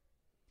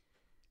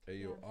 Hey,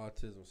 yo,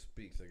 Autism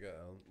Speaks. I got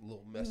a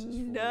little message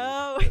for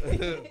No.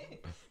 you.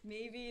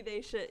 Maybe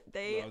they should.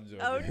 No, I'm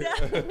joking. Oh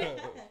no.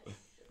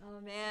 Oh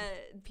man,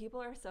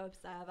 people are so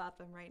upset about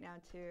them right now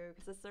too,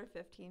 because it's their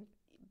 15th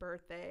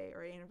birthday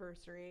or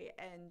anniversary,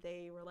 and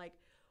they were like,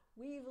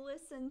 "We've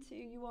listened to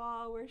you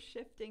all. We're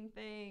shifting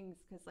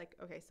things." Because like,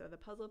 okay, so the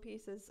puzzle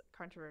piece is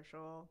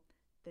controversial.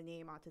 The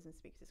name Autism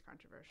Speaks is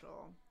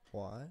controversial.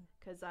 Why?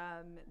 Because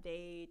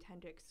they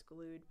tend to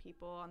exclude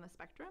people on the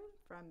spectrum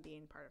from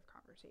being part of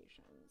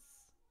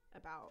conversations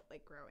about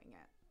like growing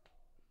it.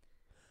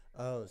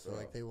 Oh, so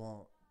like they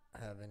won't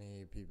have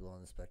any people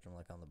on the spectrum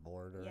like on the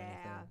board or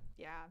anything?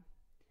 Yeah.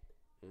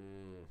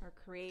 Or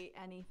create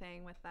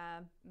anything with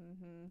them.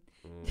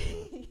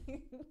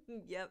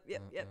 Yep.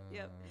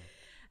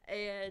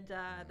 And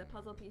the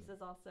puzzle piece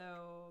is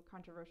also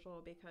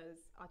controversial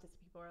because autistic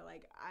people are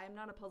like, I'm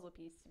not a puzzle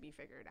piece to be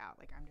figured out.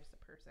 Like, I'm just a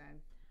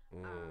person.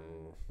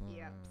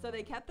 Yeah. So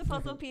they kept the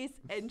puzzle piece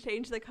and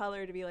changed the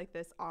color to be like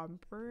this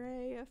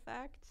ombre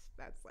effect.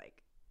 That's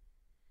like.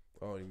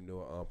 I don't even know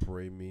what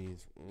ombre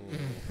means.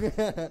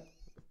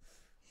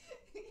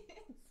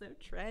 It's so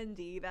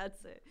trendy.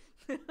 That's it.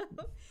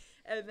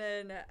 And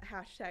then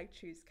hashtag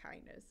choose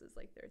kindness is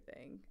like their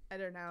thing. I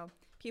don't know.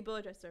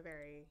 People just are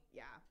very,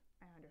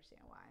 I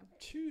understand why.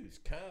 Choose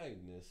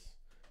kindness.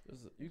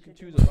 You can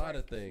choose do a lot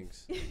of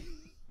things.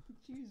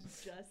 Choose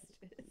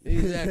justice.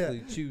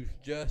 Exactly. Choose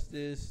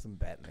justice. Some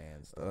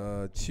Batman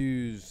stuff.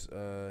 Choose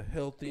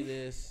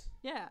healthiness.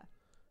 Yeah.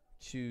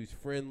 Choose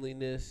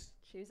friendliness.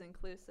 Choose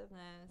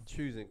inclusiveness.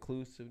 Choose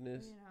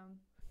inclusiveness. You know.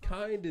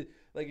 Kind of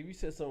like if you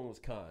said someone was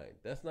kind,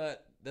 that's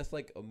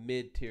like a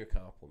mid-tier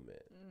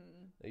compliment.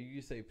 Like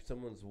you say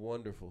someone's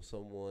wonderful,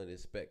 someone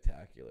is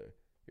spectacular.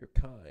 You're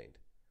kind.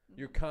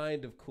 You're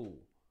kind of cool.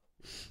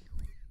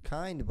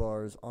 Kind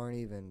bars aren't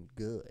even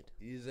good.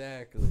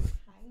 Exactly.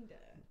 Kinda.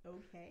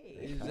 Okay.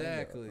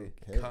 Exactly.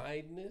 Okay.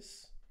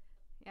 Kindness.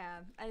 Yeah,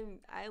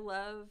 I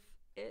love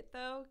it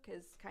though,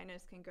 because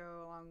kindness can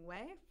go a long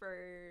way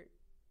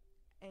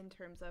in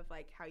terms of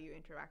like how you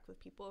interact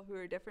with people who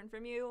are different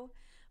from you,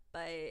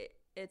 but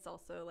it's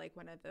also like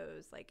one of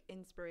those like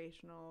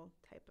inspirational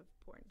type of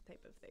porn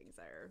type of things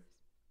that are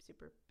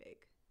super big.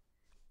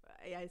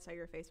 I saw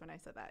your face when I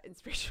said that.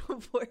 Inspirational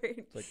porn.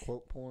 It's like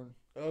quote porn.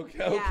 Okay,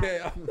 Yeah. okay.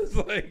 I was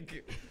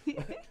like,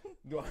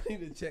 do I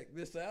need to check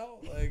this out?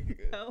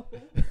 Like, No.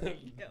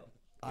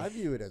 I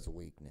view it as a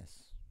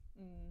weakness.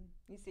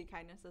 You see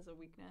kindness as a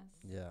weakness?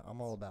 Yeah, I'm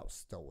all about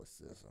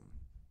stoicism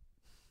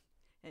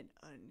And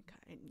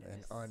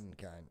unkindness. and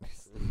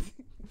unkindness.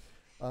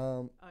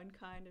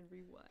 Unkind and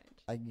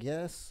rewind. I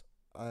guess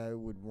I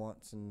would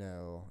want to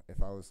know,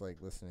 if I was like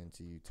listening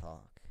to you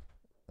talk,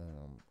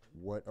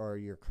 what are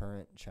your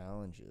current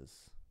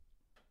challenges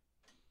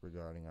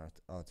regarding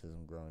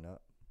autism growing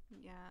up?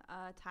 Yeah,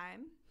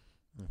 time.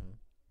 Mm-hmm.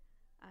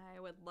 I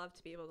would love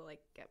to be able to like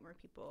get more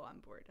people on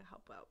board to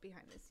help out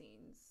behind the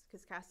scenes,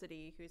 because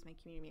Cassidy, who's my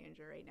community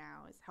manager right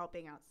now, is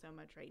helping out so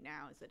much right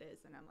now as it is,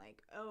 and I'm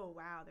like, oh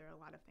wow, there are a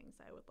lot of things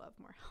I would love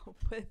more help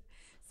with,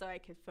 so I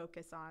could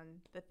focus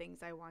on the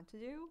things I want to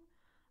do.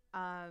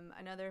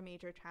 Another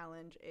major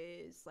challenge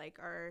is like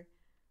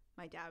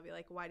my dad would be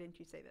like, why didn't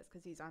you say this?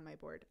 Because he's on my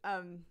board.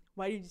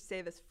 Why did you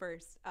say this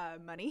first?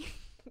 Money.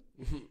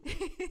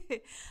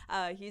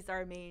 He's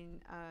our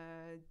main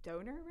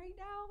donor right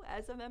now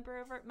as a member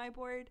of my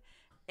board.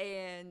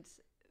 And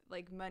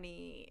like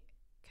money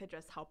could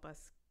just help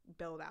us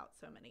build out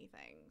so many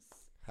things.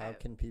 How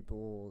can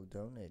people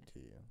donate to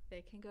you?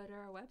 They can go to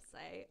our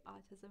website,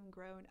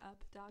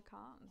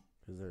 autismgrownup.com.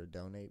 Is there a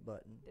donate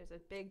button? There's a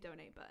big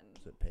donate button.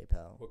 Is it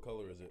PayPal? what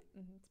color is it?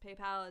 It's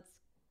PayPal. It's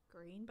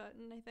green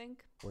button, I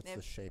think. What's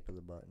the shape of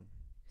the button?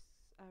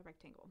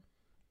 Rectangle.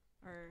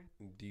 Or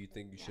Do you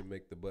think you should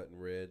make the button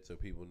red so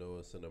people know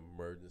it's an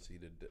emergency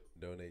to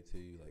donate to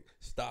you? Like,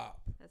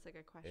 stop that's a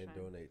good question. and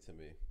donate to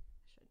me.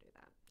 Should do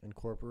that.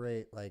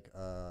 Incorporate like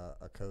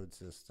a code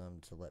system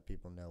to let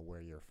people know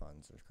where your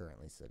funds are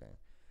currently sitting.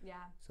 Yeah.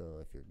 So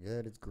if you're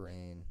good, it's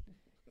green.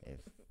 If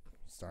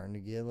starting to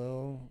get a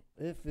little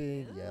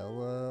iffy,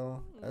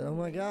 yellow. Oh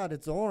my God,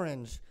 it's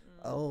orange.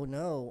 Oh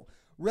no.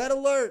 Red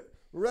alert!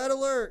 Red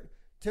alert!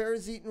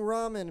 Tara's eating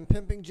ramen and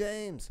pimping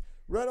James.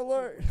 Red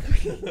alert!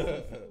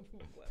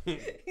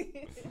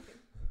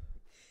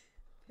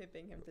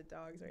 Pimping him to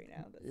dogs right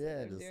now. That's Yeah,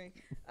 what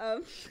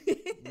I'm just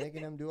doing.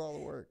 Making him do all the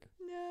work.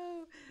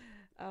 No.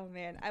 Oh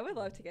man, I would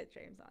love to get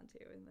James on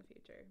too in the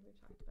future. We've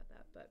talked about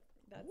that, but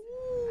that's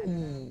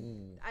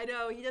I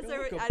know he doesn't.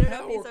 You're like a I don't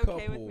know if he's power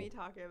okay with couple. me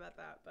talking about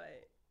that,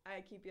 but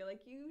I keep being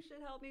like, you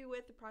should help me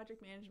with the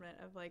project management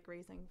of like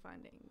raising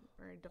funding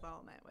or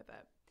development with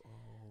it.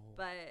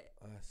 But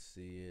I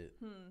see it.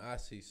 I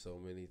see so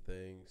many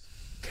things.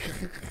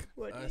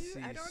 what I do you? see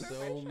I don't know so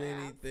if I should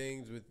many ask.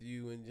 things with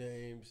you and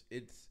James.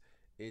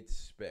 It's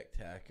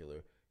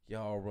spectacular.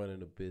 Y'all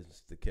running a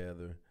business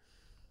together.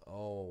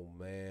 Oh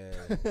man.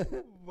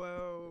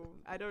 Whoa.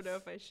 I don't know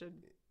if I should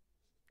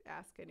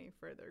ask any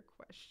further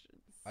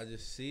questions. I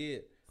just see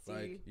it. See.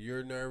 Like,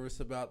 you're nervous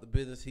about the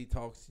business. He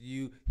talks to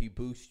you. He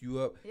boosts you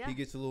up. Yeah. He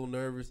gets a little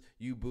nervous.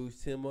 You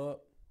boost him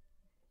up.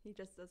 He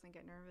just doesn't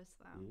get nervous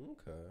though.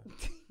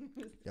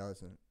 Okay.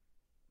 Doesn't.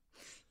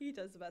 He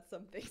does about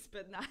some things,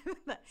 but not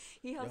that.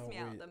 He helps Y'all me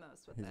out read- the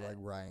most with He's it. like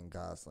Ryan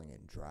Gosling in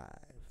Drive.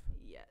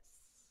 Yes.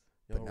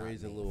 But Y'all not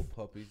raising me. little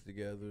puppies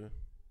together.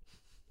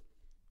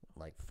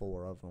 Like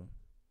 4 of them.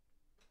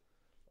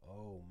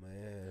 Oh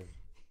man.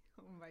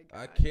 Oh my god.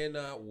 I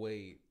cannot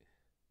wait.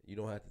 You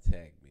don't have to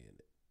tag me in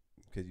it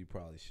because you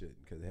probably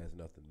shouldn't, because it has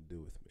nothing to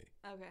do with me.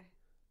 Okay.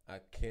 I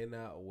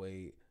cannot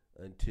wait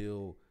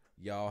until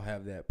y'all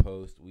have that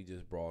post. We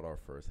just brought our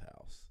first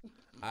house.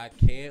 I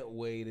can't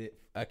wait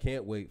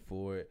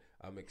for it.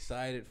 I'm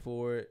excited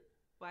for it.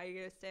 Why are you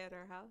gonna stay at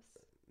our house?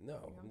 No, You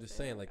I'm gonna just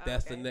say saying, that? like, Oh,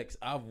 that's the okay. next.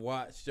 I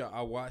watched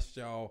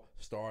y'all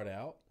start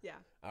out. Yeah.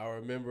 I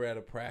remember at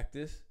a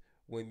practice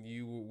when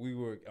we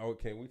were. Oh,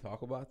 can we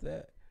talk about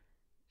that?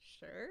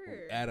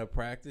 Sure. At a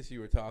practice, you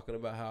were talking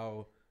about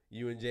how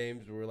you and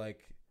James were like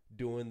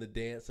doing the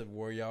dance of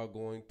where y'all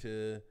going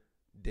to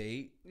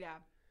date. Yeah.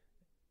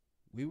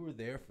 We were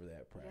there for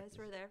that You practice.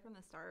 guys were there from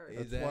the start.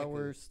 That's Exactly. why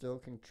we're still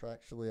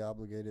contractually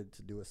obligated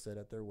to do a set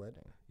at their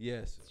wedding.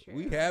 Yes, It's true.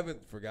 we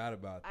haven't forgot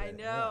about that. I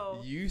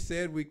know. You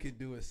said we could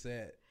do a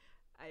set.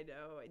 I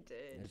know. I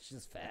did. It's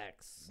just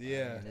facts.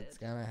 Yeah. I mean, it's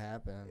gonna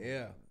happen.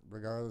 Yeah.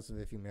 Regardless of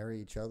if you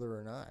marry each other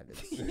or not.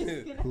 It's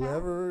Yeah.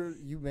 whoever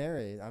you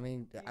marry. I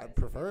mean, You guys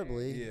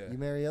preferably Yeah. you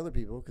marry other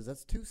people because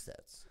that's 2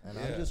 sets, and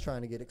Yeah. I'm just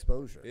trying to get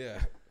exposure.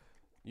 Yeah.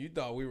 You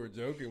thought we were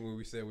joking when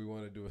we said we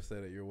want to do a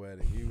set at your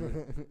wedding. You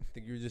were,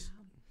 think you were just.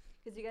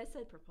 Because you guys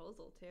said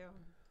proposal too.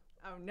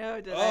 Oh no,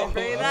 did Oh, I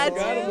bring I that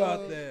forgot too?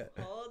 about that.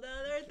 Whole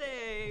other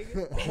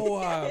thing. Oh,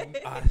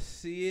 I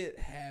see it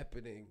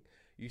happening.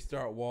 You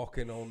start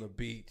walking on the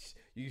beach.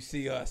 You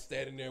see us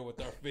standing there with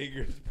our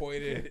fingers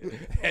pointed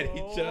at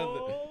each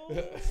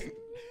other.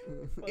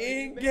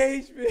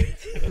 Engagement.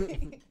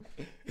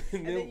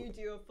 And then you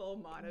do a full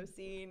mono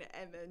scene,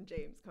 and then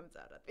James comes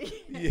out at the end.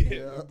 yeah,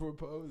 Yeah. I'm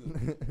proposing.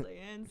 The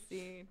end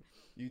scene.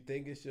 You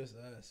think it's just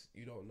us.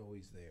 You don't know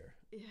he's there.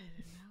 Yeah,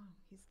 I don't know.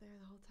 He's there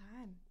the whole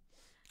time.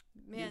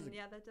 Man, a-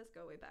 yeah, that does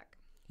go way back.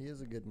 He has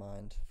a good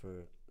mind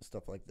for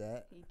stuff like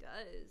that. He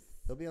does.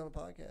 He'll be on the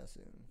podcast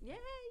soon. Yeah.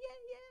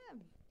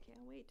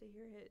 Can't wait to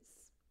hear his.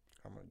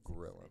 I'm gonna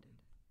grill him.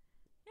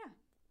 Yeah.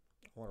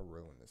 I want to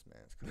ruin this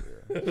man's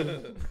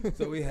career.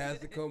 So he has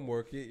to come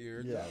work at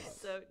your Yes. job.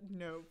 So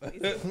no,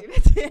 please don't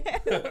do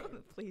that to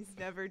him. Please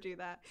never do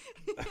that.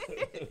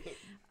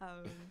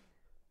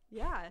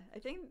 Yeah, I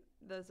think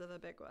those are the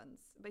big ones.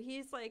 But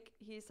he's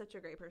such a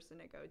great person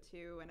to go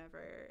to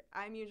whenever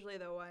I'm usually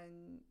the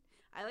one.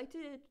 I like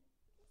to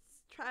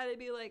try to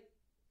be like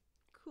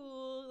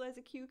cool as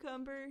a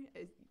cucumber,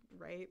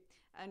 right?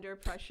 Under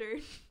pressure,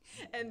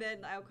 and then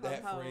I'll come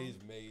That home phrase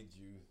made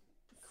you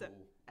So-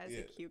 cool. as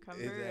a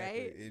cucumber,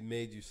 exactly. right? It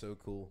made you so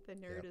cool. The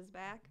nerd Yep. is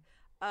back.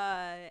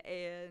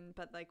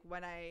 But like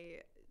when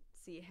I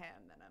see him,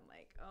 then I'm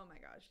like, oh my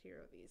gosh, here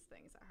are these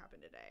things that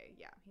happened today.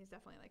 Yeah, he's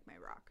definitely like my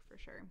rock for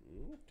sure.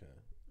 Okay.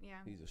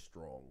 Yeah, He's a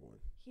strong one.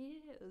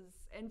 he is,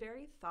 and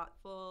very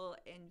thoughtful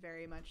and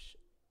very much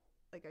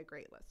like a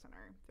great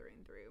listener through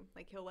and through.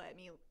 Like he'll let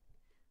me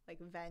like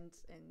vent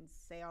and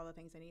say all the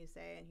things I need to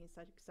say, and he's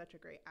such a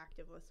great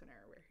active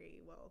listener where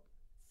he will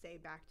say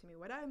back to me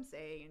what I'm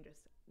saying and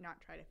just not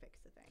try to fix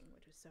the thing,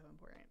 which is so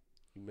important.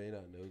 You may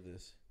not know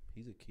this.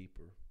 He's a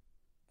keeper.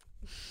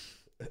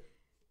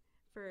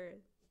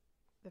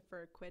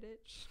 For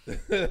Quidditch.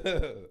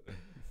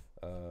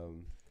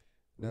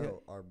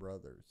 No, our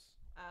brothers.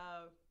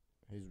 Oh,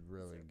 He's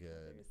really so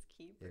good. there's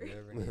Keeper. If you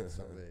ever need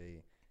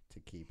somebody to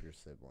keep your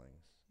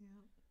siblings.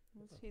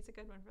 Yeah, he's a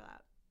good one for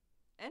that.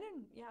 And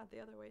then, yeah, the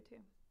other way too.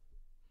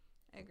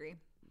 I agree.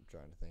 I'm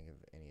trying to think of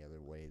any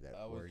other way that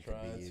I was word could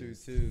trying be to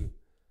used. too.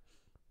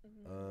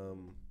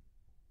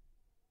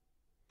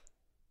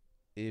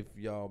 If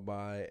y'all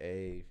buy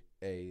a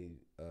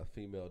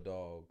female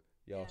dog,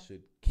 y'all Yeah.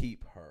 should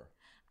keep her.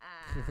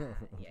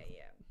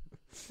 Yeah.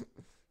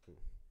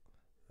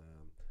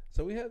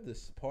 So we have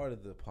this part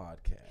of the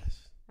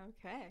podcast.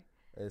 Okay.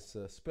 It's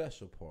a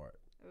special part.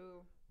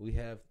 Ooh, We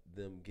have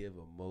them give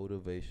a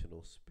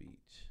motivational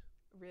speech.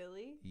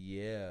 really?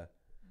 Yeah.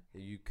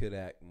 You could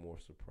act more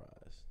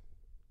surprised.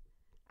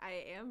 I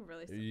am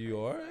really surprised. You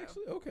are though.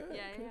 actually? Okay.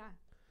 Yeah, okay. yeah.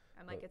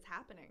 I'm like, it's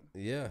happening.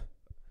 Yeah.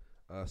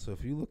 So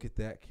if you look at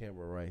that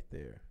camera right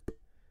there,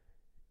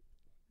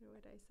 What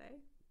would I say?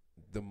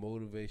 the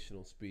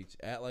motivational speech,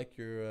 act like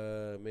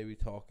you're maybe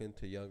talking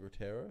to younger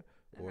Tara,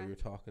 or Okay. you're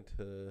talking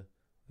to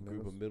a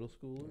group of middle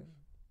schoolers.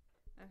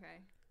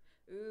 Okay.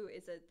 Ooh,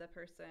 is it the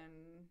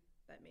person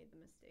that made the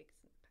mistakes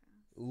in the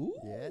past? Ooh.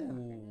 Yeah.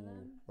 Talking to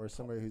them? Or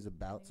somebody who's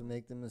about to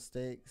make the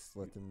mistakes,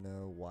 let them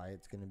know why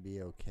it's going to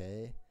be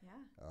okay.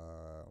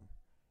 Yeah.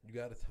 You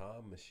got a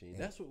time machine. Yeah.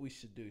 That's what we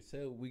should do.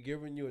 So we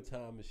giving you a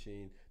time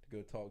machine to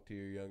go talk to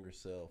your younger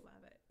self.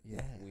 Love it.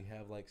 Yeah. We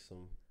have like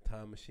some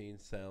time machine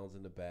sounds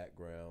in the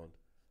background.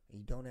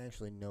 You don't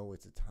actually know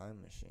it's a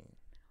time machine.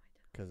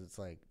 Because it's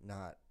like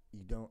not,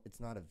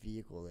 it's not a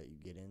vehicle that you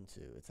get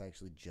into. It's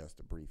actually just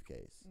a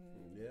briefcase.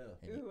 Yeah.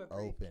 And Ooh, you a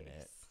open it,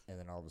 briefcase. and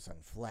then all of a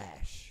sudden,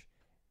 flash,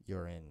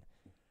 you're in.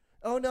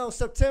 Oh no,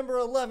 September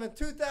 11th,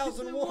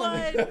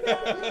 2001.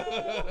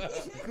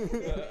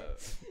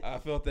 I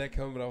felt that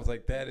coming, but I was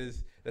like,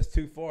 that's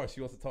too far.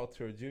 She wants to talk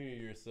to her junior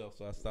year self,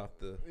 so I stopped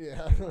the.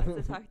 Yeah. I wanted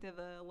to talk to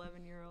the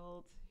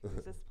 11-year-old who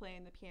was just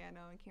playing the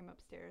piano and came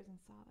upstairs and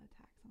saw the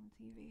attacks on the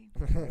TV.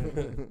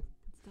 And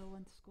still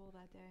went to school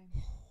that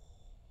day.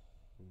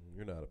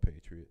 You're not a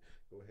patriot.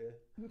 Go ahead.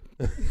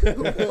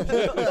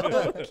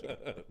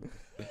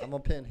 I'm a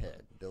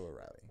pinhead, Bill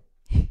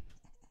O'Reilly.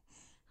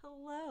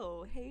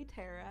 Hello. Hey,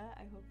 Tara.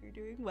 I hope you're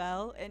doing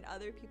well. And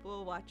other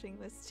people watching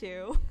this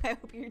too. I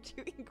hope you're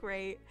doing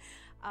great.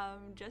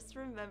 Just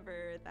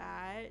remember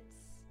that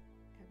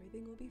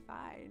everything will be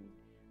fine.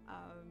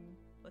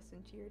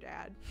 Listen to your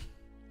dad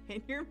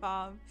and your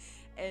mom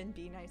and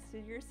be nice to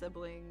your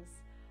siblings.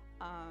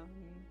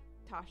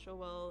 Tasha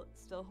will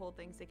still hold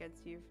things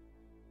against you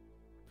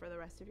for the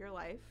rest of your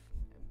life.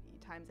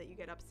 Times that you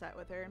get upset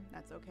with her,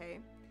 that's okay.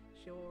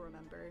 She will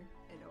remember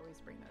and always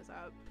bring those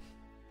up.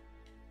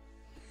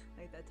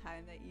 Like that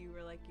time that you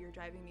were like, you're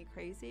driving me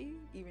crazy,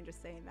 even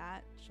just saying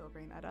that, she'll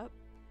bring that up.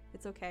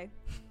 It's okay.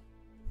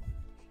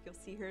 You'll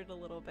see her in a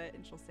little bit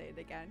and she'll say it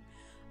again.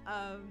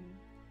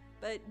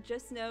 But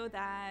just know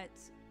that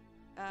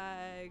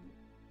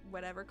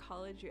whatever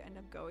college you end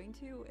up going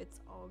to, it's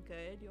all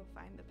good. You'll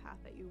find the path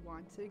that you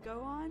want to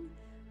go on,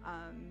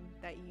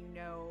 that you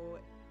know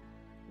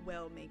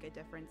will make a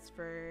difference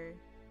for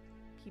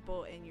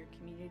people in your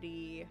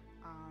community,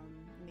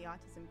 in the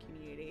autism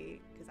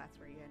community, because that's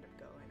where you end up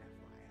going,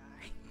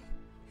 FYI.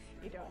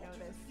 You don't know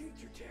this.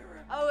 Future,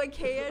 Tara. Oh, I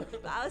can.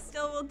 I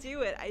still will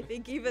do it. I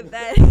think even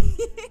then,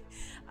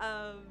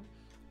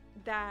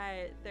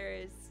 that there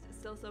is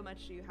still so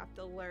much you have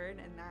to learn,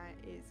 and that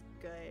is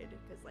good,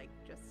 because like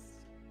just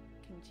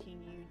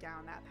continue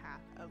down that path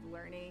of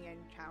learning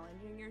and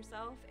challenging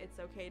yourself. It's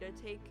okay to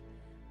take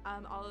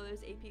all of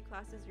those AP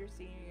classes your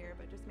senior year,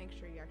 but just make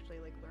sure you actually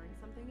like learn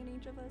something in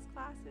each of those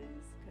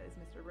classes, because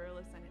Mr.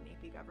 Burleson in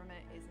AP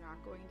Government is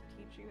not going to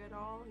teach you at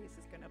all. He's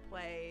just going to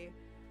play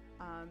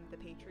the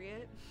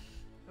Patriot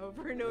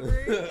over and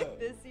over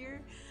this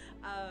year.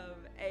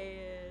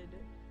 And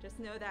just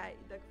know that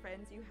the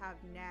friends you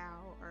have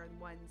now are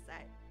ones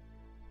that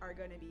are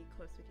going to be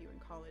close with you in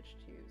college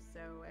too.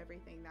 So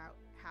everything that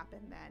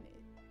happened then,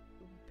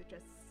 it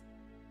just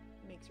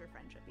makes your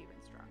friendship even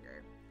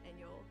stronger. And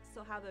you'll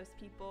still have those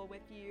people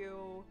with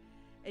you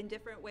in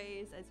different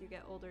ways as you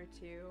get older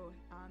too.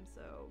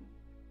 So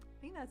I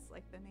think that's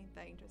like the main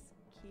thing. Just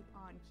keep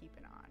on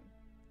keeping on.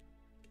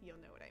 You'll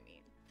know what I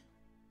mean.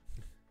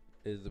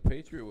 Is The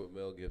Patriot with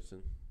Mel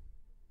Gibson?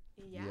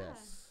 Yeah.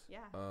 Yes.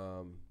 Yeah.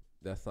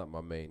 That's not my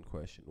main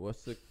question.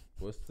 What's the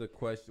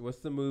question? What's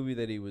the movie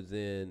that he was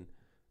in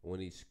when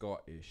he's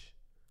Scottish?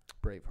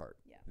 Braveheart.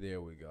 Yeah.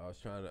 There we go. I was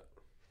trying to.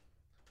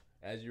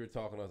 As you were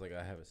talking, I was like,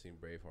 I haven't seen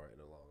Braveheart in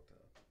a long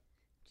time.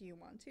 Do you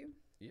want to?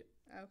 Yeah.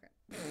 Okay.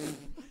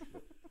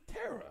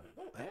 Tara,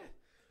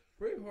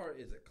 Braveheart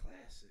is a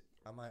classic.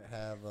 I might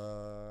have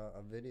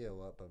a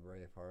video up of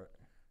Braveheart.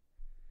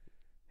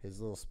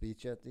 His little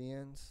speech at the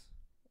end.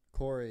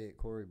 Corey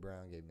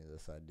Brown gave me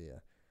this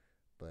idea,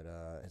 but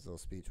his little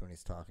speech when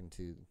he's talking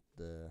to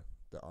the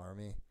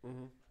army.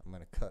 Mm-hmm. I'm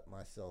gonna cut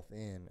myself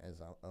in as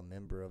a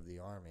member of the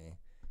army.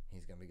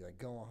 He's gonna be like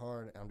going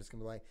hard, and I'm just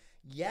gonna be like,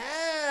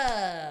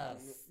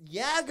 yes,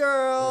 yeah,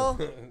 girl.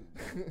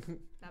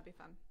 That'd be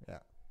fun. Yeah,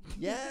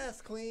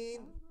 yes,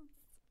 queen.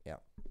 Yeah.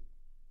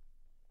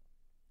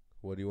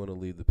 What do you want to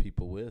leave the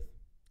people with?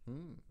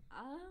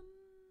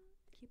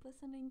 Keep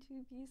listening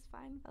to these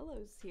fine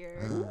fellows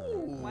here.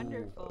 Ooh.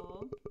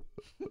 Wonderful.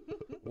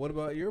 What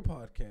about your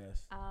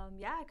podcast?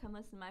 Yeah, come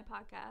listen to my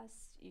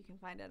podcast. You can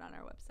find it on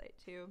our website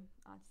too,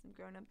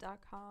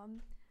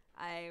 autismgrownup.com.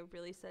 I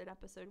release an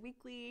episode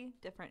weekly,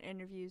 different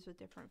interviews with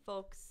different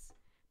folks.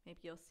 Maybe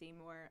you'll see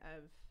more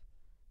of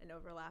an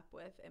overlap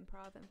with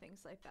improv and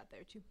things like that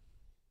there too.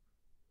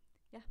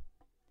 Yeah.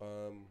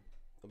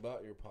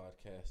 About your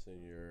podcast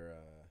and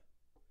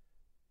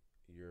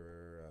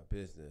your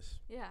business.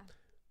 Yeah.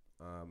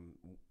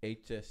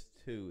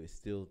 HS2 is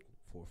still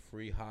for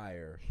free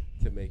hire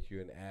to make you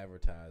an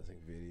advertising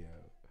video.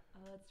 Oh,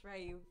 that's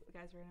right. You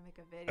guys were going to make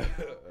a video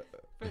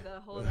for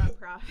the whole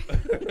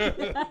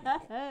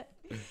nonprofit.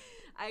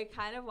 I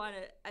kind of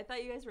I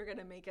thought you guys were going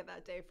to make it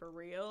that day for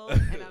real.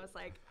 And I was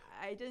like,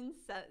 I didn't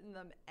send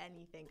them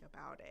anything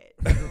about it.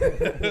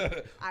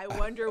 So I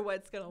wonder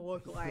what's going to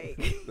look like.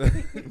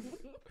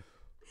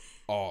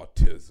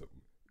 Autism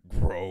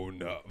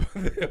grown up.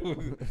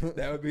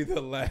 That would be the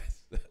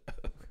last.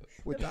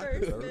 With The Dr.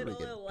 first, middle,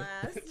 Zerbigan. and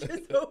last,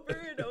 just over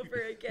and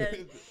over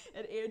again.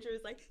 And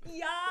Andrew's like,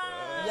 yes!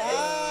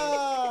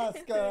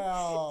 Yes,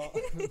 girl.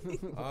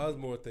 I was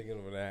more thinking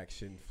of an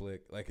action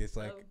flick. Like, it's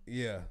like, Oh.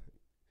 yeah.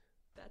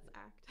 That's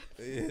act.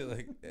 Yeah,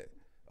 like,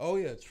 oh,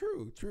 yeah,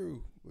 true.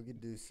 We could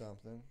do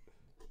something.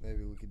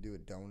 Maybe we could do a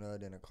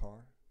donut in a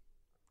car.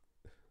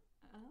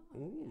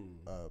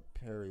 Oh.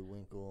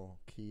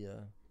 Periwinkle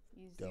Kia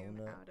You zoom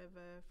donut. out of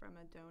from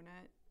a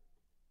donut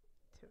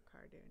to a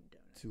car doing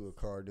donuts. to a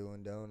car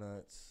doing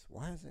donuts.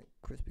 Why hasn't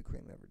Krispy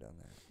Kreme ever done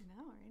that?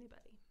 No, or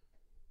anybody.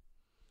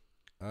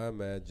 I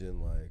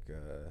imagine, like,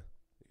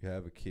 you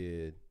have a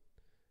kid,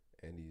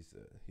 and he's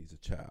a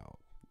child.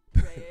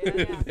 Right,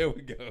 yeah. There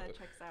we go. That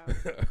checks out.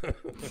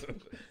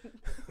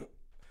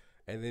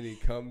 And then he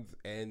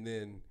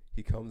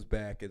comes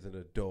back as an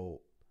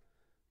adult,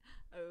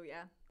 Oh,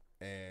 yeah.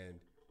 and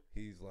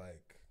he's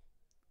like,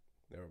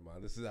 never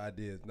mind. This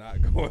idea is not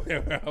going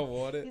where I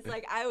want it. He's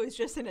like, I was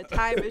just in a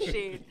time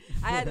machine.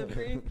 I had a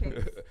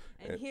briefcase.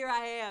 And here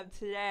I am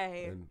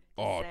today. And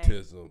to say-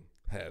 autism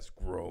has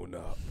grown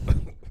up.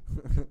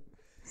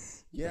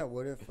 Yeah,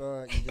 what if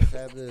you just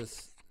have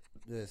this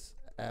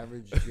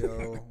average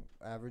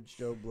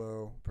Joe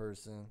Blow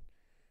person,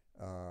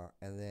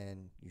 and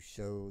then you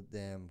show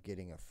them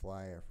getting a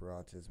flyer for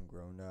Autism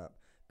Grown Up,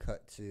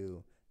 cut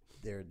to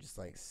they're just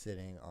like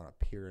sitting on a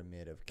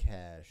pyramid of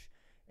cash,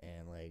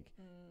 and like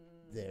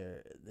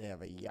like they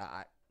have a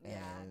yacht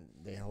and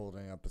they're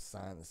holding up a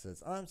sign that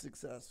says "I'm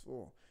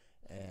successful,"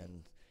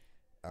 and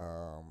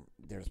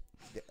there's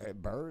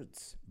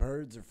birds.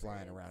 Birds are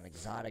flying around,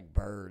 exotic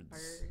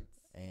birds.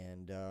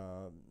 And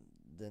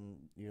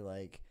then you're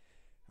like,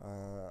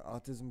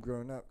 autism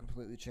growing up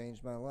completely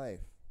changed my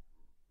life.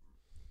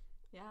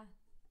 Yeah.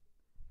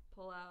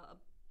 Pull out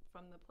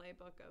from the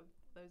playbook of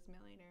those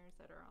millionaires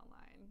that are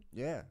online.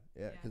 Yeah,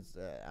 because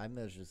I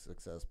measure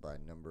success by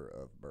number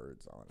of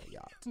birds on a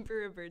yacht.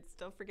 Number of birds.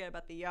 Don't forget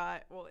about the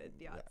yacht. Well,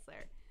 the yacht's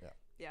there.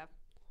 Yeah.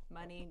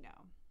 Money,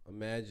 no.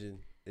 Imagine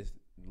it's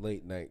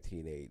late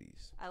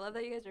 1980s. I love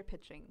that you guys are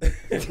pitching.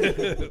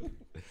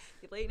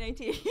 Late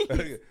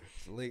 1980s.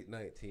 It's late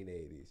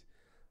 1980s.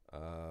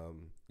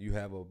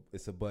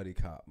 It's a buddy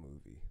cop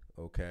movie.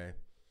 Okay.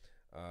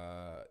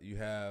 You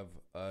have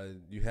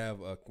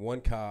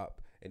one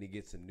cop and he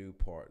gets a new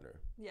partner.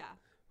 Yeah.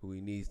 Who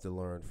he needs to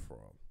learn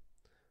from.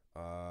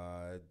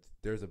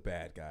 There's a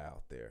bad guy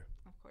out there.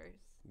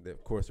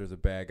 Of course, there's a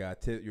bad guy.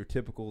 Your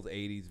typical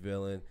 80s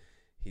villain.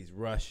 He's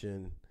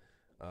Russian.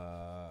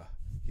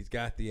 He's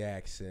got the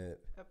accent.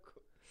 Of course.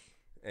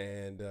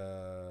 And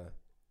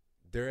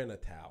they're in a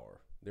tower.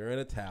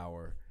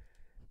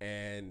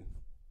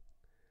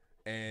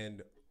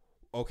 And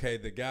okay,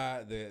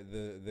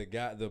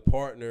 the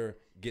partner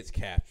gets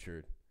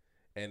captured,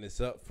 and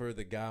it's up for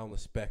the guy on the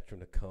spectrum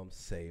to come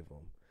save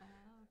him.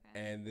 Okay.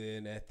 And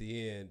then at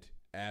the end,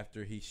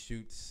 after he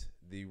shoots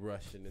the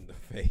Russian in the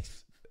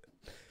face,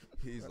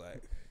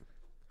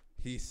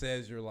 he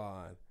says your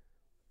line,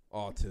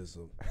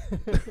 autism.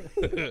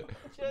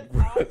 Just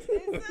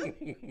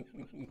autism?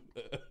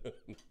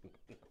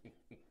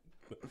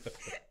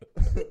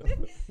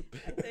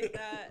 I think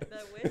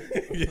that wins.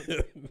 Yeah.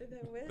 Did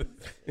that win?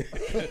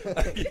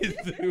 He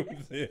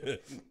zooms in.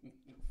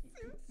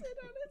 Zooms in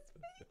on his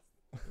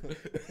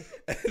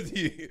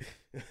face.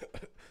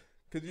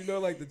 Because you know,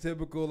 like the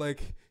typical,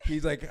 like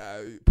he's like,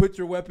 put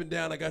your weapon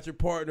down. I got your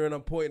partner, and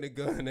I'm pointing a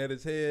gun at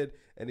his head,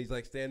 and he's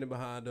like standing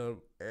behind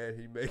him,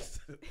 and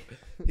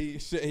he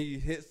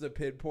hits the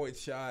pinpoint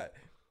shot,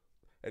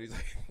 and he's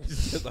like,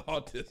 it's just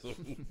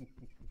autism.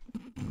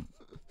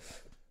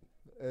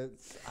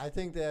 I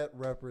think that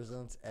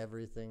represents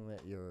everything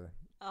that your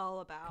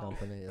all about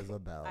company is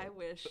about. I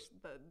wish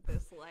that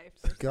this life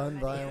for gun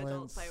so many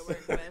violence, adults I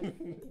work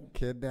with.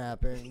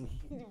 Kidnapping,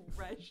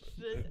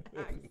 Russian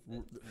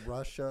accent.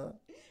 Russia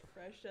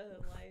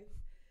life.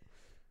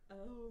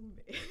 Oh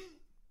man.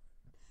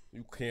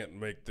 You can't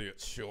make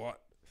that shot.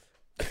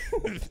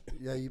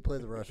 Yeah, you play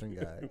the Russian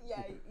guy.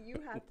 Yeah,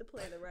 you have to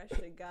play the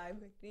Russian guy,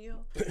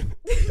 McNeil.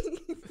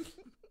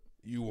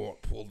 You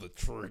won't pull the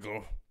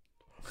trigger.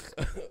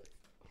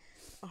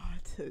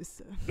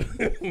 Autism.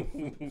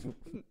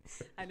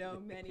 I know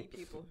many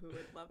people who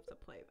would love to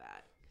play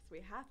that because we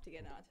have to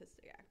get an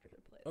autistic actor to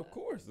play that. Of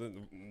course,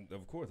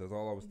 that's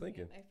all I was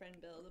thinking. Get my friend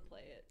Bill to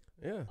play it.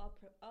 Yeah.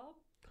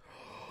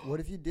 What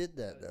if you did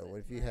that though? What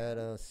if you had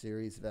a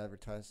series of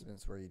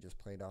advertisements where you just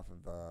played off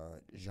of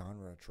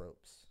genre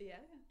tropes? Yeah.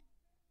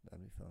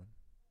 That'd be fun.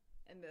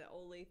 And the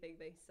only thing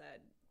they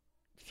said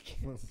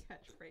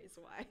catchphrase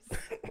wise.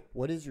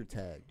 What is your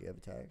tag? Do you have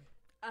a tag?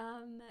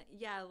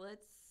 Yeah,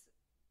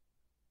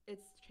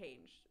 it's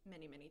changed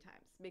many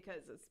times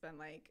because it's been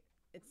like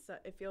it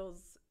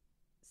feels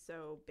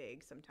so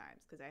big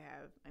sometimes because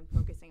I'm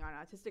focusing on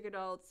autistic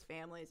adults,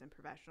 families, and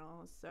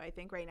professionals. So I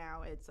think right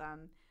now it's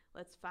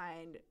let's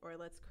find or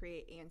let's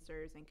create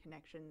answers and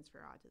connections for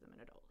autism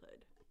in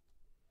adulthood.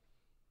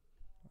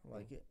 I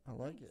like it. I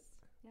like it.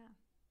 Yeah.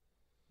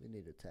 We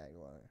need a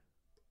tagline.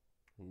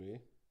 Me?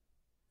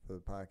 For the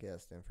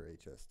podcast and for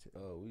HS2.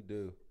 Oh, we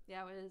do.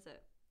 Yeah, what is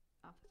it?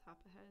 Off the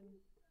top of the head.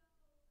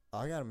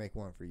 I gotta make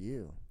one for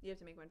you. You have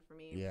to make one for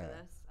me Yeah. for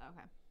this?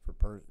 Okay.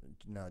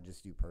 No,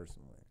 just you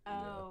personally.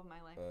 Oh,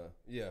 my life.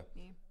 Yeah.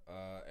 Me.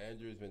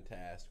 Andrew's been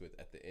tasked with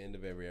at the end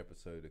of every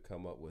episode to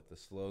come up with a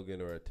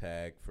slogan or a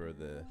tag for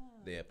the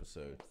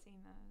episode. I've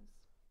seen those.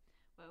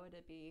 What would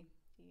it be?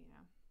 Do you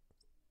know?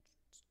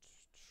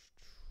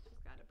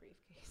 Just got a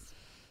briefcase.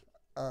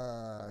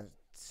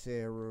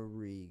 Sarah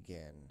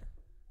Regan.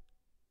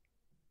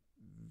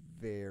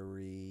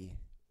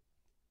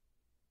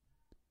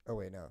 Oh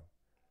wait, no.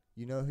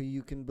 You know who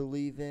you can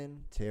believe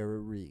in? Tara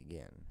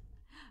Regan.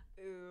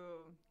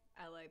 Ooh,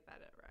 I like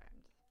that it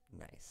rhymed.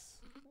 Nice.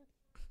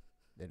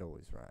 It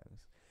always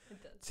rhymes.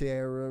 It does.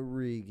 Tara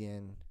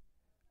Regan,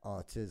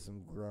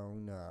 autism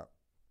grown up.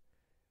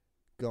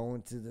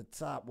 Going to the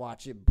top,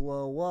 watch it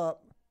blow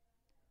up.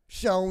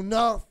 Show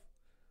enough.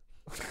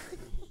 I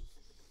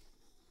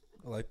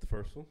like the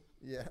first one.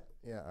 Yeah,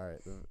 all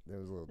right. There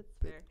was a little That's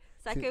bit. fair.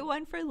 Second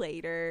one for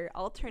later.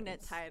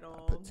 Alternate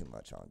title. I put too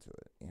much onto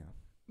it. Yeah.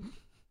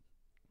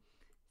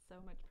 So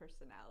much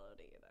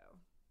personality, though.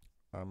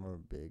 I'm a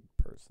big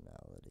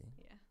personality.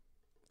 Yeah.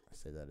 I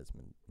say that as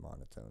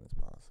monotone as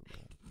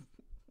possible.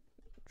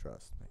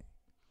 Trust me,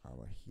 I'm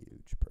a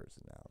huge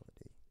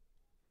personality.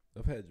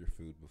 I've had your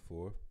food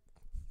before.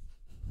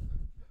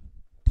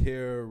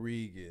 Tara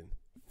Regan,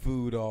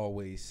 food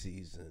always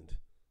seasoned.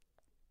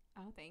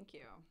 Oh, thank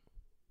you.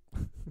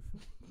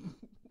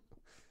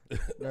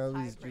 No,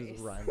 High these praise.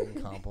 just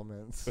rhyming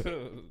compliments.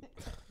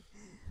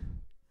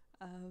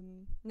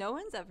 No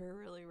one's ever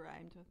really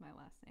rhymed with my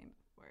last name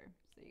before,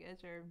 so you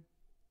guys are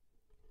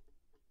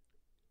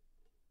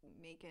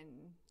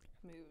making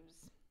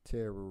moves.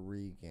 Tara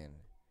Regan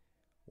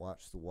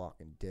watched The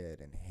Walking Dead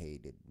and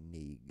hated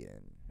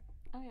Negan.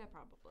 Oh yeah,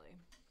 probably.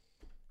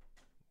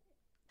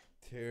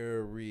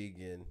 Tara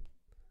Regan.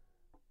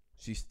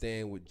 She's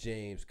staying with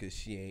James because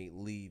she ain't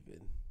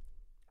leaving.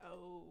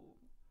 Oh.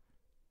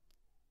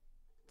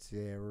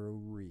 Tara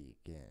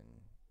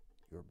Regan.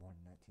 You were born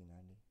in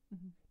 1990?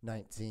 Mm-hmm.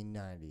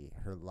 1990.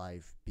 Her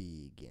life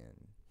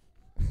began.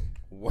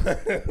 What?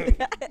 That's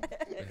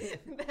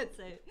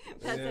it.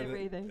 That's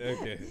everything.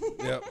 Okay.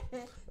 Yep.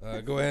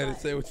 Go ahead and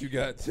say what you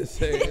got to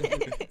say.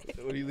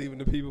 What are you leaving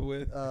the people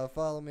with?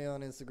 Follow me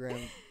on Instagram,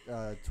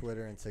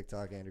 Twitter, and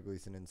TikTok, Andrew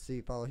Gleason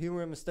NC. Follow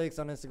Humor and Mistakes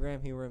on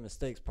Instagram, Humor and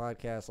Mistakes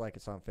Podcast. Like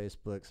us on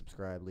Facebook.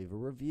 Subscribe. Leave a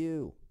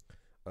review.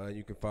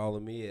 You can follow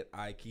me at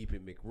I Keep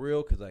It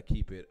McReal because I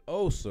keep it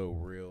oh so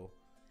real.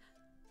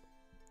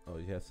 Oh,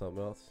 you have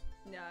something else?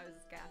 No, I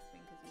was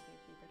gasping because you do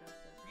keep it up so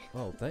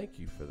real. Oh, thank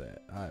you for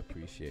that. I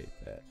appreciate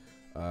that.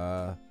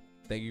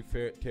 Thank you,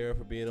 Tara,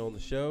 for being on the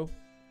show.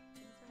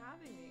 Thanks for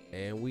having me.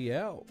 And we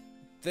out.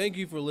 Thank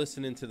you for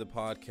listening to the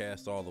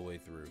podcast all the way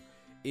through.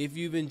 If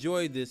you've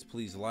enjoyed this,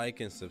 please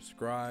like and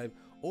subscribe,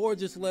 or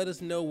just let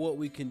us know what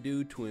we can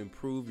do to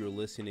improve your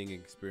listening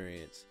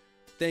experience.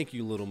 Thank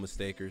you, little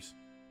mistakers.